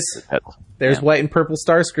 there it is. There's white and purple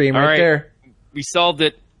Starscream right there. We solved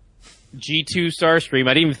it. G2 Starscream.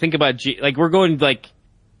 I didn't even think about we're going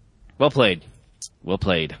well played. Well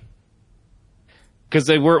played. Because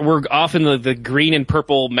we're off in the green and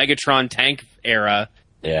purple Megatron tank era.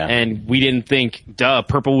 Yeah. And we didn't think,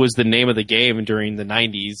 purple was the name of the game during the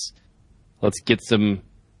 90s. Let's get some.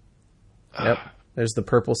 Yep. There's the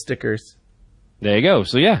purple stickers. There you go.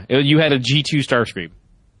 So yeah, you had a G2 Starscream.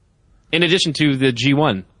 In addition to the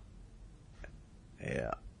G1.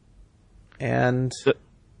 Yeah. And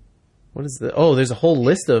what is the... Oh, there's a whole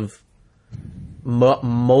list of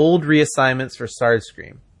mold reassignments for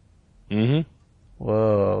Starscream. Mm-hmm.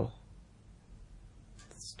 Whoa.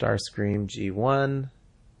 Starscream G1.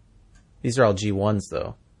 These are all G1s,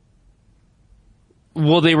 though.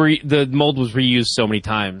 Well, the mold was reused so many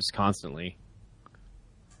times, constantly.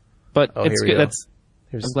 But it's good.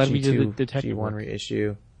 Here's I'm glad G2, we did the detective G1 work.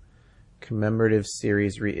 reissue. Commemorative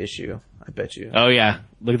series reissue. I bet you. Oh yeah,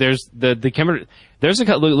 look, there's the camera. Looks like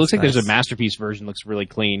nice. there's a masterpiece version. Looks really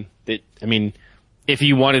clean. If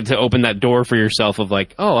you wanted to open that door for yourself of I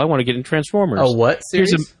want to get in Transformers. Oh, what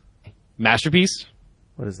series? Here's a masterpiece.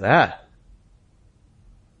 What is that?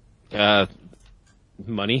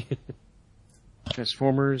 Money.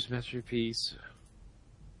 Transformers masterpiece.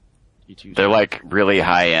 They're like really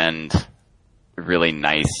high end, really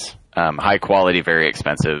nice, high quality, very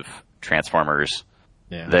expensive Transformers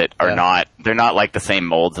that are they're not like the same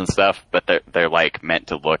molds and stuff, but they're like meant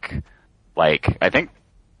to look like, I think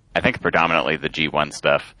predominantly the G1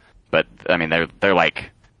 stuff, but I mean, they're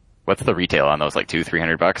like, what's the retail on those? Like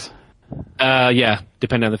 $200-300? Yeah,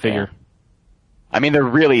 depending on the figure. Yeah. I mean, they're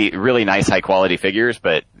really, really nice, high quality figures,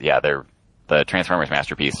 but yeah, the Transformers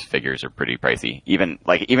Masterpiece figures are pretty pricey. Even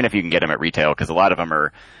if you can get them at retail, because a lot of them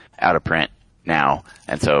are out of print now,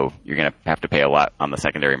 and so you're gonna have to pay a lot on the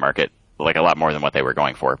secondary market, like a lot more than what they were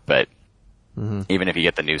going for. But even if you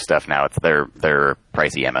get the new stuff now, it's their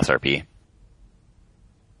pricey MSRP.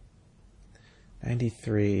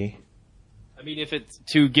 93. I mean, if it's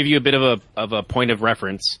to give you a bit of a point of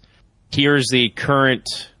reference, here's the current.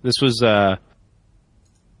 This would have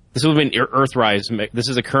been Earthrise. This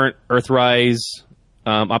is a current Earthrise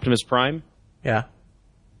Optimus Prime. Yeah.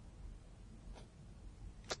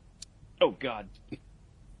 Oh God.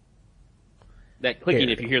 That clicking,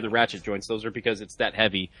 if you hear the ratchet joints, those are because it's that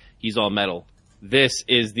heavy. He's all metal. This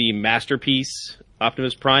is the Masterpiece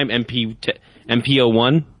Optimus Prime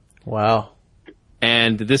MP01. Wow.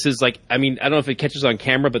 And this is like, I mean, I don't know if it catches on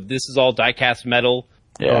camera, but this is all die-cast metal.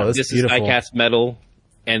 Yeah, that's this beautiful. is die-cast metal.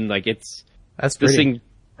 And like it's... That's this pretty. thing...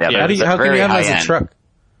 Yeah, Yeah. How can you have him as a high-end. truck?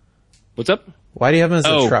 What's up? Why do you have him as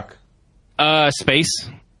a truck? Space.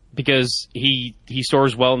 Because he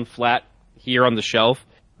stores well and flat here on the shelf.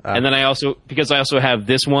 And then I also have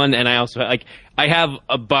this one, and I also I have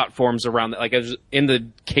a bot forms around like in the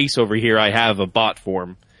case over here. I have a bot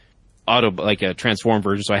form, like a transform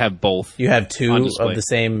version. So I have both. You have two on of display. the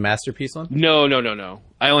same Masterpiece one? No.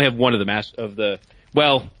 I only have one of the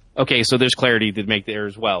Well, okay. So there's clarity to make there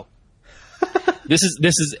as well. This is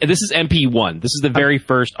MP1. This is the very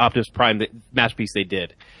first Optimus Prime Masterpiece they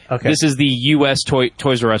did. Okay. This is the U.S.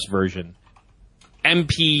 Toys R Us version.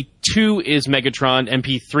 MP2 is Megatron,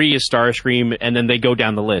 MP3 is Starscream, and then they go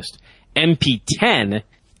down the list. MP10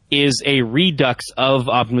 is a redux of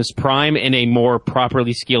Optimus Prime in a more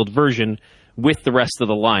properly scaled version with the rest of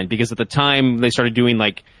the line. Because at the time they started doing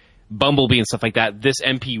like Bumblebee and stuff like that, this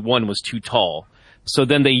MP1 was too tall. So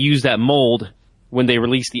then they used that mold when they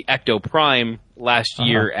released the Ecto Prime last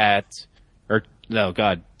year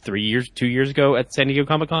two years ago at San Diego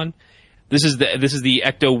Comic-Con. This is the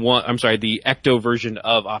Ecto one. I'm sorry, the Ecto version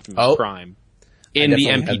of Optimus Prime in the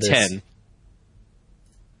MP10.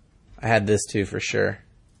 I had this too for sure.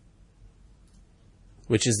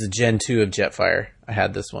 Which is the Gen 2 of Jetfire. I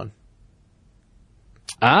had this one.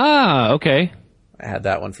 Ah, okay. I had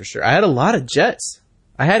that one for sure. I had a lot of jets.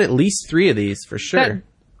 I had at least 3 of these for sure.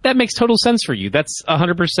 That makes total sense for you. That's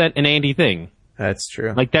 100% an Andy thing. That's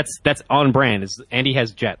true. Like that's on brand. Is Andy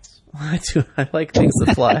has jets. I do. I like things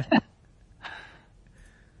that fly.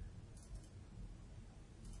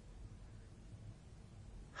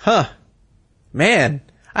 Huh. Man,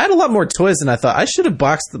 I had a lot more toys than I thought. I should have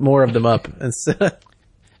boxed more of them up instead.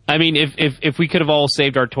 I mean, if we could have all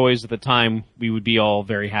saved our toys at the time, we would be all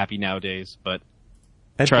very happy nowadays. But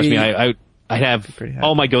trust me, I have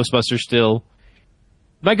all my Ghostbusters still.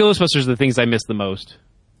 My Ghostbusters are the things I miss the most.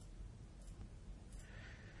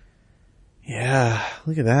 Yeah,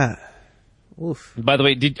 look at that. Oof. By the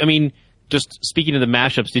way, just speaking of the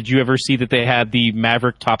mashups, did you ever see that they had the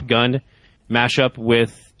Maverick Top Gun mashup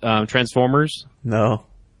with Transformers? No.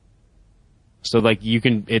 So like let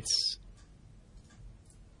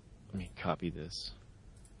me copy this.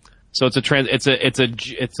 So it's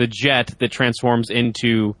a jet that transforms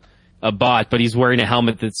into a bot, but he's wearing a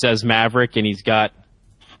helmet that says Maverick, and he's got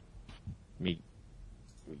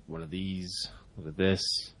one of these. Look at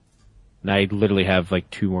this. And I literally have like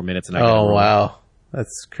 2 more minutes. And wow,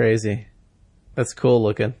 that's crazy. That's cool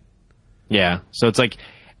looking. Yeah. So it's like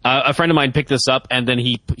a friend of mine picked this up, and then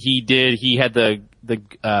he had the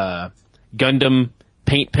Gundam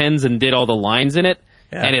paint pens and did all the lines in it.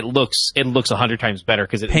 Yeah. And it looks 100 times better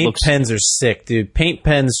because paint pens are sick, dude. Paint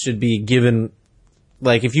pens should be given,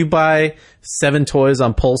 like, if you buy 7 toys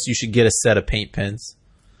on Pulse, you should get a set of paint pens.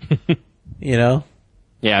 You know?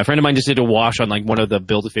 Yeah, a friend of mine just did a wash on like one of the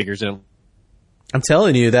Build-A-Figures. And I'm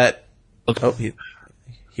telling you that. Oh,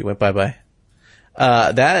 he went bye.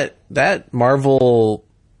 That Marvel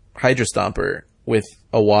Hydra Stomper with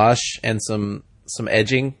a wash and some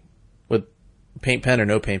edging with paint pen or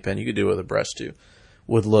no paint pen, you could do it with a brush too,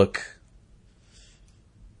 would look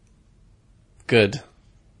good.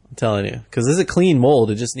 I'm telling you, because this is a clean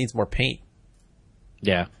mold. It just needs more paint.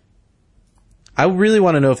 Yeah. I really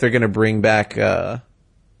want to know if they're going to bring back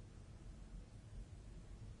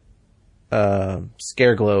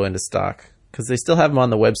Scareglow into stock, because they still have them on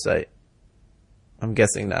the website. I'm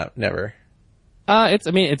guessing not. Never. It's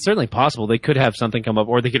certainly possible. They could have something come up,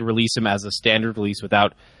 or they could release him as a standard release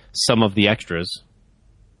without some of the extras.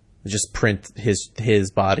 Just print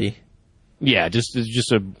his body. Yeah,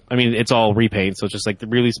 it's all repaint, so it's just like the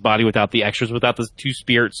release body without the extras, without the 2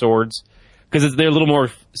 spirit swords, because they're a little more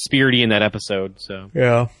spirity in that episode. So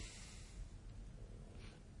yeah.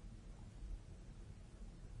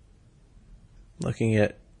 Looking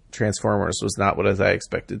at Transformers was not what I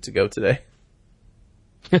expected to go today.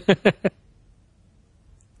 I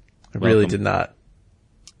really did not.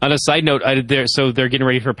 On a side note, they're getting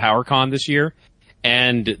ready for PowerCon this year,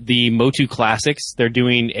 and the Motu Classics, they're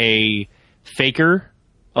doing a Faker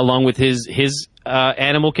along with his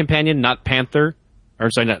animal companion, not Panthro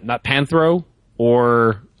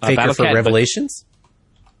or Faker Battle for Cat, Revelations?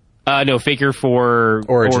 No, Faker for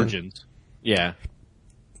Origins. Yeah.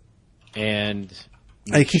 And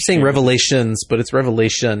I keep saying Revelations, but it's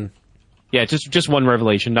Revelation. Yeah, just one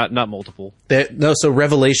Revelation, not multiple. So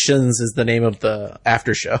Revelations is the name of the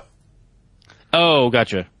after show. Oh,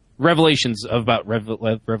 gotcha. Revelations about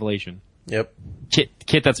Revelation. Yep.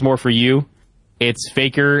 Kit, that's more for you. It's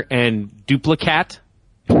Faker and Duplicat.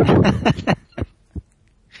 And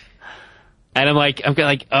I'm like,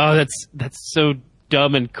 oh, that's so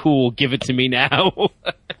dumb and cool. Give it to me now.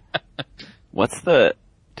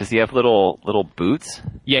 Does he have little boots?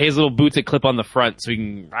 Yeah, he has little boots that clip on the front, so he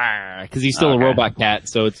can, because he's still a robot cat.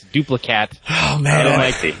 So it's Duplicat. Oh man, Oh,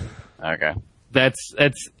 I see. Okay.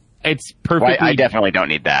 It's perfectly. Well, I definitely don't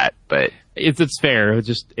need that, but it's fair.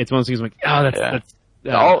 It's one of those things like, oh, that's.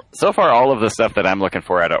 So far, all of the stuff that I'm looking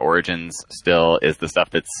for out of Origins still is the stuff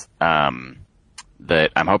that's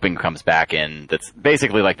that I'm hoping comes back in. That's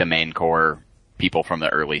basically like the main core people from the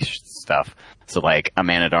early stuff. So like a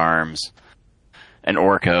Man-at-Arms, an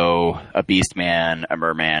Orko, a Beastman, a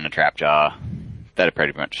Merman, a Trapjaw. That'd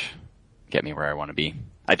pretty much get me where I want to be.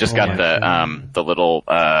 I just got the little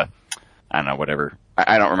I don't know, whatever.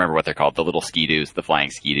 I don't remember what they're called. The little Ski-Doos, the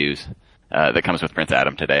flying Ski-Doos that comes with Prince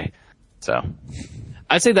Adam today. So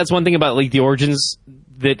I'd say that's one thing about like the Origins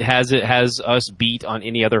that has us beat on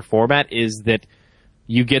any other format is that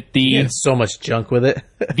you get the so much junk with it.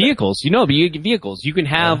 vehicles. You get vehicles. You can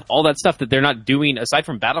have all that stuff that they're not doing aside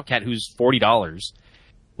from Battlecat, who's $40.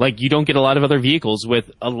 Like you don't get a lot of other vehicles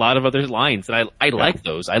with a lot of other lines, and I like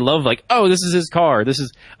those. I love like, oh, this is his car. This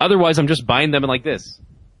is otherwise I'm just buying them like this.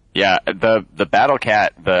 yeah, the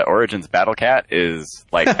Battlecat, the Origins Battlecat is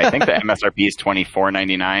like I think the MSRP is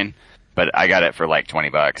 $24.99, but I got it for like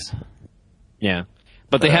 $20. Yeah,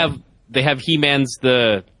 but they have He-Man's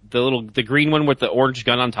the green one with the orange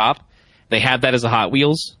gun on top. They have that as a Hot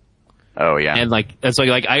Wheels. Oh yeah, And like that's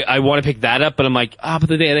like I want to pick that up, but I'm like, but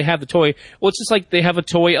they have the toy. Well, it's just like they have a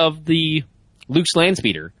toy of the Luke's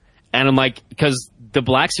Landspeeder, and I'm like, because the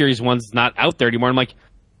Black Series one's not out there anymore. I'm like,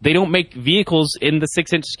 they don't make vehicles in the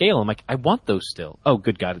 6-inch scale. I'm like, I want those still. Oh,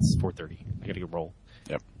 good God, it's 4:30. I gotta go roll.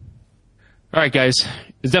 Yep. All right, guys,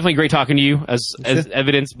 it's definitely great talking to you, as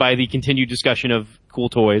evidenced by the continued discussion of cool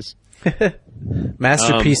toys.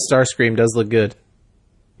 Masterpiece Starscream does look good.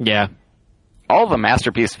 Yeah. All the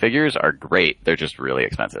Masterpiece figures are great. They're just really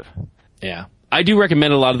expensive. Yeah. I do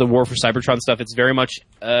recommend a lot of the War for Cybertron stuff. It's very much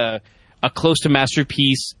a close to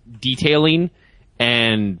Masterpiece detailing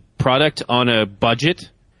and product on a budget.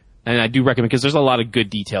 And I do recommend, because there's a lot of good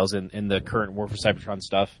details in the current War for Cybertron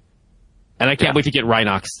stuff. And I can't wait to get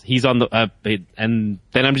Rhinox. He's on the and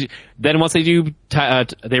then once they do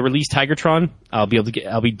they release Tigertron, I'll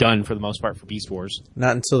be done for the most part for Beast Wars.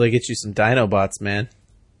 Not until they get you some Dinobots, man.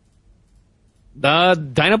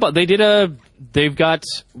 Dinobot. They've got.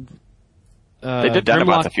 They did Dinobots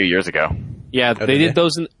Grimlock. a few years ago. Yeah, they did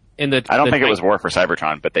those in the. I don't think it was War for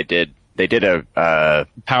Cybertron, but they did a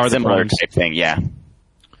Power of the similar Clones. type thing. Yeah.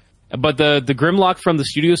 But the Grimlock from the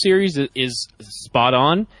Studio Series is spot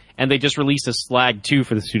on, and they just released a Slag 2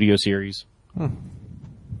 for the Studio Series.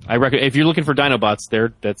 I recommend if you're looking for Dinobots,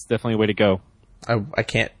 that's definitely a way to go. I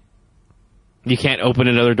can't. You can't open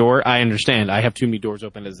another door. I understand. I have too many doors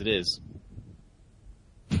open as it is.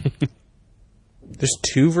 There's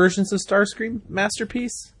two versions of Starscream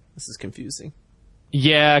Masterpiece? This is confusing.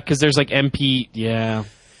 Yeah, because there's like MP. Yeah.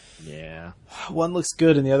 One looks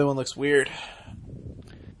good and the other one looks weird.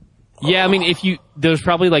 Yeah, I mean, there's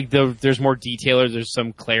probably like there's more detail or there's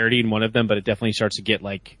some clarity in one of them, but it definitely starts to get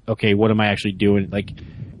like, okay, what am I actually doing? Like,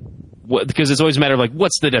 what? Because it's always a matter of like,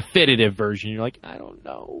 what's the definitive version? You're like, I don't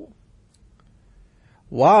know.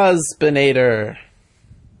 Waspinator.